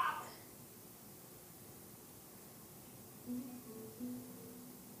job!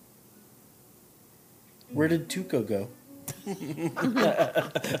 Where did Tuco go?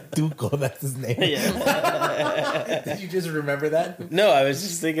 Tuco, that's his name. Yeah. Did you just remember that? No, I was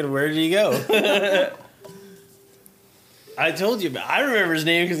just thinking, where did he go? I told you, I remember his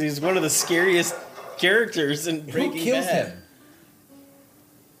name because he's one of the scariest characters in Breaking Who kills Bad. him?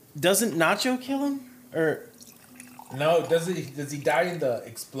 doesn't Nacho kill him? Or no, does he die in the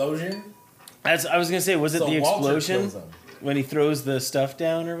explosion? As I was gonna say, was it So the Walter explosion kills him. when he throws the stuff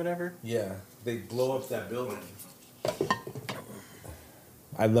down or whatever? Yeah, they blow up that building.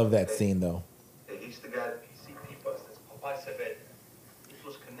 I love that scene though. He's the guy that PCP busted. Papa said that this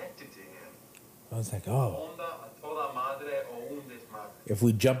was connected to him. I was like, oh, Onda a toda madre o un desmadre. if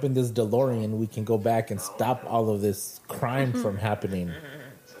we jump in this DeLorean, we can go back and stop all of this crime from happening.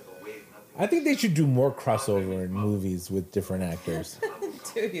 I think they should do more crossover in movies with different actors.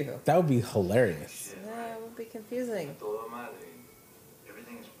 Do you? That would be hilarious. Yeah, it would be confusing. Toda madre.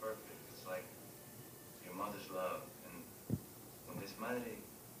 Everything is perfect. It's like your mother's love. And when this madre,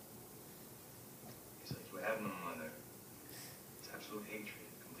 it's like you have no mother. It's absolute hatred,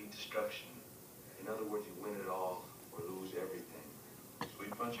 complete destruction. In other words, you win it all or lose everything.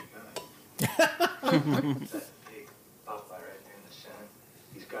 Sweet bunch of guys. That big Popeye right there in the center.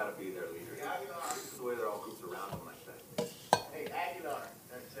 He's got to be their leader. This is the way they're all grouped around him like that. Hey, Aguilar,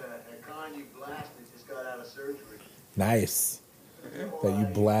 that con you blasted just got out of surgery. Nice that you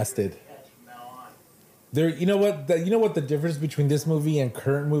blasted. There, you know what? You know what the difference between this movie and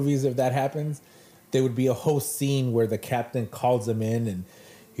current movies, if that happens, there would be a whole scene where the captain calls him in and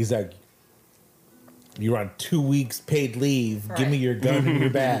he's like, "You're on 2 weeks paid leave. Give me your gun and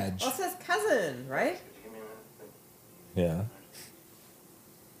your badge." Well, it's his cousin, right? Yeah.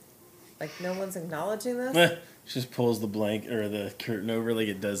 Like, no one's acknowledging this? Just pulls the blank or the curtain over like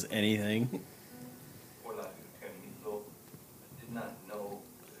it does anything. Hola, Carnito. I did not know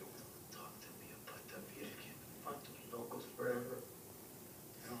that it would talk to me about the Virgin. Fucking locos forever.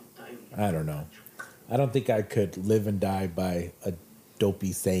 I don't know. I don't think I could live and die by a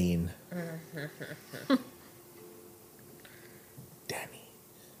dopey saying. Danny.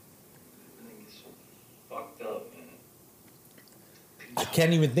 Everything is so fucked up, man. I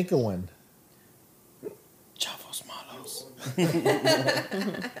can't even think of one. Chavos malos. He's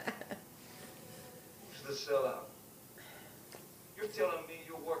the sellout. You're telling me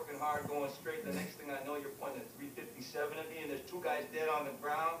you're working hard, going straight. The next thing I know, you're pointing at 357 at me, and there's 2 guys dead on the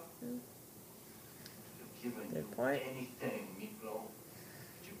ground. You're giving you anything, Miklo.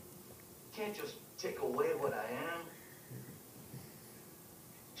 You can't just take away what I am.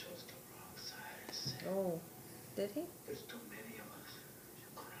 You chose the wrong side. Oh, did he? There's too many of us.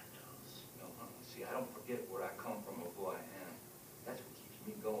 No, see, I don't forget where I come from or who I am. That's what keeps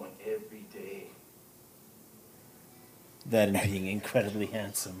me going every day. That and being incredibly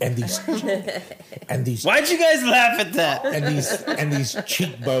handsome. And these Why'd you guys laugh at that? And these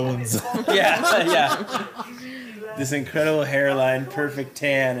cheekbones. Yeah. This incredible hairline, perfect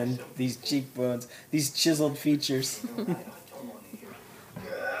tan, and these cheekbones, these chiseled features.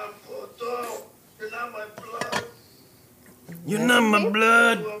 You're not my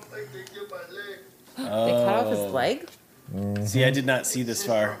blood. They cut off his leg? See, I did not see this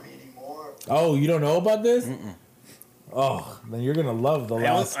far. Oh, you don't know about this? Oh, then you're gonna love the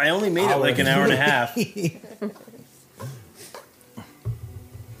last. I only made it like an hour and a half. Okay,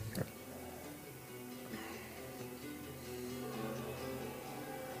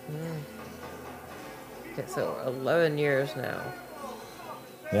 so 11 years now.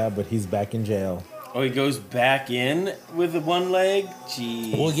 Yeah, but he's back in jail. Oh, he goes back in with the one leg?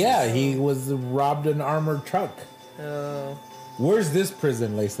 Jeez. Well, yeah, he was robbed an armored truck. Oh. Where's this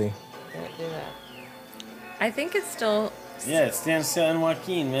prison, Lacey? Can't do that. I think it's still. Yeah, it's San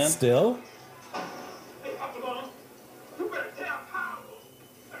Joaquin, man. Still? Hey, Octagon, you better tell Pablo.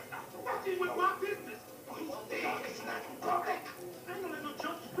 That's not working with my business. It's not public. I ain't gonna let no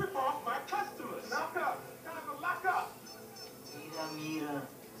junkies rip off my customers. Lock up. Time to lock up. Mira.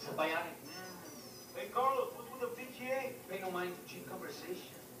 It's a bionic man. Hey, Carlos, what's with the PGA? Pay no mind to cheap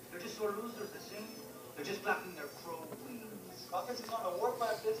conversation. They're just sore losers, the same. They're just flapping their crow wings. Hawkins is on a work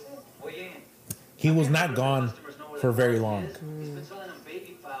my business? Oye. He was not gone for very long. He's been selling them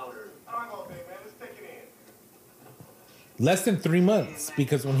baby powder. All right, okay, man, let's take it in. Less than 3 months,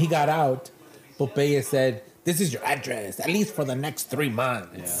 because when he got out, Popeye said, "This is your address, at least for the next 3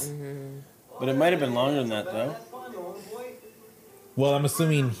 months." Yeah. But it might have been longer than that, though. Well, I'm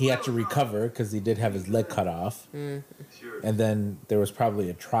assuming he had to recover because he did have his leg cut off. Mm. And then there was probably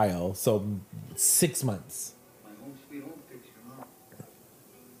a trial. So 6 months.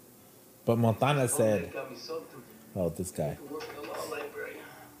 But Montana said, oh, this guy.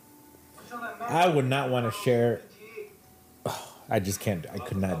 I would not want to share. Oh, I just can't. I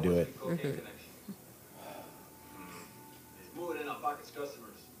could not do it. It's moving in on Pocket's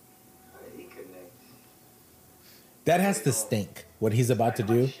customers. He connects. That has to stink, what he's about to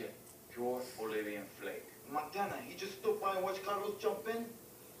do. Pure Bolivian flake. Montana, he just stood by and watched Carlos jump in?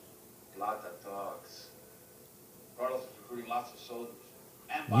 Lots of talks. Carlos is recruiting lots of soldiers.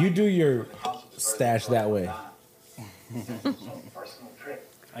 And You do your buying houses for stash that way. Some personal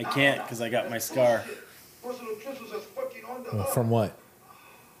trip. I can't because I got my scar Personal trips was as fucking on the From what?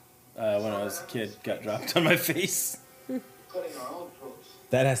 when I was a kid. Got dropped on my face. cutting our own throats.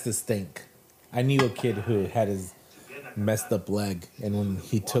 That has to stink. I knew a kid who had his messed up leg, and when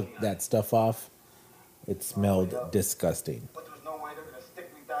he took that stuff off, it smelled disgusting. But there's no way they're gonna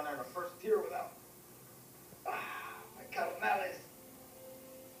stick me down there in the first tier without. My carnales.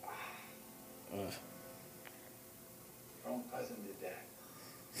 Ugh. Your own cousin did that.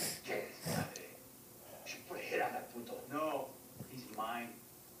 ¿Qué es, madre? She put a hit on that puto. No, he's mine.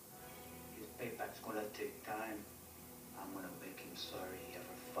 His payback's gonna take time. I'm gonna make him sorry he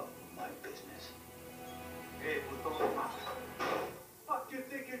ever fucked with my business. Hey, puto. Fuck you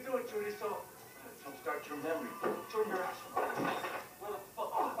think you're doing, Chorizo? Jumpstart your memory. Turn your ass around. Where the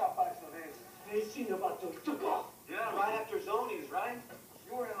fuck is Popeye Flores? Hey, seen about those took off. Yeah, right after Zonies, right?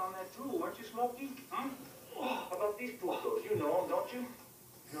 You were in on that too, weren't you, Smokey? Huh? How about these putos? You know them, don't you?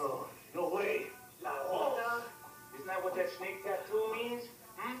 No, no way. La Onda? Isn't that what that snake tattoo means?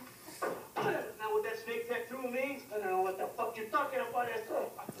 Hmm? Isn't that what that snake tattoo means? I don't know what the fuck you're talking about. I tell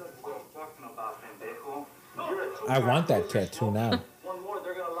you what I'm talking about, pendejo. You're a I want that tattoo now. One more,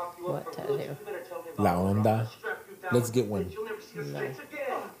 they're gonna lock you up What for good. tattoo? You better tell me about La Onda. Let's get one. You'll never see the snakes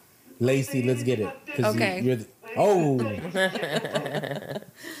again. Lacey, let's get it. 'Cause Okay. you're the, oh.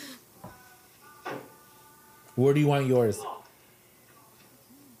 Where do you want yours?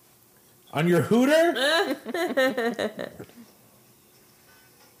 On your hooter?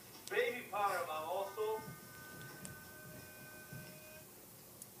 Baby powder, also.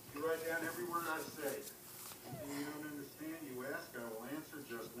 You write down every word I say. Anything you don't understand, you ask, I will answer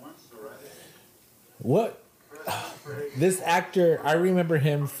just once, alright? What? This actor, I remember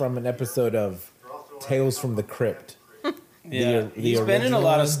him from an episode of Tales from the Crypt. Yeah, The he's been in a original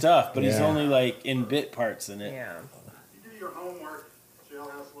lot of one? stuff, but he's Yeah. only like in bit parts in it. Yeah. You do your homework,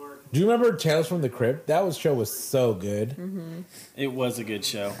 jailhouse work. Do you remember Tales from the Crypt? That show was so good. It was a good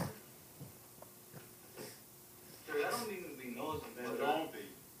show. Jerry, I don't mean to be nosy, man. Don't be.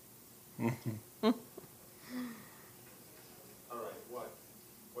 Alright, what?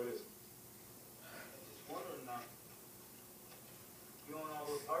 What is it? Just wondering now. You own all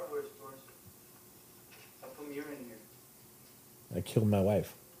those hardware stores. How come you're in here? I killed my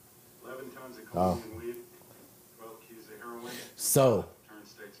wife. 11 tons of Oh. cocaine and weed, 12 keys of heroin. So, Turn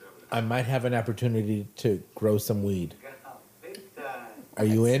state's evidence. I might have an opportunity to grow some weed. Big time. Are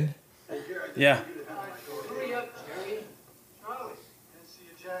you in? Yeah. Hurry up, Jerry. Charlie, didn't see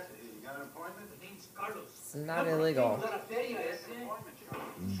your jacket here. You got an appointment? The name's Carlos. It's not illegal. La feria, ese.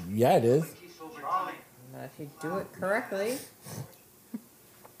 Yeah, it is. Charlie. Not if you do it correctly.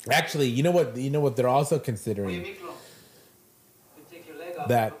 Actually, you know what? You know what they're also considering? Miklo. You take your leg off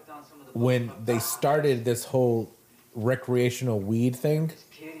That and put down some of the when they started this whole recreational weed thing,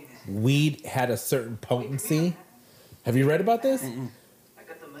 weed had a certain potency. Have you read about this?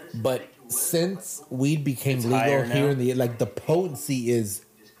 But since weed became It's legal higher here now? in the like the potency is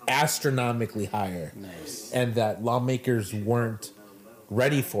astronomically higher, Nice. and that lawmakers weren't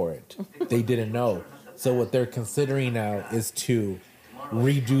ready for it. They didn't know. So what they're considering now is to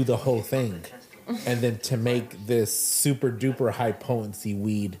redo the whole thing, and then to make this super duper high potency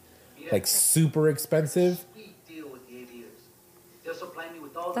weed like super expensive. sweet deal with the aviators. They'll supply me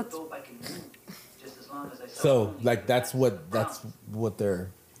with all the dope I can move, just as long as I sell So only. like that's what they're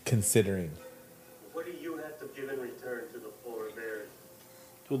considering. What do you have to give in return to the polar bears?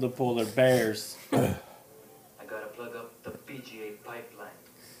 To the polar bears. I gotta plug up the PGA pipeline.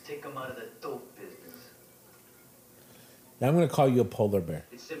 Take them out of the dope business. Now I'm gonna call you a polar bear.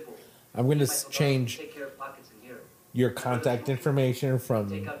 It's simple. I'm gonna Keep my change take care of pockets in here. your contact information Take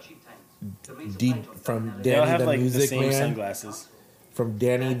from out cheap times. The main D, supply joint from down there. They all Danny have the like the Music same Man. sunglasses. From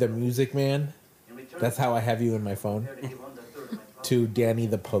Danny the Music Man. In return, That's how I have you in my phone. prepare to give 1/3 of my profit. To Danny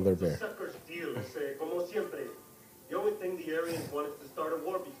the polar bear. Suckers deal, como siempre. The only thing the Aryans want is to start a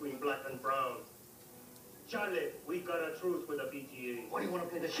war between black and brown. Charlie, we got a truce with the BTA. Why do you want to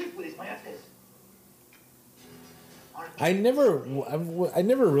play the shit with these mayates? I never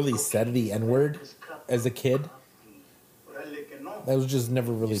really said the N word as a kid. That was just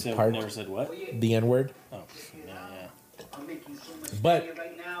never really You said, part never said what? the N word. Oh, yeah, yeah. I'm making so much But money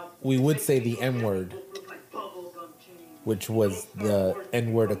right now. we would say the N word, Look like bubbles on chains. which was the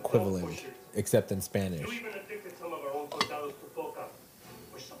N word equivalent, except in Spanish. You even addicted some of our own soldados to coca.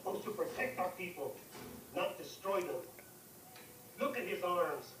 We're supposed to protect our people, not destroy them. Look at his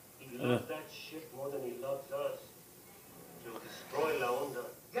arms. He loves that shit more than he loves us. He'll destroy La Onda.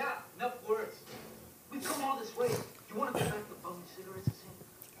 Yeah, Enough words. We've come all this way. You want to go back to bumming cigarettes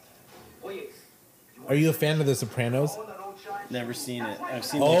and Oye, Are you a fan of The Sopranos? Never seen it. I've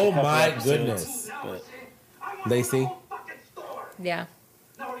seen. Oh like, a couple my episodes, goodness. But Lacey, Yeah.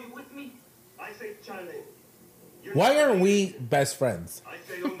 now are you with me? I say Chale. why aren't we best friends?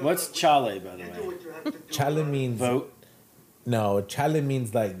 what's chale, by the way? Chale means Vote. No, chale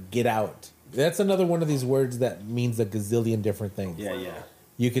means like get out. That's another one of these words that means a gazillion different things. Yeah, yeah.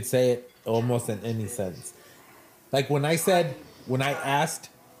 You could say it almost in any sense. Like when I asked,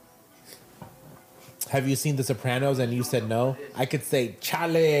 have you seen The Sopranos? And you said no, I could say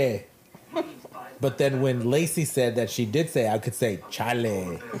chale. But then when Lacey said that she did say, I could say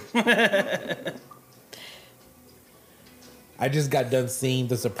chale. I just got done seeing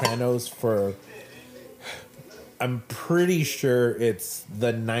The Sopranos for, I'm pretty sure it's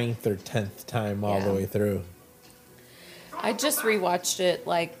the 9th or 10th time all the Yeah. way through. I just rewatched it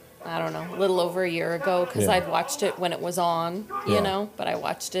like, I don't know, a little over a year ago because Yeah. I'd watched it when it was on, you Yeah. know, but I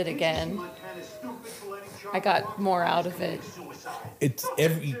watched it again. I got more out of it. It's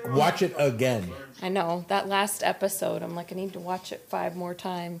watch it again. I know. That last episode, I'm like, I need to watch it 5 more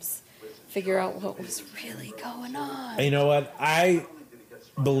times. Figure out what was really going on. And you know what? I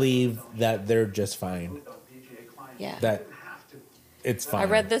believe that they're just fine. Yeah. That it's fine. I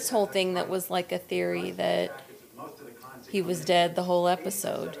read this whole thing that was like a theory that he was dead the whole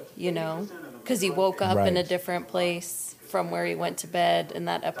episode, you know? Because he woke up in a Right. different place from where he went to bed in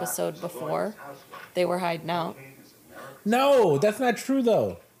that episode before. They were hiding out. No, that's not true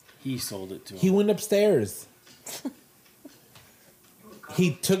though. He sold it to him. He went upstairs.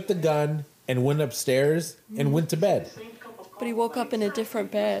 He took the gun and went upstairs and went to bed. But he woke up in a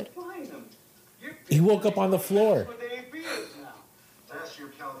different bed. He woke up on the floor. That's your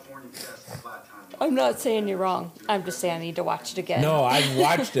California best flat time. I'm not saying you're wrong. I'm just saying I need to watch it again. No, I've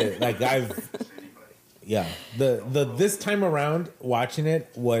watched it. Like yeah. The this time around watching it,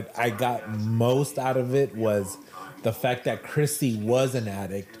 what I got most out of it was the fact that Chrissy was an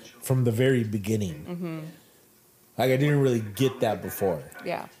addict from the very beginning. Mm-hmm. Like I didn't really get that before.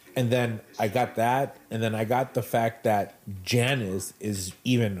 Yeah. And then I got that, and then I got the fact that Janice is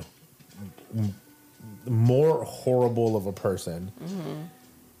even more horrible of a person, Mm-hmm.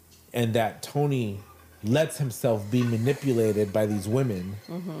 and that Tony lets himself be manipulated by these women,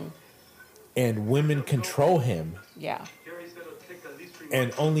 Mm-hmm. and women control him, Yeah.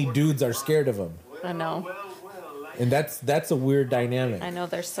 and only dudes are scared of him. I know. And that's a weird dynamic. I know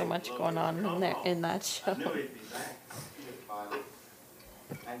there's so much going on in there in that show.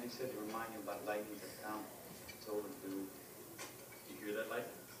 Andy said to remind you about Lightning's account. It's overdue. You hear that,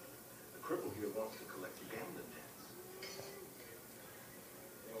 Lightning? The cripple here wants to collect the gambling debts.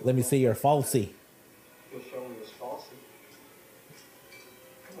 Let me see your falsy. He'll show me his falsy.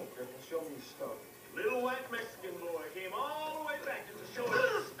 Come on, cripple, show me your stuff. Little white Mexican boy came all the way back just to show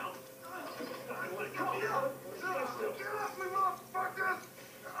us his stuff. Get off me, motherfuckers!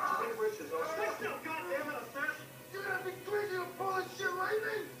 Stay still, goddammit, assassin! You're gonna be crazy to pull this shit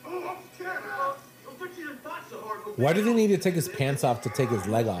lightning! Oh, I'm scared, bro! Don't think you didn't fight so hard. Why did he need to take his pants off to take his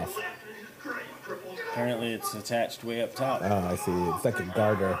leg off? Apparently, it's attached way up top. Oh, I see. It's like a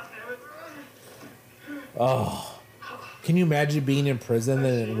garter. Oh. Can you imagine being in prison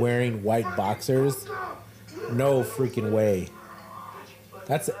and wearing white boxers? No freaking way.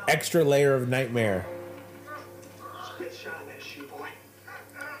 That's an extra layer of nightmare. Get shot in that shoe, boy.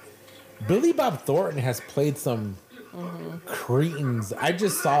 Billy Bob Thornton has played some cretins. I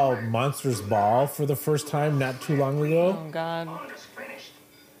just saw Monsters Ball for the first time not too long ago. Oh God.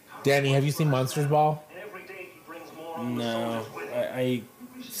 Danny, have you seen Monsters Ball? No, I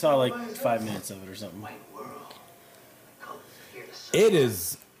saw like 5 minutes of it or something. It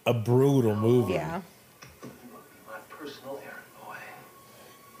is a brutal movie. Yeah.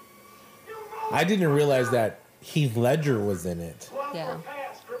 I didn't realize that Heath Ledger was in it. Yeah.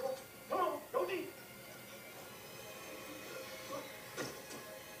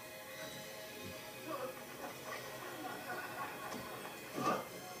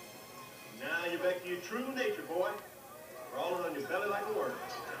 Now you're back to your true nature, boy. Crawling on your belly like a worm.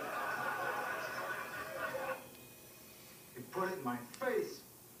 You put it in my face.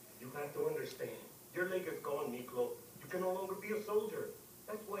 You have to understand. Your leg is gone, Miklo. You can no longer be a soldier.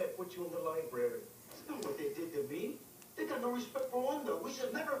 That's why I put you in the library. That's not what they did to me. They got no respect for Wanda. We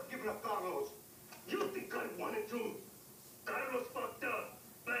should never have given up Carlos. You think I wanted to? Carlos fucked up.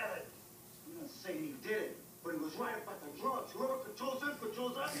 Bad. I'm not saying he did it, but he was right about the drugs. Whoever controls him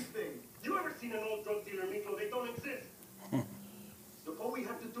controls everything. You ever seen an old drug dealer, Miklo? They don't exist. Look, all we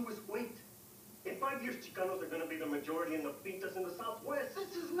have to do is wait. In 5 years, Chicanos are gonna be the majority in the pintas in the Southwest.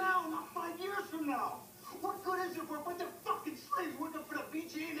 This is now, not 5 years from now. What good is it for a bunch of fucking slaves working for the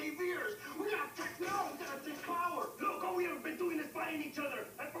BGA and AVers? We gotta attack now, we gotta take power. Look, all we have been doing is fighting each other.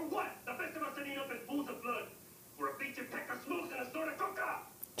 And for what? The best of us ending up in pools of blood. For a pinche pack of smokes and a sort of coca.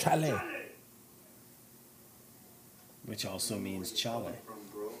 Chale. Which also means chale.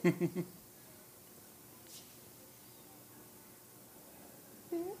 ¿Qué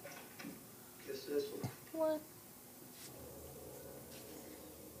es eso? What?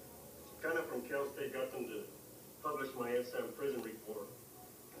 Chicana from Cal State got them to publish my NSAM prison report.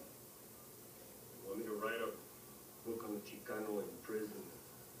 They want me to write a book on the Chicano in prison.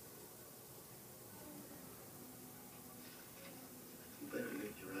 You better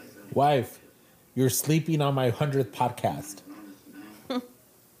lift your eyes up. Wife, you're sleeping on my 100th podcast.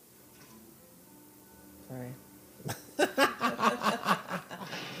 Sorry.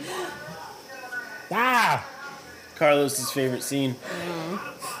 Ah! Carlos's favorite scene.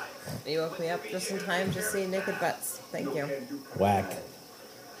 You woke me up just in time to see naked butts. Thank you. Whack.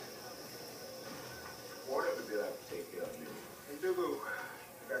 Whatever did I take care of you? Hey, Dugu,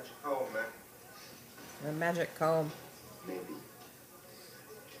 I got your comb, man. A magic comb. Maybe.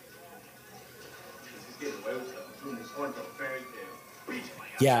 She's getting away with stuff. Doing this one from fairy tale.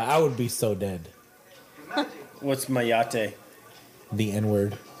 Yeah, I would be so dead. What's mayate? The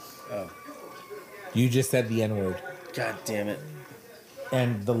N-word. Oh. You just said the N-word. God damn it.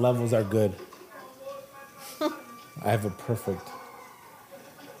 And the levels are good. I have a perfect.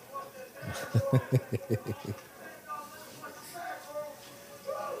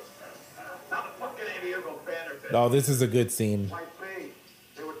 Oh, this is a good scene.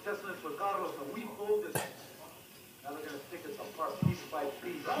 They were testing us with Carlos and we pulled it. Now they're gonna pick us apart piece by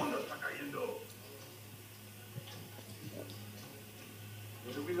piece.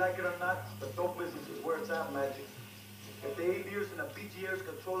 Whether we like it or not, the dope business is where it's at, Magic. If the AVers and the BGers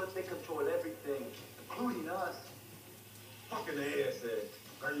control it, they control everything, including us. Fucking ass,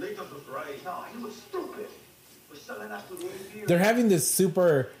 Carlitos was right. No, he was stupid. We're selling out to the AVers. They're having this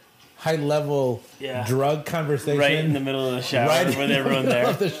super high level drug conversation Right in the middle of the shower with in the everyone middle there.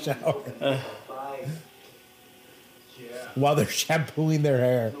 of the shower. While they're shampooing their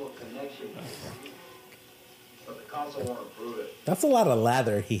hair. But the council won't approve it. That's a lot of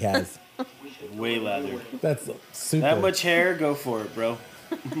lather he has. Way lather. That's super. That much hair, go for it, bro.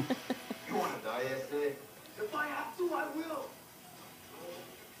 You want to die, S.A.? If I have to, I will.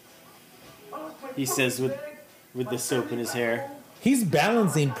 He says with the soap in his hair. He's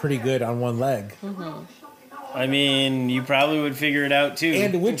balancing pretty good on one leg. I mean, you probably would figure it out too.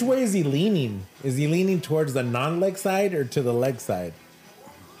 And which way is he leaning? Is he leaning towards the non-leg side or to the leg side?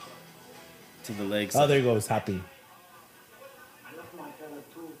 To the leg Oh, side. there goes Happy. I love my fella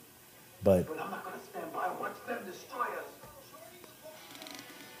too, But but I'm not gonna stand by and watch them destroy us.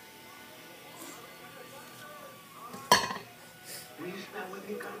 Will you stand with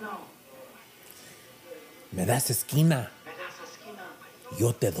me, carnal? me das esquina. Me das esquina.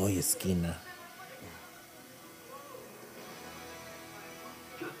 Yo te doy esquina.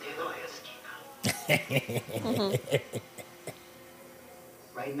 Yo te doy esquina.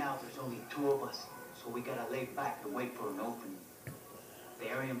 Right now, there's only two of us, so we gotta lay back and wait for an opening. The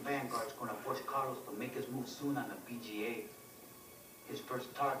Aryan Vanguard's gonna force Carlos to make his move soon on the BGA. His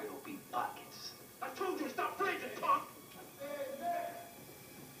first target will be Pockets. I told you, stop freezing, punk!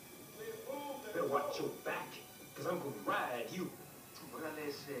 Better watch your back, because I'm gonna ride you.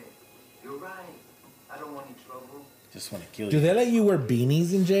 Órale, you're right. I don't want any trouble. Just want to kill you. Do they let you wear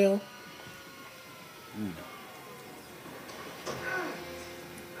beanies in jail?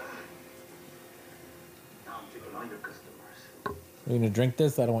 Now I'm taking all your customers. Are you gonna drink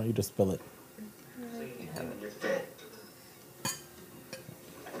this? I don't want you to spill it. You're dead.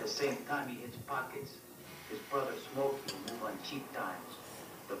 At the same time he hits Pockets, his brother Smokey will move on Cheap Times.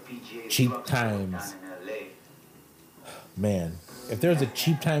 The PGA Cheap drug store Times. down in LA. Man, if there was a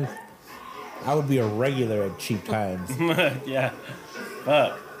Cheap Times, I would be a regular at Cheap Times. Yeah.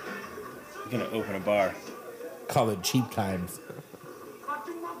 Fuck. I'm gonna open a bar. Call it Cheap Times.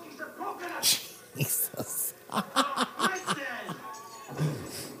 Jesus.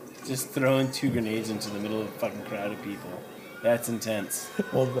 Just throwing 2 grenades into the middle of a fucking crowd of people. That's intense.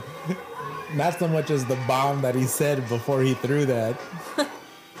 Well, not so much as the bomb that he said before he threw that.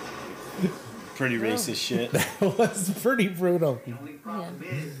 Pretty racist shit. That was pretty brutal. The only problem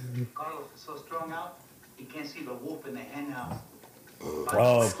is, Carlos is so strung out, he can't see the wolf in the hen house.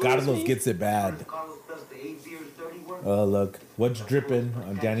 Oh, Carlos gets it bad. Carlos does the 8 beers dirty work, Oh, look. What's dripping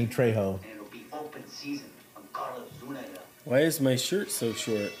on Danny Trejo? and it'll be open season on Carlos Zúñiga. Why is my shirt so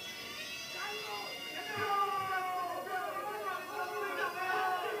short?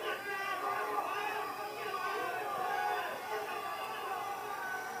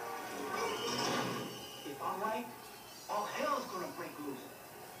 gonna break loose.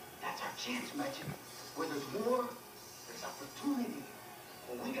 That's our chance, Magic. Where there's war, there's opportunity.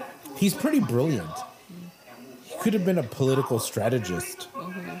 What we gotta do is He's pretty brilliant. He could have been a political strategist.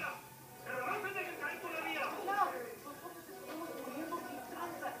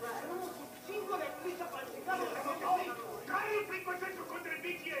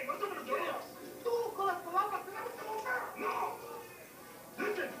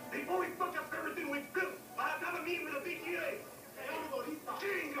 Listen, before we fuck up everything we've built, I have to have a meeting with the BTA.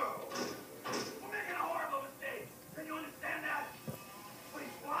 Jingo! We're making a horrible mistake. Can you understand that? What,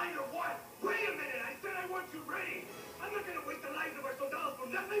 he's blind or what? Wait a minute, I said I want you ready. I'm not gonna waste the lives of our soldados for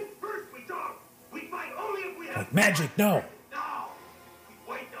nothing. First, we talk. We fight only if we have... Like magic, no. No! We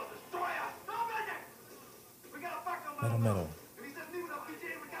wait, they'll destroy us. No magic! We gotta fuck them Metal, metal. If he says leave with the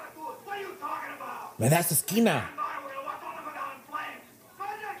BTA, we gotta do it. What are you talking about? Man, that's esquina.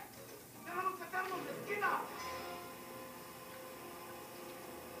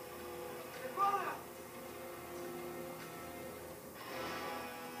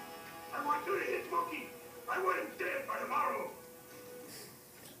 I want you to hit Smokey. I want him dead by tomorrow.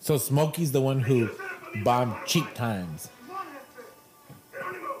 So Smokey's the one who bombed Cheap Times.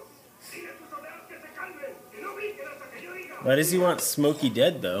 Why does he want Smokey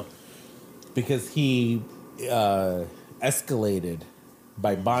dead, though? Because he escalated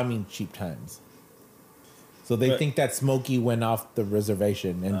by bombing Cheap Times. So they think that Smokey went off the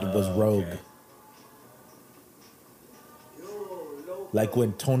reservation and was rogue. Okay. Like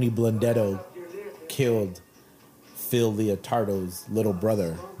when Tony Blundetto killed Phil Leotardo's little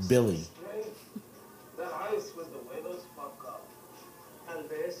brother, Billy. That ice was the huevos fuck up. Tal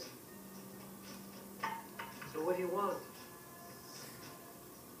vez. So what do you want?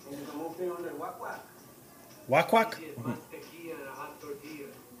 And you can move me on the wak-wak. Wak-wak? Mantequilla and a hot tortilla.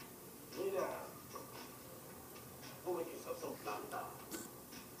 Mira. Tú me quiso son planta.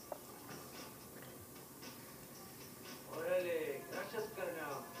 Órale, gracias,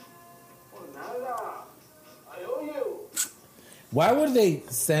 carnal. Por nada. I owe you. Why would they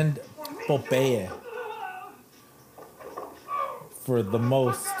send Popeye for the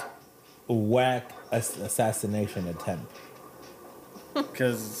most whack assassination attempt?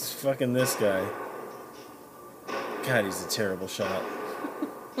 Because it's fucking this guy. God, he's a terrible shot.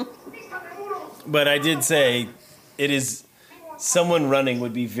 But I did say it is someone running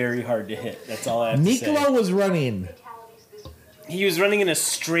would be very hard to hit. That's all I have to say. Niccolo was running. He was running in a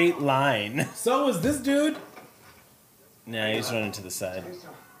straight line. So was this dude. Nah, he was running to the side. You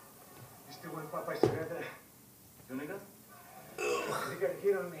still want Popeye cigarette? You nigga? You got a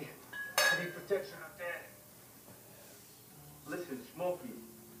hit on me. I need protection up there. Listen, Smokey,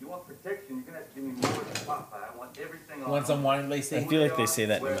 you want protection, you're gonna have to give me more than Popeye. I want everything on. Want some wine, Lacey? I feel like they say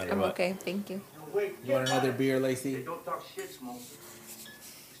that no matter I'm what. okay, thank you. You want another beer, Hey, Lacey? don't talk shit, Smokey.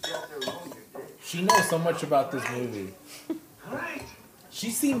 Stay out there alone, you're dead. She knows so much about this movie.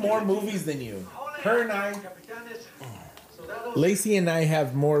 She's seen more movies than you. Her and I, Lacey and I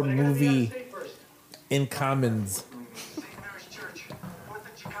have more movie in commons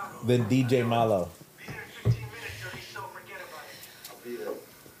than DJ Malo.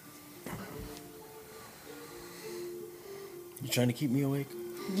 You trying to keep me awake?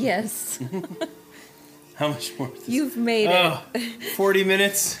 Yes. How much more? You've made it. 40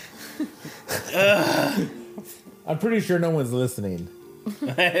 minutes? I'm pretty sure no one's listening.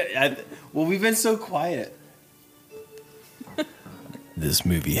 Well, we've been so quiet. This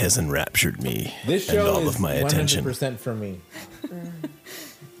movie has enraptured me. This and show all is of my attention. 100% for me.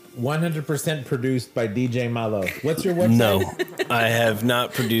 100% produced by DJ Malo. What's your website? No, I have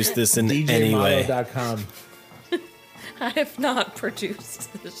not produced this in any way. DJMalo.com. I have not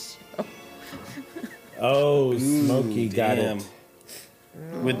produced this show. Oh, Smokey got damn. it.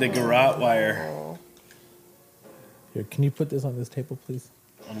 With the garrote wire. Here, can you put this on this table, please?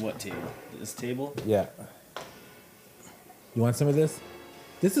 On what table? This table? Yeah. You want some of this?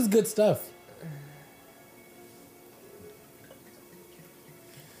 This is good stuff.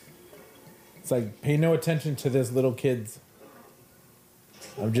 It's like, pay no attention to this, little kids.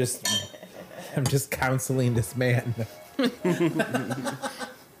 I'm just counseling this man. His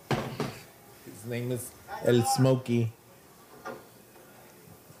name is El Smokey.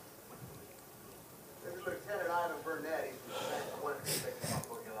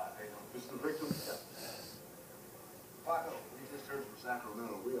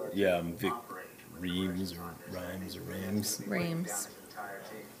 Yeah, Vic Reams or Rhymes or Rams. Rames.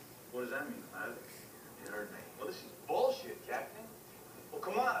 What does that mean? You heard me. Well, this is bullshit, Captain. Well,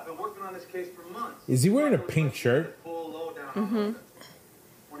 come on. I've been working on this case for months. Is he wearing a pink shirt? Full low down. Mm-hmm.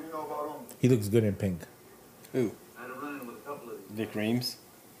 What do you know about him? He looks good in pink. Who? I had a run-in with a couple Vic Reams.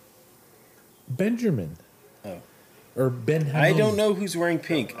 Benjamin. Oh. Or Ben Hamon. I don't know who's wearing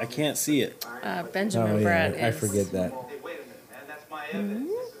pink. I can't see it. Benjamin Bratt I is. forget that.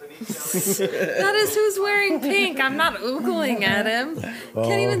 That is who's wearing pink. I'm not oogling at him.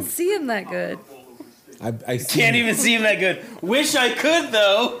 Can't even see him that good. I Can't even see him that good. Wish I could,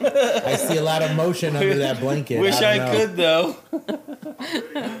 though. I see a lot of motion under that blanket. Wish I don't know. could, though.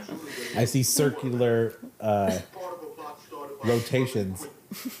 I see circular rotations.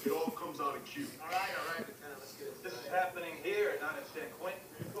 It all comes out of cue. All right. This is happening here, not in San Quentin.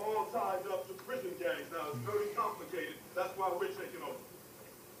 It's all tied up to prison gangs now. It's very complicated. That's why we're taking over.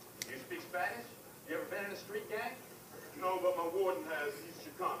 You speak Spanish? You ever been in a street gang? No, but my warden has. He's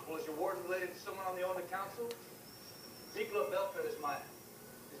Chicano. Well, is your warden related to someone on the owner council? Miklo Belford is my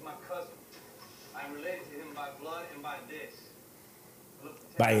cousin. I'm related to him by blood and by this.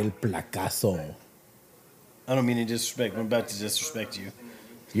 By el placazo. I don't mean to disrespect. I'm about to disrespect you.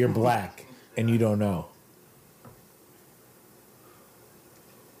 You're black and you don't know.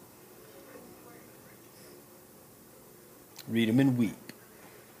 Read them and weep.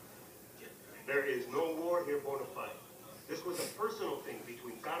 There is no war here, Bonafide. This was a personal thing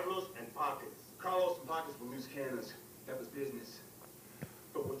between Carlos and Pockets. Carlos and Pockets were loose cannons. That was business.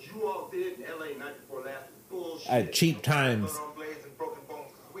 But what you all did in L.A. night before last was bullshit. At cheap times. Blood on blades and broken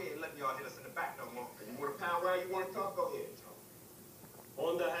bones, 'cause we ain't letting y'all hit us in the back no more. And you want to pound around, you want to talk? Go ahead.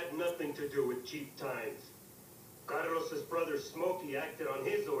 Honda had nothing to do with cheap times. Carlos's brother Smokey acted on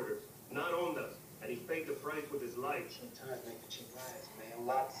his orders, not Honda's, and he paid the price with his life. Cheap times make the cheap rides, man.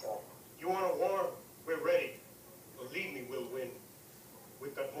 Lots of. You want a war? We're ready. Believe me, we'll win.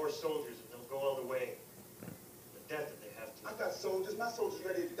 We've got more soldiers, and they'll go all the way. The death if they have to. I got soldiers. My soldiers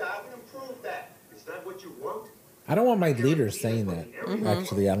ready to die. We improved that. Is that what you want? I don't want my leaders saying that.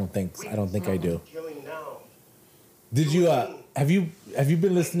 Actually, I don't think I do. Killing now. Did you have you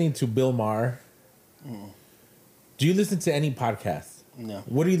been listening to Bill Maher? Do you listen to any podcasts? No.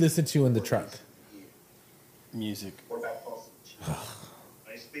 What do you listen to in the truck? Music. What about Paulson?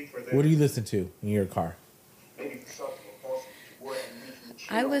 I speak for them. What do you listen to in your car? Maybe something with Paulson.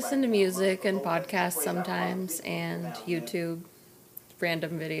 I listen to music and podcasts sometimes and YouTube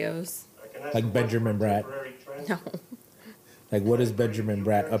random videos. Like Benjamin Bratt. No. Like what is Benjamin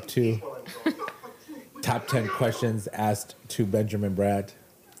Bratt up to? Top 10 questions asked to Benjamin Bratt.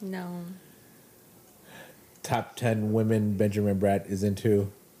 No. Top 10 women Benjamin Bratt is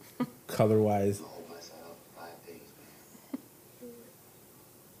into, color-wise.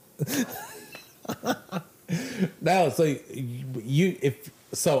 No,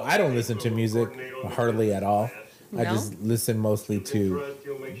 so I don't listen to music hardly at all. I just listen mostly to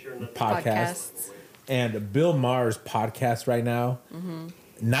podcasts. And Bill Maher's podcast right now,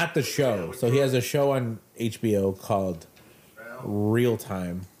 not the show. So he has a show on HBO called Real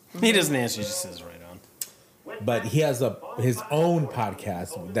Time. He doesn't answer, he just says right on. But he has his own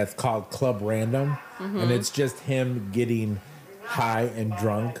podcast that's called Club Random. And it's just him getting high and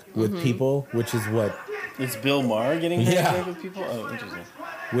drunk with people, which is what... It's Bill Maher getting high and drunk with people? Oh, interesting.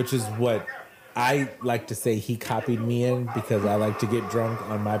 Which is what I like to say he copied me in, because I like to get drunk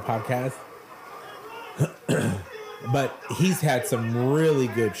on my podcast. But he's had some really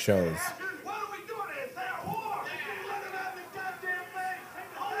good shows.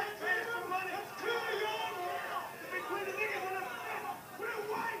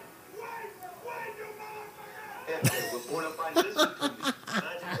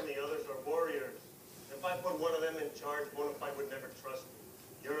 Imagine when the others are warriors. If I put one of them in charge, Bonafide would never trust me.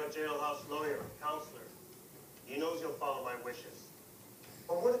 You're a jailhouse lawyer, a counselor. He knows you'll follow my wishes.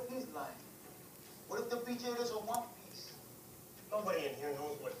 But what if he's lying? What if the BJ doesn't want peace? Nobody in here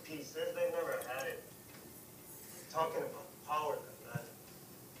knows what peace is. They've never had it. Talking about power, man.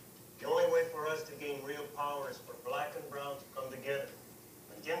 The only way for us to gain real power is for black and brown to come together.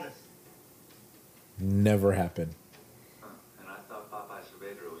 ¿Entiendes? Never happened. And I thought Popeye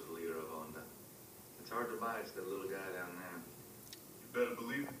Cervedra was the leader of Honda. It's hard to buy. It's that little guy down there. You better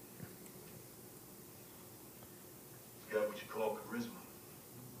believe it. He's got what you call charisma.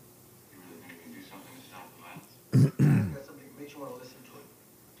 You really think we can do something to stop the violence? He's got something that makes you want to listen to him.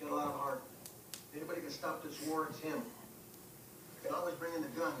 He's got a lot of heart. Anybody can stop this war, it's him. They can always bring in the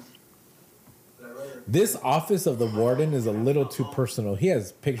guns. But I'd rather... This office of the warden is a little too personal. He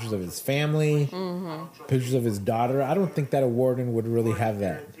has pictures of his family, pictures of his daughter. I don't think that a warden would really have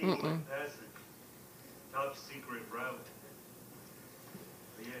that. Top secret route.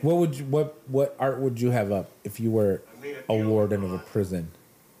 What would you, what art would you have up if you were a warden of a prison?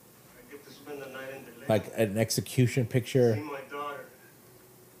 I get to spend the night in the Like an execution picture, see my daughter.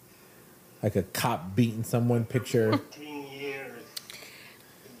 like a cop beating someone picture. 15 years.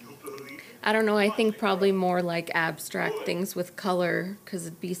 I don't know. I think probably more like abstract things with color because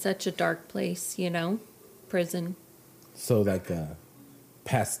it'd be such a dark place, you know? Prison. So like a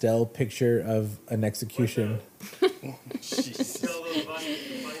pastel picture of an execution.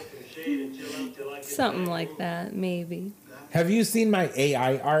 Something like that, maybe. Have you seen my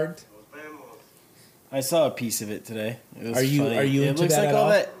AI art? I saw a piece of it today. It was Are you it into looks that like at all all?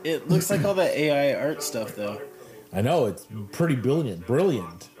 that? It looks like all that AI art stuff, though. I know it's pretty brilliant.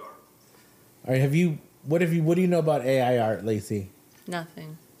 All right, what do you know about AI art, Lacey?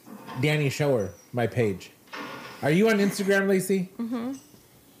 Nothing. Danny, show her my page. Are you on Instagram, Lacey? Mm-hmm.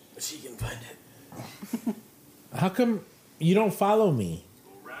 She can find it. How come you don't follow me?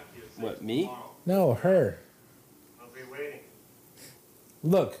 What, me? No, her. I'll be waiting.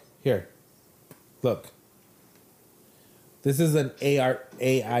 Look here. Look. This is an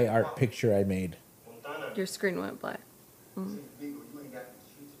AI art picture I made. Your screen went black. Mm.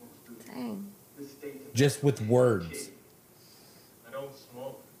 Dang. Just with words. I don't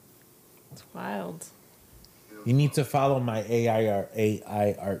smoke. It's wild. You need to follow my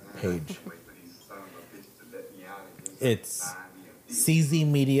AI art page. It's CZ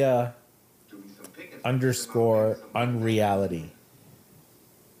Media _ Unreality.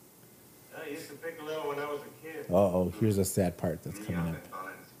 I used to pick a little when I was a kid. Oh, here's a sad part that's coming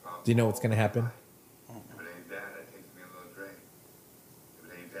up. Do you know what's gonna happen? If it ain't that, that takes me a little drink.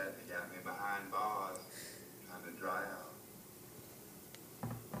 If it ain't that, they got me behind bars, trying to dry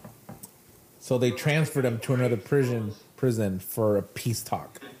out. So they transferred him to another prison for a peace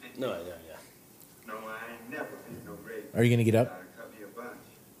talk. No, yeah. No, I ain't never been no rape. Are you gonna get up? Cut me a bunch.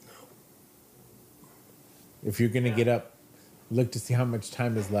 If you're gonna get up, look to see how much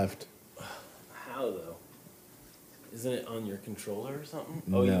time is left. How, though? Isn't it on your controller or something?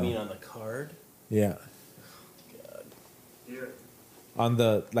 Oh, you No. mean on the card? Yeah. God. Here. On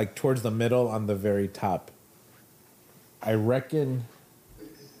the, like, towards the middle, on the very top. I reckon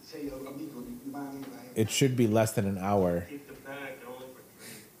it should be less than an hour. Keep the bag only for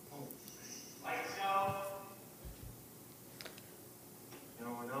 3. Lights out. You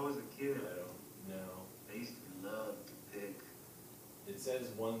know, when I was a kid, I don't know. I used to love to pick It says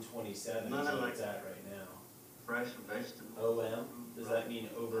 127 None is of what like- it's at right now. fresh vegetables. OM? Does that mean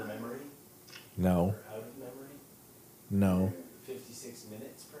over memory? No. Or out of memory? No. 56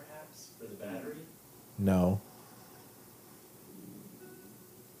 minutes, perhaps, for the battery? No.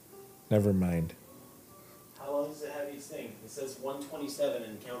 Never mind. How long does it have each thing? It says 127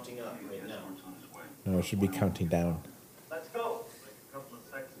 and counting up right now. No, it should be counting down. Let's go. Like a couple of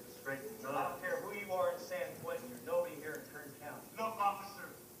seconds to straighten it I up. don't care who you are in San Quentin, you're nobody here in Kern County. Look, officer,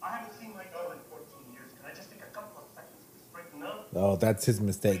 I haven't seen my daughter in 14 years. Can I just take a couple of seconds to straighten up? Oh, that's his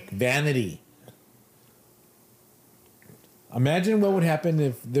mistake. Vanity. Imagine what would happen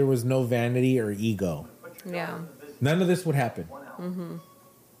if there was no vanity or ego. Yeah. None of this would happen. Mm-hmm.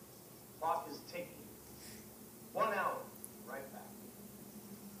 Clock is ticking. 1 hour. Right back.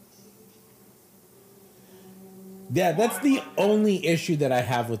 Yeah, that's the only issue that I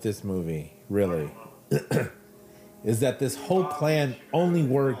have with this movie, really. Is that this whole plan only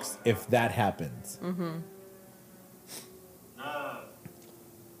works if that happens. Mm-hmm. Nah.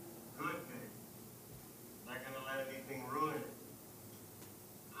 Good thing. Not gonna let anything ruin it.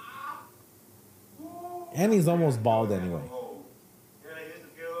 And he's almost bald anyway. Yeah, I used to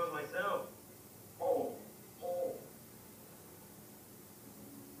feel those myself. Oh.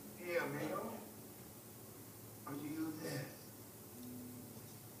 Here, amigo. How'd you use this?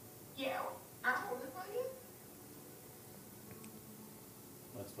 Yeah, I hold it for you.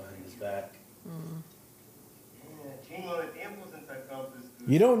 What's behind his back? Yeah, chingo de tiempo since I felt this good.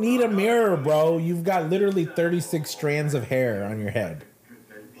 You don't need a mirror, bro. You've got literally 36 strands of hair on your head. Good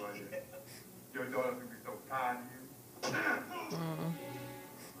day, buddy. Your daughter would be so proud of you. Now,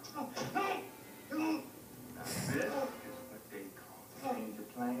 this is what they call change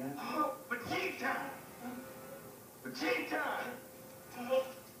of plan. Fatigue time! Fatigue time!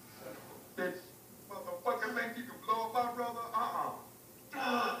 Bitch, motherfucker, think you can blow up my brother?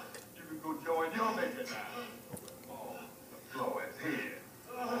 You can go join your nigga now. Oh, blow his head.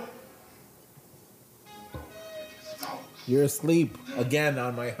 You're asleep again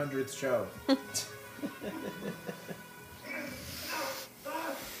on my 100th show.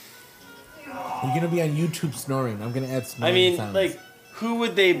 You're gonna be on YouTube snoring. I'm gonna add snoring I mean, sounds. like, who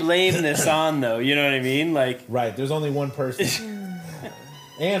would they blame this on, though? You know what I mean? Like, right, there's only one person.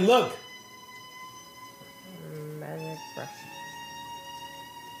 And look, Magic brush.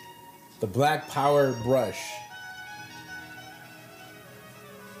 the Black Power brush.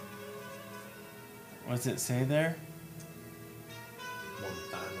 what's it say there?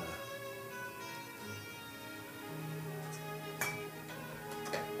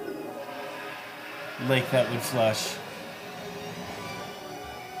 lake that would flush.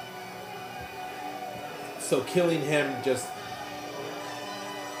 So killing him just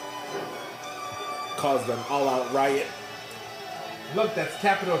caused an all-out riot. Look, that's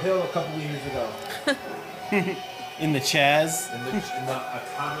Capitol Hill a couple of years ago. In the Chaz. In the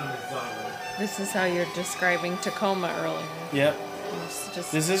autonomous zone. This is how you're describing Tacoma earlier. Yep.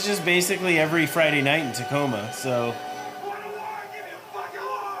 Just This is just basically every Friday night in Tacoma, so...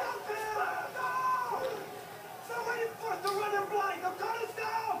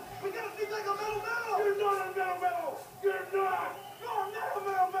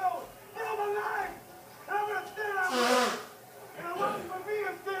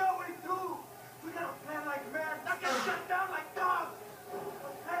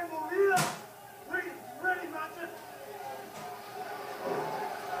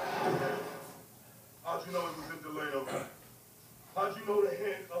 How'd you know it was in DeLeo? How'd you know the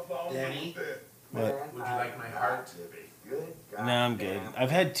head of the owner Danny? was there? What? Would you like my heart? Good. No, I'm good.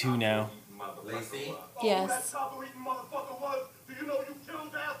 I've had 2 now. Lacey? Yes. That copper eating motherfucker was. Do you know you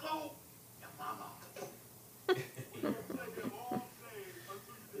killed asshole?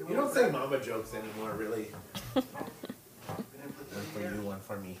 You don't say mama jokes anymore, really. One for you, one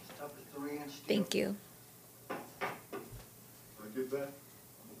for me. Thank you. Wanna get that?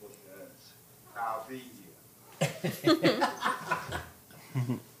 I'm gonna bust your ass. I'll be here.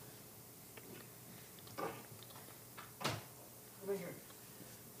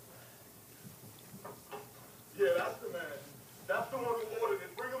 Yeah, that's the man. That's the one who ordered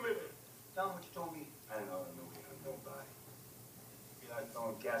it. Bring him in here. Tell him what you told me. I don't know the movie on nobody. You're not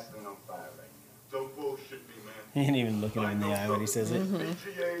throwing gasoline on fire right now. Don't bullshit me, man. He ain't even looking him in the eye when he says it.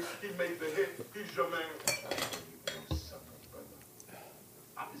 PGA, he made the hit. He's your man.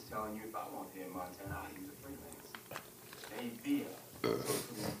 I'm just telling you, if I want here in Montana, I'd use a freelance. Hey, Via.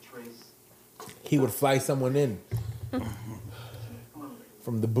 Trace. He would fly someone in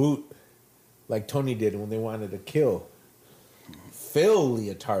from the boot, like Tony did when they wanted to kill Phil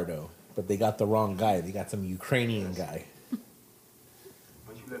Leotardo, but they got the wrong guy. They got some Ukrainian guy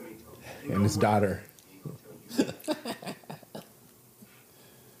But you let me talk. and his daughter. You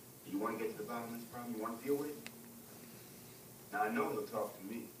want to get to the bottom of this problem? You want to deal with it? Now, I know he'll talk to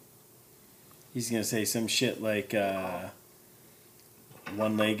me. He's gonna say some shit like,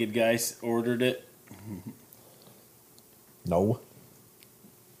 one-legged guy ordered it. No.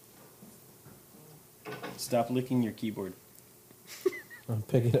 Stop licking your keyboard. I'm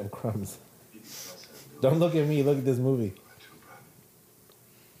picking up crumbs. Don't look at me. Look at this movie.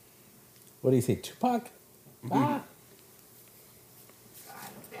 What do you say, Tupac? Ah.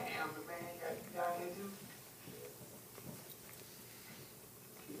 Damn, the man got you down here too.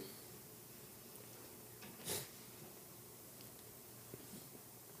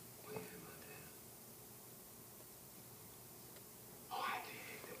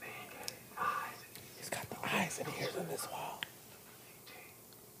 He's got the eyes and ears on this wall.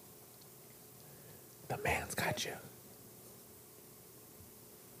 The man's got you.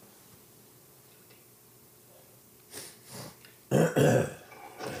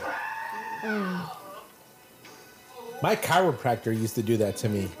 My chiropractor used to do that to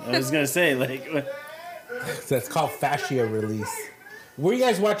me. I was gonna say, like... That's called fascia release. Were you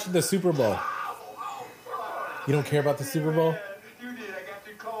guys watching the Super Bowl? You don't care about the Super Bowl?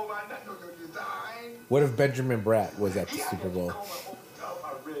 What if Benjamin Bratt was at the Super Bowl?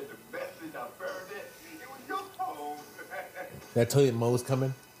 Did I tell you Mo's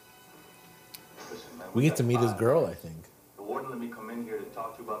coming? We get to meet his girl, I think. The warden let me come in here to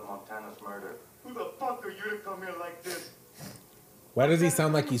talk to you about Montana's murder. Who the fuck are you to come here like this? Why does he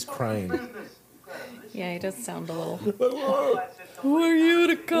sound like he's crying? Yeah, he does sound a little. Who are you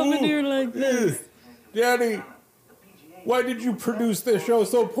to come in here like this? Daddy, why did you produce this show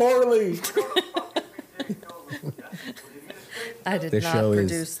so poorly? I did This not show is-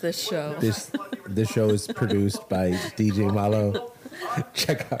 produce this show. This show is produced by DJ Malo.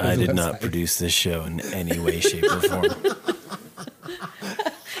 Check out his I did website. not produce this show in any way, shape, or form.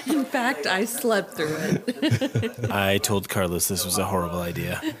 In fact, I slept through it. I told Carlos this was a horrible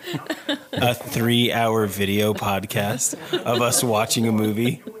idea. A 3-hour video podcast of us watching a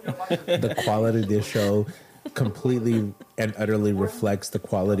movie. The quality of this show completely and utterly reflects the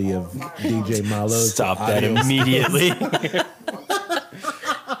quality of DJ Malo's Stop that audio immediately.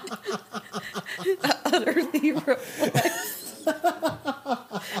 Utterly reflects.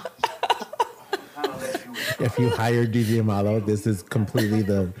 If you hire DJ Malo, this is completely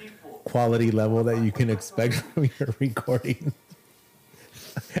the quality level that you can expect from your recording.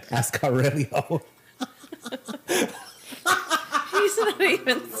 Ask Aurelio. He's not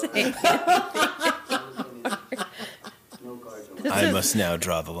even saying anything. I must now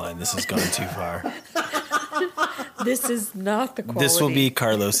draw the line. This has gone too far. This is not the quality. This will be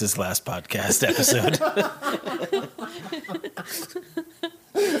Carlos's last podcast episode.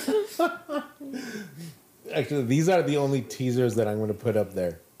 Actually, these are the only teasers that I'm going to put up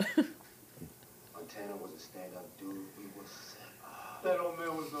there. Montana was a stand-up dude. He was sick. That old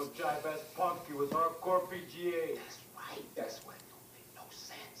man was no jive-ass punk. He was hardcore PGA. That's right. That's why it don't make no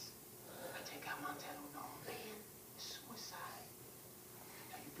sense. I take out Montana, no man. It's suicide.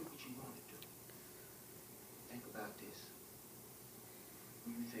 Now you do what you want to do. Think about this.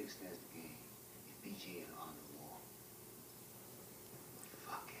 Who you think stands to gain if BGA and on the wall?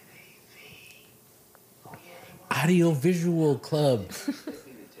 Fucking AV. Oh yeah, they want Audiovisual Club.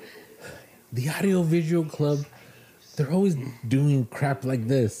 The Audiovisual Club, they're always doing crap like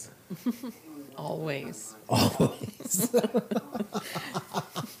this. Always. Always.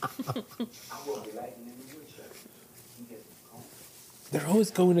 They're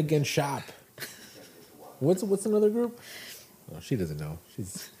always going against Shop. What's another group? Oh, she doesn't know.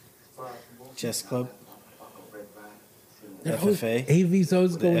 She's Chess Club. they're always, FFA. AV's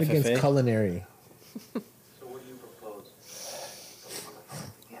always The going FFA. against Culinary. So what do you propose?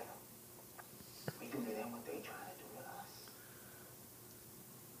 Together. We do to them what they trying to do to us.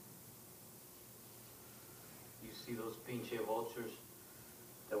 You see those pinche vultures?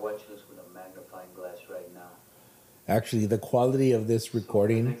 They're watching us with a magnifying glass right now. Actually, the quality of this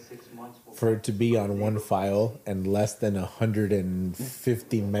recording, for it to be on one file and less than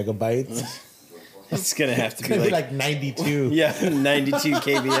 150 megabytes, It's going to have to it's be gonna like, be like 92. yeah, 92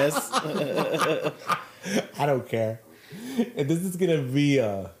 KBS. I don't care. And this is gonna be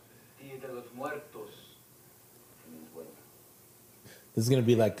Dia de los Muertos. this is gonna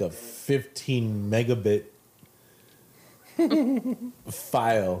be like a 15 megabit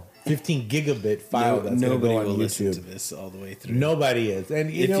file, 15 gigabit file. That's Nobody gonna go will on listen YouTube. to this all the way through. Nobody is,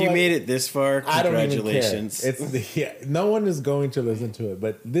 and you if know you what? made it this far, I don't even care. congratulations. No one is going to listen to it,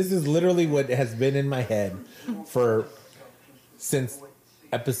 but this is literally what has been in my head since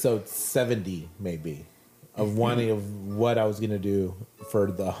episode 70, maybe, of wanting of what I was gonna do for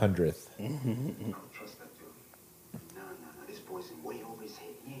the 100th. I don't trust that dude. No. This boy's in way over his head.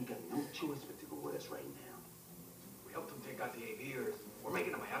 He ain't got no choice but to go with us right now. We helped him take out the AVers. We're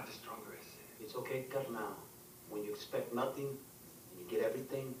making him half the stronger. It's okay, carnal. When you expect nothing and you get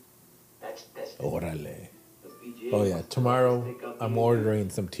everything, that's Órale. The PGA Oh yeah, wants to tomorrow take out the I'm AV. ordering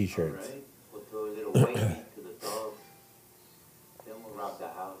some t-shirts. Alright, we'll throw a little weight to the dog. Then we'll rob the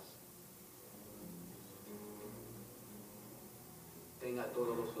house. Tenga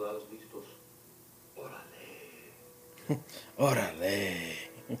todos los soldados listos. Órale. Órale.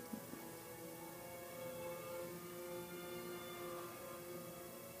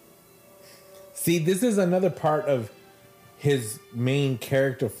 See, this is another part of his main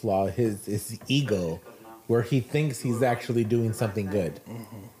character flaw, his ego, where he thinks he's actually doing something good. Tell your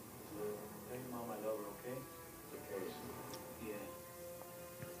mom I love her, okay? Yeah.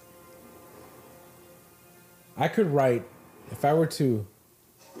 I could write, if I were to.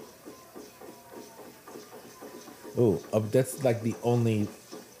 Oh, that's like the only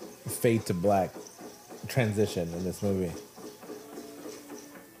fade to black transition in this movie.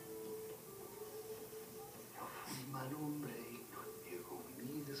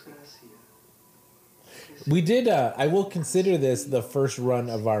 We did. I will consider this the first run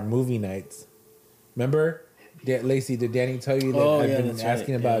of our movie nights. Remember, Lacey? Did Danny tell you that Oh, I've yeah, been that's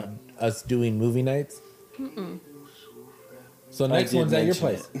asking right, about us doing movie nights? Mm-mm. So I next did one's at your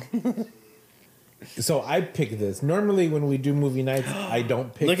mention place. So I picked this. Normally, when we do movie nights, I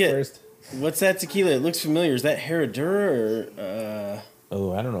don't pick Look at first. What's that tequila? It looks familiar. Is that Herradura or?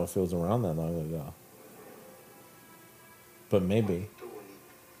 Oh, I don't know if it was around that long ago, but maybe.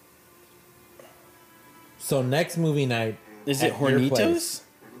 So next movie night, Is it at your place.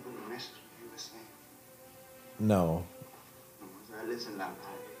 Hornitos? No,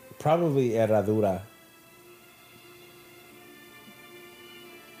 probably Herradura.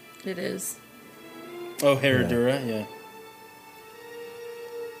 It is. Oh, Herradura, yeah.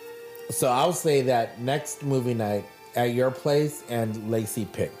 So I'll say that next movie night at your place, and Lacey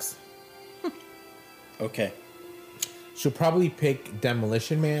picks. Okay. She'll probably pick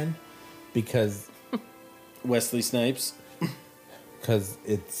Demolition Man because Wesley Snipes. Because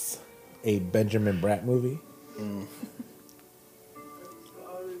it's a Benjamin Bratt movie. Mm.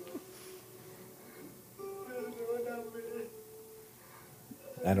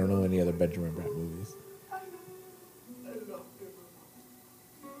 I don't know any other Benjamin Bratt movies.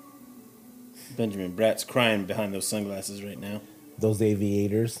 Benjamin Bratt's crying behind those sunglasses right now. Those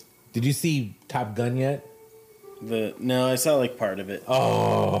aviators. Did you see Top Gun yet? No, I saw like part of it.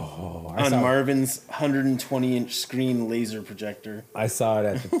 Oh, on Marvin's 120-inch screen laser projector. I saw it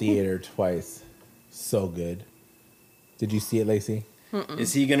at the theater twice. So good. Did you see it, Lacey? Mm-mm.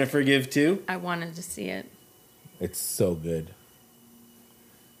 Is he gonna forgive too? I wanted to see it. It's so good.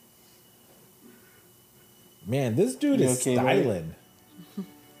 Man, this dude You is okay, styling.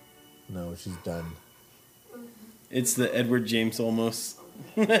 No, she's done. It's the Edward James Olmos.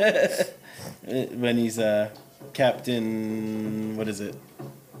 When he's Captain, what is it?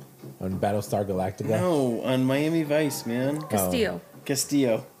 On Battlestar Galactica? No, on Miami Vice, man. Castillo.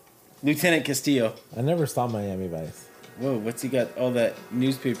 Castillo. Lieutenant Castillo. I never saw Miami Vice. Whoa, what's he got all that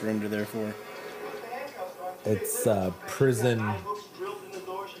newspaper under there for? It's prison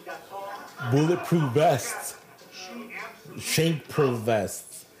bulletproof vests. Shank-proof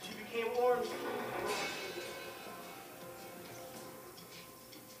vests.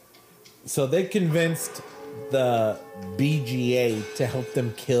 So they convinced the BGA to help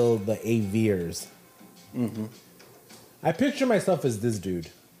them kill the Aviers. Mm-hmm. I picture myself as this dude.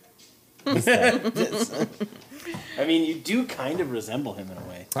 I mean, you do kind of resemble him in a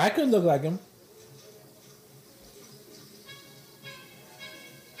way. I could look like him.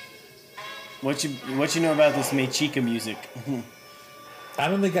 What you know about this Mechica music? I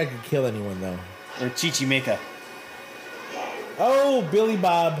don't think I could kill anyone though. Or Chichimeca. Oh, Billy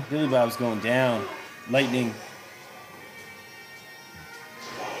Bob. Billy Bob's going down. Lightning.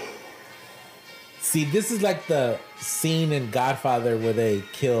 See, this is like the scene in Godfather where they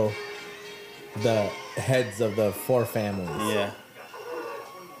kill the heads of the four families. Yeah.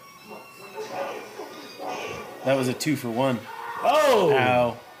 That was a 2-for-1. Oh!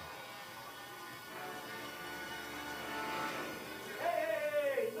 Ow.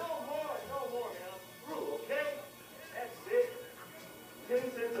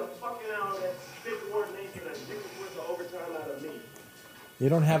 You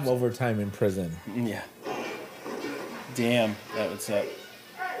don't have overtime in prison. Yeah. Damn, that would suck.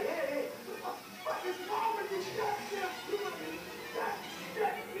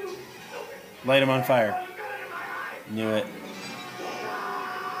 Light him on fire. Knew it.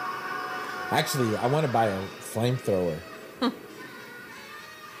 Actually, I want to buy a flamethrower. It'd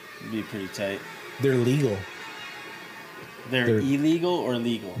be pretty tight. They're legal. They're illegal or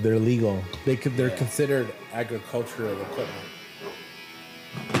legal? They're legal. They're Yeah. considered agricultural equipment.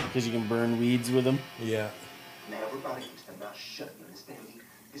 Because you can burn weeds with them? Yeah. Now everybody keeps their mouth shut, you understand me?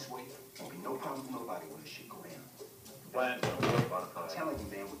 This way, there'll be no problem with nobody when this shit go down. I'm telling you,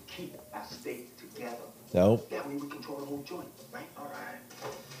 man, we keep our state together. Nope. That way we control the whole joint, right? All right.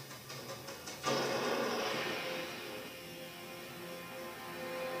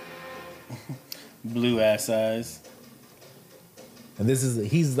 Blue ass eyes. And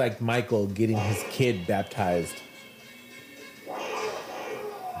he's like Michael getting his kid baptized.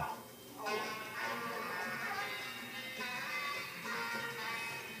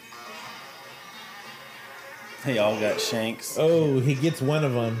 They all got shanks. Oh, he gets one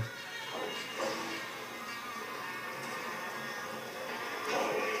of them.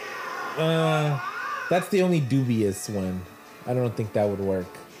 That's the only dubious one. I don't think that would work.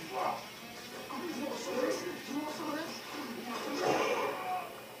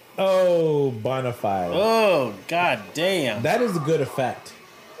 Oh, Bonafide. Oh, god damn. That is a good effect.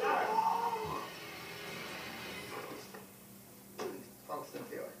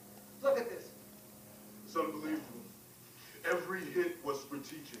 Look at this. It's unbelievable. Every hit was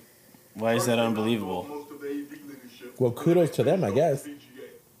strategic. Why is that unbelievable? Most of the AV leadership. Well, kudos to them, I guess.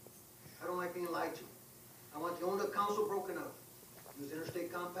 I don't like being lied to. I want the owner council broken up. Use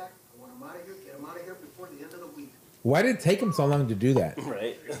interstate compact. I want them out of here. Get them out of here before the end of the week. Why did it take him so long to do that?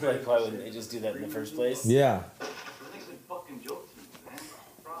 Right? Like, why wouldn't they just do that in the first place? Yeah.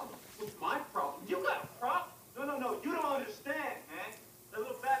 What's my problem? You got a problem? No, you don't understand, man. That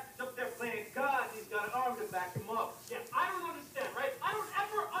little bastard's up there playing God, he's got an arm to back him up. Yeah, I don't understand, right? I don't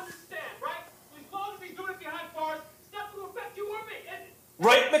ever understand, right? As long as he's doing it behind bars, it's not going to affect you or me, is it?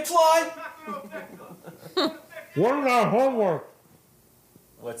 Right, McFly? It's not going to affect us. Where's our homework?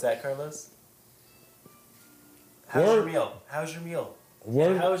 What's that, Carlos? How's your meal? How's your meal?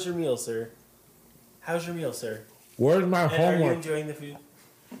 How's your meal, sir? How's your meal, sir? Where's my And homework? Are you enjoying the food?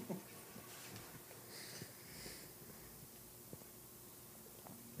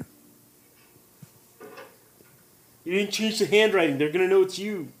 You didn't change the handwriting. They're gonna know it's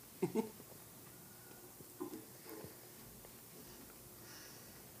you.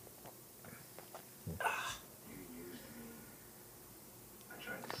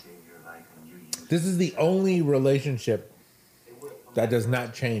 This is the only relationship that does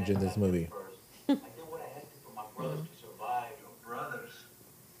not change in this movie.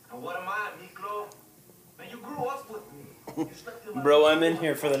 what am I, Miklo? Man, you grew up with me. You slept in my Bro, I'm in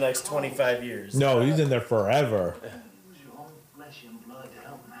here for the next 25 years. No, he's in there forever. Use your own flesh and blood to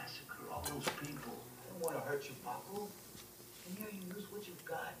help massacre all those people. I don't want to hurt you, Paco. And here you use what you've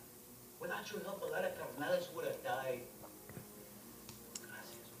got. Without your help, a lot of carnales would have died.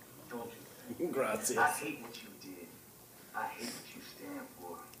 Gracias. Don't you? Gracias. I hate what you did. I hate what you stand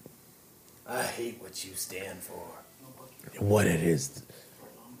for. I hate what you stand for. What it is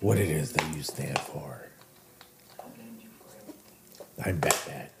that you stand for. I blamed you for everything. I bet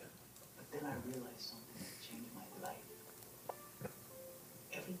that. But then I realized something that changed my life.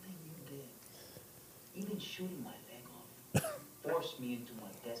 Everything you did, even shooting my leg off, forced me into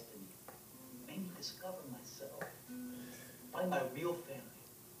my destiny. Made me discover myself. Find my real family.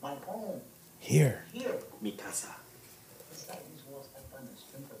 My home. Here. Here. Mi casa. Inside these walls, I find the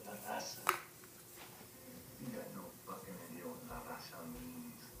strength of La Raza. You got no fucking idea what La Raza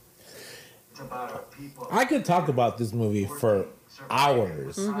means. It's about our people. I could talk about this movie for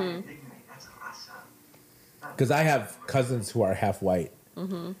hours. That's Raza. Because I have cousins who are half white.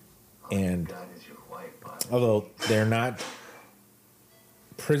 And although they're not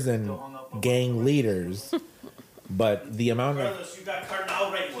prison gang leaders, but the amount of... Carlos, you got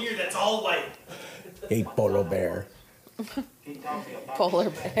Carnal right here that's all white. A polo bear.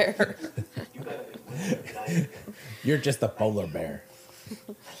 Polar bear. You're just a polar bear.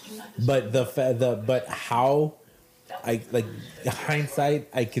 But but how I like hindsight,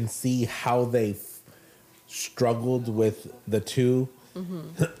 I can see how they struggled with the two.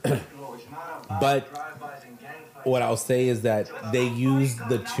 But what I'll say is that they used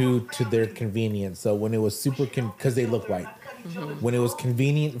the two to their convenience. So when it was because they look white. When it was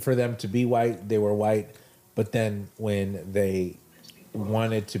convenient for them to be white, they were white. But then when they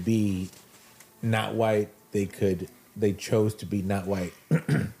wanted to be not white, they chose to be not white.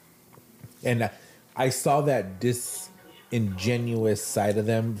 And I saw that disingenuous side of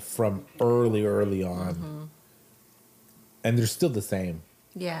them from early on. And they're still the same.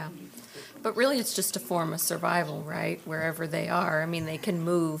 Yeah. But really, it's just a form of survival, right? Wherever they are. I mean, they can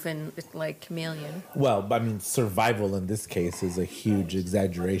move and like chameleon. Well, I mean, survival in this case is a huge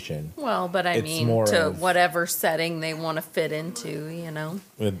exaggeration. Well, but I mean, to whatever setting they want to fit into, you know.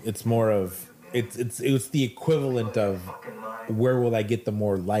 It's more of it's the equivalent of where will I get the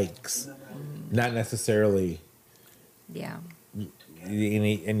more likes, not necessarily. Yeah.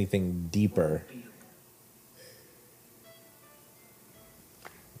 Anything deeper.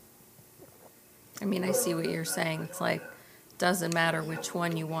 I mean, I see what you're saying. It's like, doesn't matter which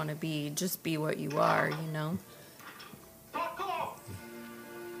one you want to be, just be what you are, you know?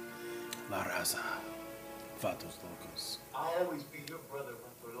 La Raza. Vatos Locos. I'll always be your brother,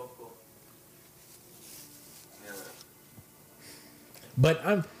 Vato Loco. But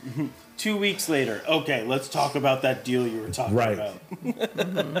I'm 2 weeks later. Okay, let's talk about that deal you were talking about.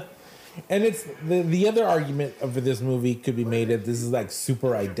 And it's the other argument over this movie could be made that this is like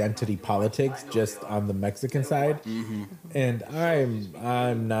super identity politics just on the Mexican side. And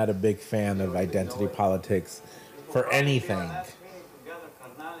I'm not a big fan of identity politics for anything.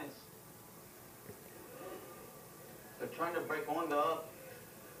 They're trying to break Onda up.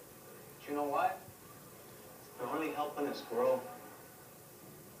 But you know what? They're only helping us grow.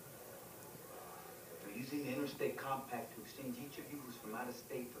 They're using the interstate compact to exchange each of you who's from out of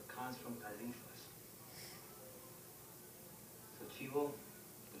state for cons from Califas. So, Chivo,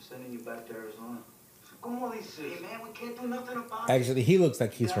 they're sending you back to Arizona. So, ¿cómo dices? Hey, man, we can't do nothing about it. Actually, he looks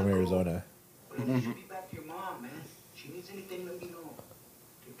like he's from Arizona. But at least you be back to your mom, man. She needs anything, let me know.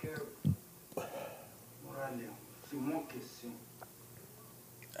 Take care of it. Morale. Simón que sí.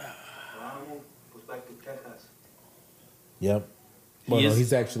 Vamos, pues back to Texas. Yep. Well, no,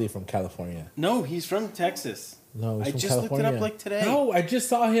 he's actually from California. No, he's from Texas. No, he's I from just California. looked it up like today. No, I just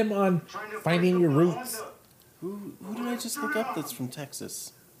saw him on Finding Your Roots. Who did I just look up that's from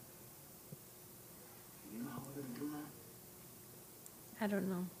Texas? I don't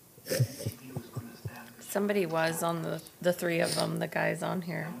know. Somebody was on the three of them, the guys on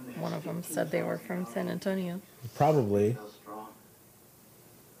here. One of them said they were from San Antonio. Probably.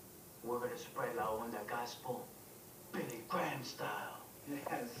 We're gonna spread La Onda gospel, Billy Graham style.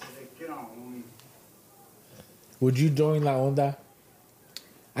 Yes, get on, homie. Would you join La Onda?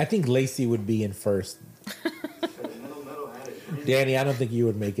 I think Lacey would be in first. Danny, I don't think you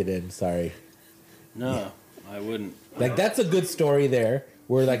would make it in. Sorry. No, I wouldn't. Like, that's a good story there,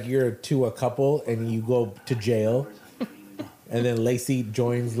 where like you're a couple and you go to jail, and then Lacey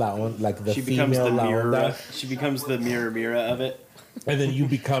joins La Onda, like the She becomes female the La Mira. Onda, She becomes the Mira of it. and then you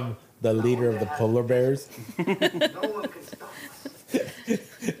become the leader of the polar bears.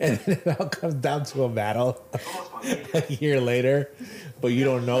 And then it all comes down to a battle a year later, but you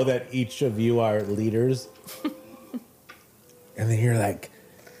don't know that each of you are leaders. And then you're like,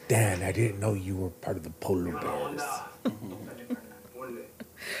 Dan, I didn't know you were part of the polar bears.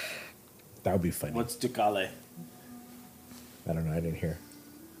 That would be funny. What's Tukale? I don't know. I didn't hear.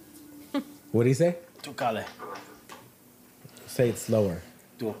 What do you say? Tukale. Say it slower.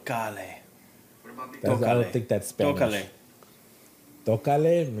 Tukale. I don't think that's Spanish. Tocale.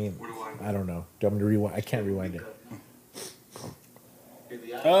 Tocale? I mean, I don't know. Do you want me to rewind? I can't rewind it.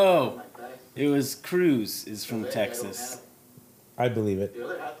 Oh, it was Cruz is from Texas. I believe it. The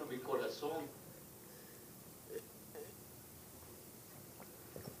other half will be corazón.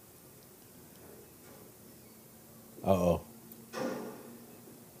 Uh-oh.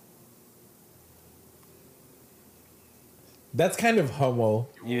 That's kind of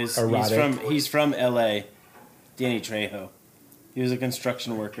He's erotic. from L.A. Danny Trejo. He was a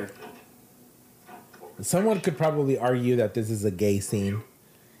construction worker. Someone could probably argue that this is a gay scene.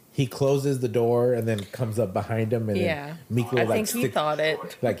 He closes the door and then comes up behind him, and Yeah. then Miklo I think he thought it.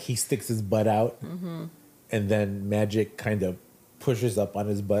 Like he sticks his butt out, Mhm. and then Magic kind of pushes up on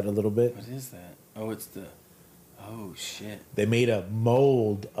his butt a little bit. What is that? Oh, it's the. Oh shit! They made a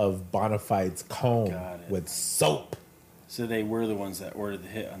mold of Bonafide's comb Got it. with soap. So they were the ones that ordered the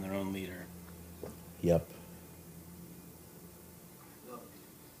hit on their own leader. Yep.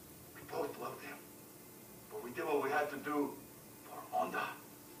 We both loved him. But we did what we had to do for Onda.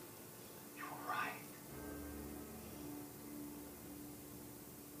 You were right.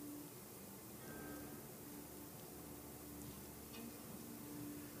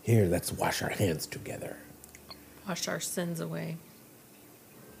 Here, let's wash our hands together. Wash our sins away.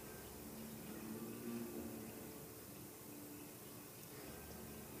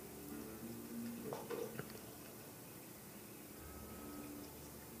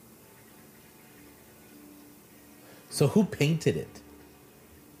 So who painted it?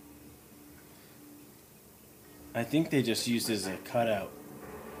 I think they just used it as a cutout.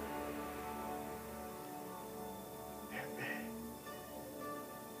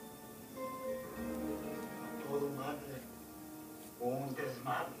 Todo madre. Un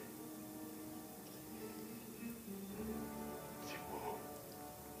desmadre.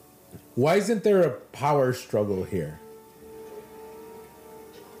 Why isn't there a power struggle here?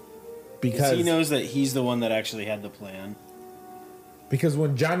 Because he knows that he's the one that actually had the plan. Because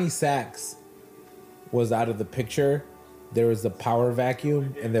when Johnny Sacks was out of the picture, there was a power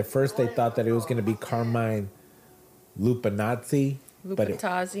vacuum, and at first they thought that it was going to be Carmine Lupinazzi,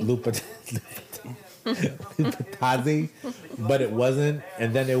 Lupitazzi. Lupitazzi, but it wasn't.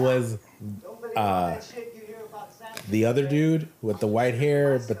 And then it was the other dude with the white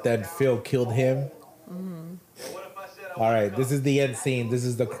hair, but then Phil killed him. Mm-hmm. All right, this is the end scene. This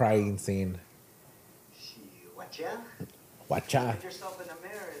is the crying scene. Watcha? Watcha. Look yourself in the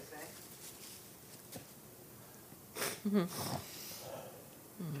mirror,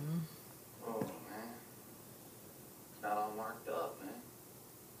 Oh, man. It's not all marked up, man.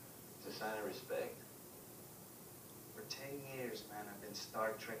 It's a sign of respect. For 10 years, man, I've been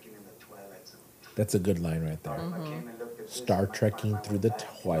Star Trekking in the Twilight Zone. That's a good line right there. I came and looked at this, Star I might Trekking find my through way the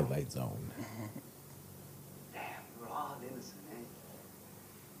back. Twilight Zone. Damn, we were all innocent, eh?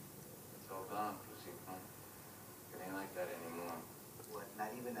 It's all gone, Crucito. It ain't like that anymore. What, not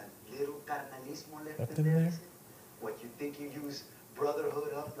even a little carnalismo left Nothing in there? there? What, you think you use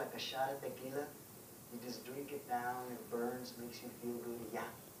brotherhood up like a shot of tequila? You just drink it down, it burns, makes you feel good, yeah.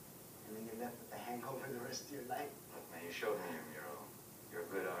 And then you're left with the hangover the rest of your life. Look, man, you showed me your mural. You're a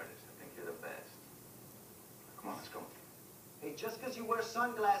good artist. I think you're the best. Come on, let's go. Hey, just because you wear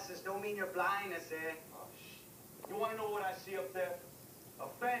sunglasses don't mean you're blind, eh? You want to know what I see up there? A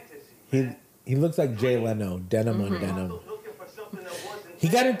fantasy. He looks like Jay Leno, denim on denim. Looking for something that wasn't He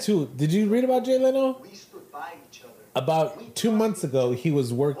got into. Did you read about Jay Leno? We stood by each other. About 2 months ago, he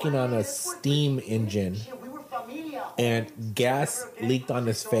was working on a steam engine, and gas leaked on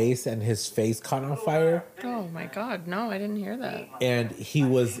his face, and his face caught on fire. Oh my God! No, I didn't hear that. And he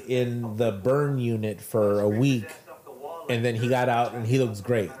was in the burn unit for a week, and then he got out, and he looks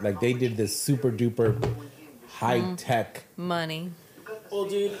great. Like they did this super duper high tech. Money. Well,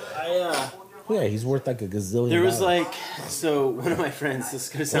 dude, Yeah, he's worth like a gazillion. there was dollars. like, so one of my friends. This is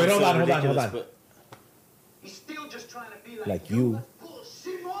gonna sound Wait, hold so on, hold on, ridiculous, hold on. but He's still just trying to be Like you.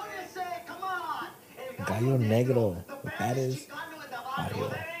 Come on! Gallo Negro. That is.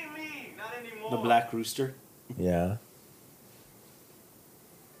 Mario. the Black Rooster. Yeah.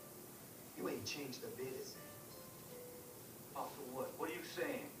 You ain't changed a bit, is Off to what? What are you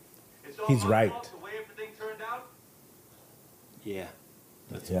saying? It's all He's my right. fault the way everything turned out? Yeah.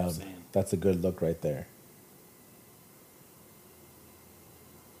 That's what Yeah, I'm saying. that's a good look right there.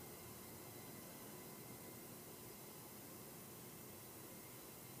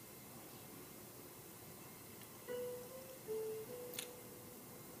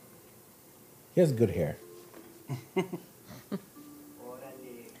 He has good hair.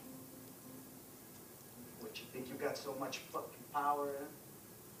 What you think you got so much fucking power,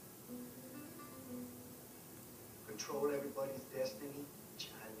 eh? Control everybody's destiny?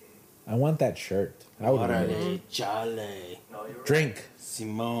 Chale. I want that shirt. I would wear it. Orale, chale. No, you're right. Drink.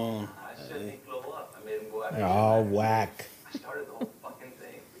 Simone. I set Miklo up. I made him go after Oh, you. whack. I started the whole fucking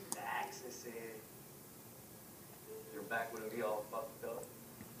thing. Relax, ese. Your back wouldn't be all fucked up.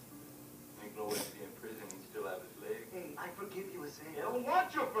 Miklo wouldn't be in prison. He'd still have his leg. Hey, I forgive you, ese. I don't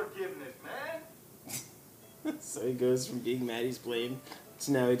want your forgiveness, man. So he goes from being mad he's blamed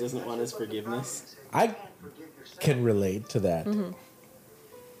to now he doesn't want his forgiveness. I can relate to that. You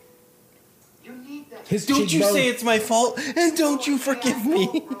need that. His Don't you cheekbone- say it's my fault, and don't you forgive me.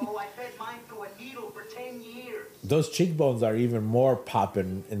 Bro, I fed mine through a needle for 10 years. Those cheekbones are even more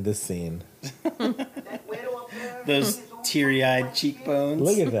popping in this scene. Those teary-eyed cheekbones.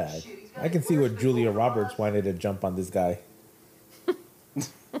 Look at that. I can see what Julia Roberts wanted to jump on this guy.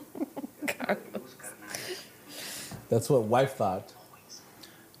 That's what wife thought.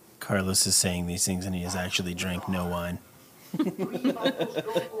 Carlos is saying these things, and he has actually drank no wine.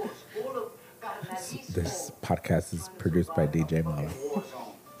 This podcast is produced by DJ Mala. What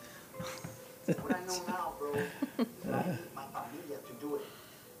I know now, bro, is that I need my familia to do it.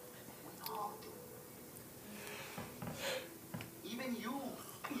 We all do. Even you,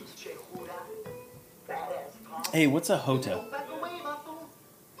 pinche jura. Badass Tom. Hey, what's a Jota? Back away, vato.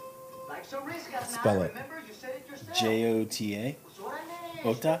 Life's a risk, now. Spell it. Remember, you said it yourself. Jota?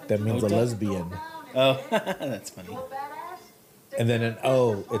 Jota? That means a Jota? lesbian. Oh, that's funny. And then an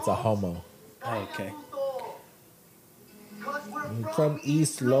O, it's a homo. Oh, okay. From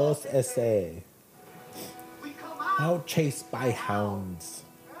East Los SA. Now chased by hounds.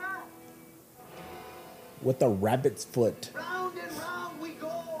 With a rabbit's foot. Round and round we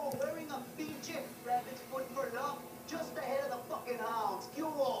go, wearing a pinche rabbit's foot for love, just ahead of the fucking hounds. ¿Qué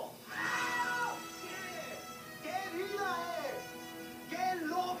hubo? Ah, yeah. ¡Qué vida es! ¡Qué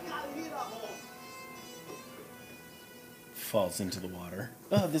loca vida, vos! Falls into the water.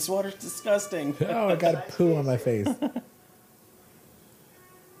 Oh, this water's disgusting. Oh, I got poo on my face.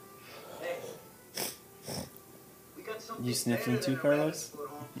 You sniffing too, Carlos?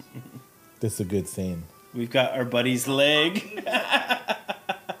 This is a good scene. We've got our buddy's leg.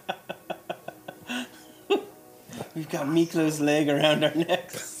 We've got Miklo's leg around our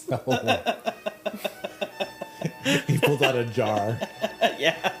necks. He pulled out a jar.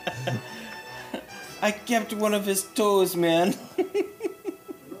 Yeah. I kept one of his toes, man. You know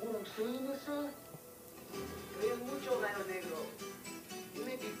what I'm saying, sir? Eres mucho, Rhino Negro. You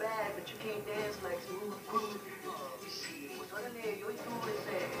may be bad, but you can't dance like smooth groove. Pues órale, yo y tú,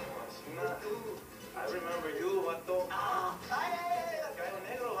 ese. I remember you, vato. Ah, ay, Rhino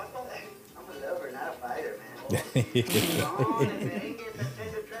Negro, vato. I'm a lover, not a fighter, man. No, the merengue, the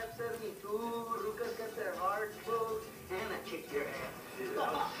tender trap 72, Rucas got their heart broke, and I kicked your ass.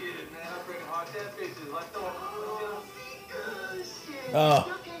 Oh, shit, man. I'm bringing hard death faces, vato. Oh,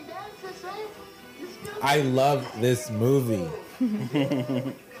 You can dance, ese. You still I love this movie. You can learn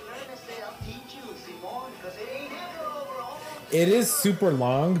to say, I'll teach you, Simon, because it ain't ever over. All It is super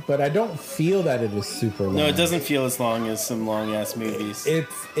long, but I don't feel that it is super long. No, it doesn't feel as long as some long ass movies.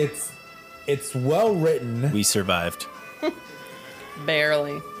 It's well written. We survived.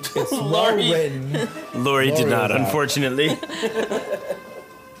 Barely. It's well written. Lori did not, was out. unfortunately.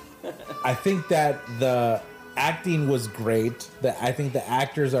 I think that the acting was great. I think the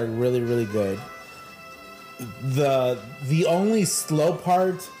actors are really, really good. The only slow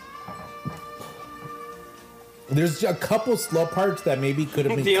part. There's a couple slow parts that maybe could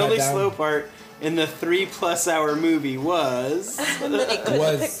have been The cut only down. slow part in the 3+ hour movie was And then he couldn't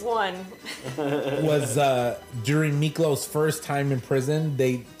Was- pick one. was during Miklo's first time in prison.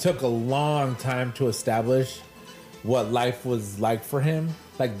 They took a long time to establish what life was like for him.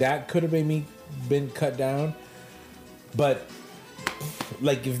 Like that could have been cut down, but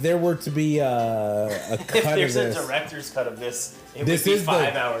like if there were to be a cut if there's of a this, director's cut of this, it This would be is the-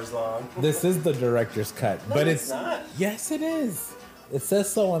 5 hours long. this is the director's cut. No, but it's not. Yes, it is. It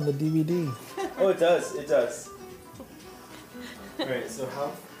says so on the DVD. Oh, it does. It does. Alright, so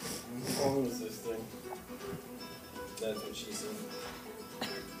how long is this thing? That's what she said.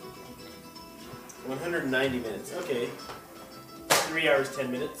 190 minutes. Okay. 3 hours,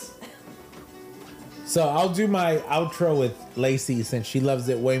 10 minutes. So I'll do my outro with Lacey since she loves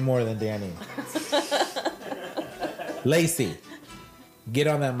it way more than Danny. Lacey, get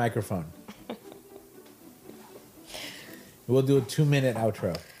on that microphone. We'll do a 2-minute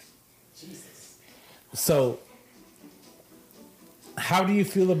outro. Jesus. So, how do you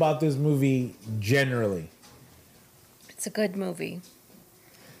feel about this movie generally? It's a good movie.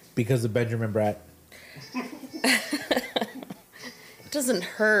 Because of Benjamin Bratt? It doesn't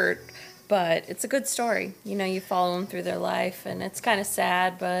hurt, but it's a good story. You know, you follow them through their life, and it's kind of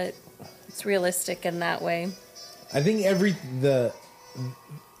sad, but it's realistic in that way. I think the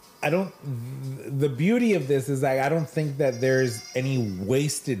beauty of this is I don't think that there's any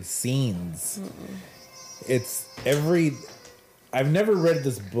wasted scenes. It's I've never read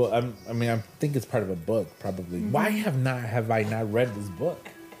this book. I think it's part of a book, probably. Mm-hmm. Why have I not read this book?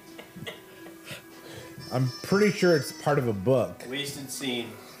 I'm pretty sure it's part of a book. Wasted scene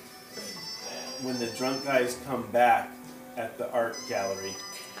when the drunk guys come back at the art gallery.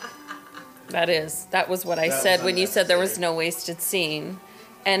 That was what I That said was when you said there was no wasted scene.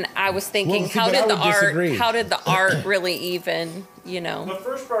 And I was thinking, Well, see, how but I did would disagree. how did the art really even, you know? The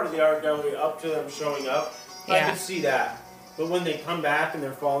first part of the art gallery, up to them showing up, I Yeah. could see that. But when they come back and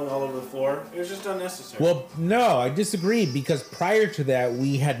they're falling all over the floor, it was just unnecessary. Well, no, I disagree because prior to that,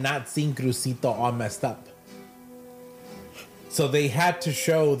 we had not seen Crucito all messed up. So they had to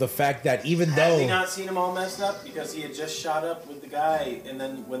show the fact that even Had though... they not seen him all messed up? Because he had just shot up with the guy, and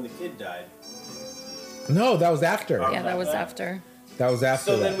then when the kid died. No, that was after. Yeah, that was after. That was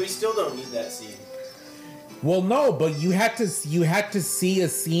after So that. then we still don't need that scene. Well, no, but you had to see a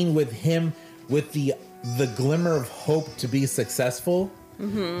scene with him with the glimmer of hope to be successful.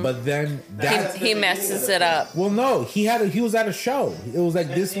 Mhm. But then that He messes it up. Well, no, he was at a show. It was like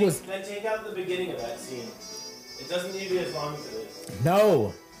Then this take, was Then take out the beginning of that scene. It doesn't need to be as long as it is.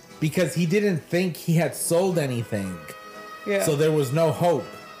 no, because he didn't think he had sold anything. Yeah. So there was no hope.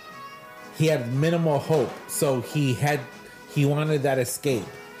 He had minimal hope. So he wanted that escape.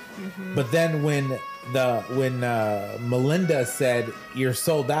 Mhm. But then when Melinda said you're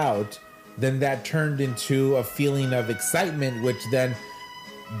sold out, then that turned into a feeling of excitement, which then,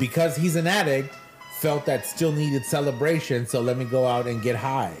 because he's an addict, felt that still needed celebration. So let me go out and get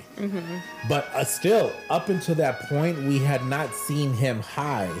high. Mm-hmm. But still, up until that point, we had not seen him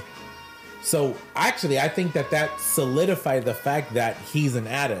high. So actually, I think that solidified the fact that he's an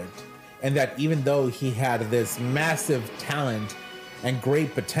addict, and that even though he had this massive talent and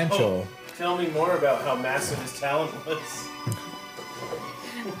great potential, Tell me more about how massive his talent was.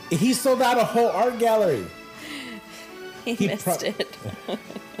 he sold out a whole art gallery. He missed it.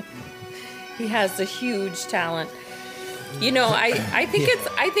 He has a huge talent. You know, I think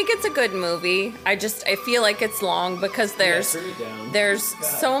it's a good movie. I feel like it's long because there's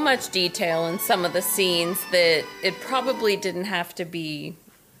so much detail in some of the scenes that it probably didn't have to be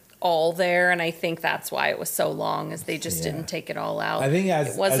all there, and I think that's why it was so long, is they just didn't take it all out. I think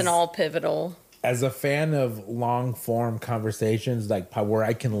it wasn't all pivotal. As a fan of long form conversations, like where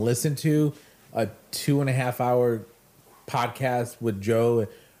I can listen to a 2.5 hour podcast with Joe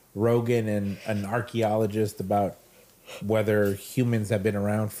Rogan and an archaeologist about whether humans have been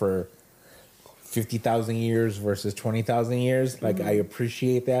around for 50,000 years versus 20,000 years. Like, I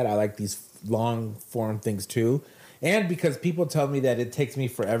appreciate that. I like these long form things too. And because people tell me that it takes me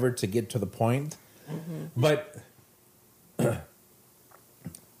forever to get to the point. But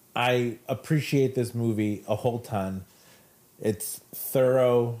I appreciate this movie a whole ton. It's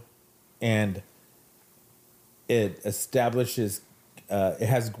thorough and it establishes, it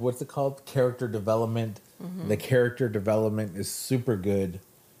has, what's it called? Character development. The character development is super good.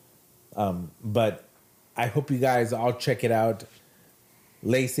 But I hope you guys all check it out.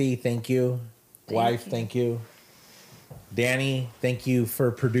 Lacey, thank you. Wife, thank you. Danny, thank you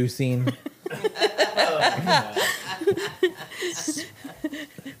for producing.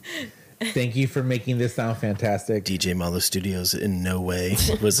 Thank you for making this sound fantastic. DJ Malo Studios in no way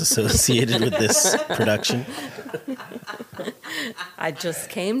was associated with this production. I just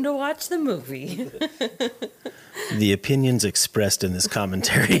came to watch the movie. The opinions expressed in this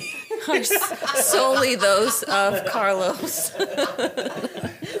commentary Are solely those of Carlos.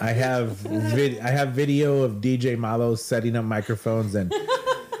 I have video of DJ Malo setting up microphones and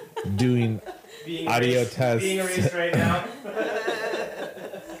doing audio tests. Being erased right now.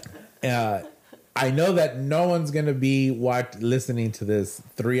 I know that no one's gonna be listening to this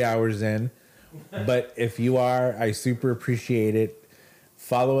 3 hours in, but if you are, I super appreciate it.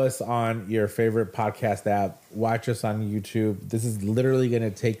 Follow us on your favorite podcast app. Watch us on YouTube. This is literally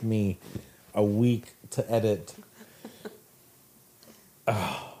gonna take me a week to edit.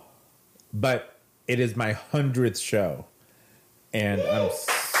 But it is my 100th show, and I'm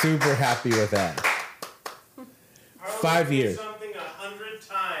super happy with that. 5 years. Something 100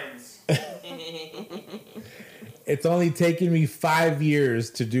 times. It's only taken me 5 years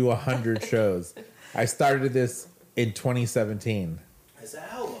to do 100 shows. I started this in 2017. Is that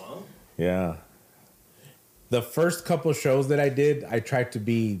how long? Yeah. The first couple shows that I did, I tried to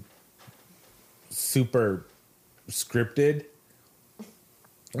be super scripted,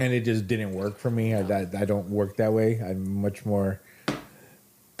 and it just didn't work for me. I don't work that way. I'm much more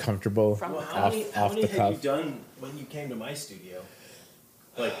comfortable How many off the had cuff. you done when you came to my studio?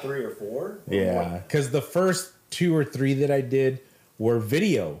 Like 3 or 4? Yeah, because the first 2 or 3 that I did were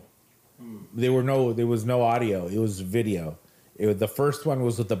video. There was no audio. It was video. The first one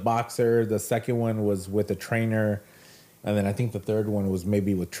was with the boxer. The second one was with a trainer, and then I think the third one was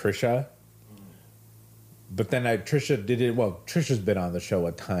maybe with Trisha. But then Trisha did it. Well, Trisha's been on the show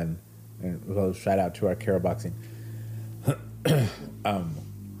a ton, and well, shout out to our Carol Boxing.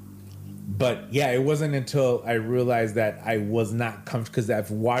 But yeah, it wasn't until I realized that I was not comfortable, because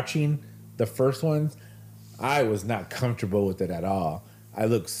after watching the first ones, I was not comfortable with it at all. I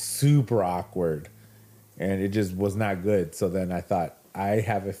looked super awkward, and it just was not good. So then I thought, I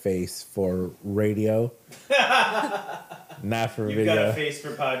have a face for radio, not for You've video. got a face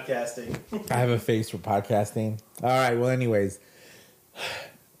for podcasting. I have a face for podcasting. All right. Well, anyways,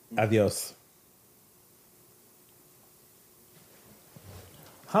 adios.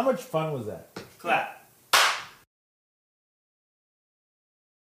 How much fun was that? Clap.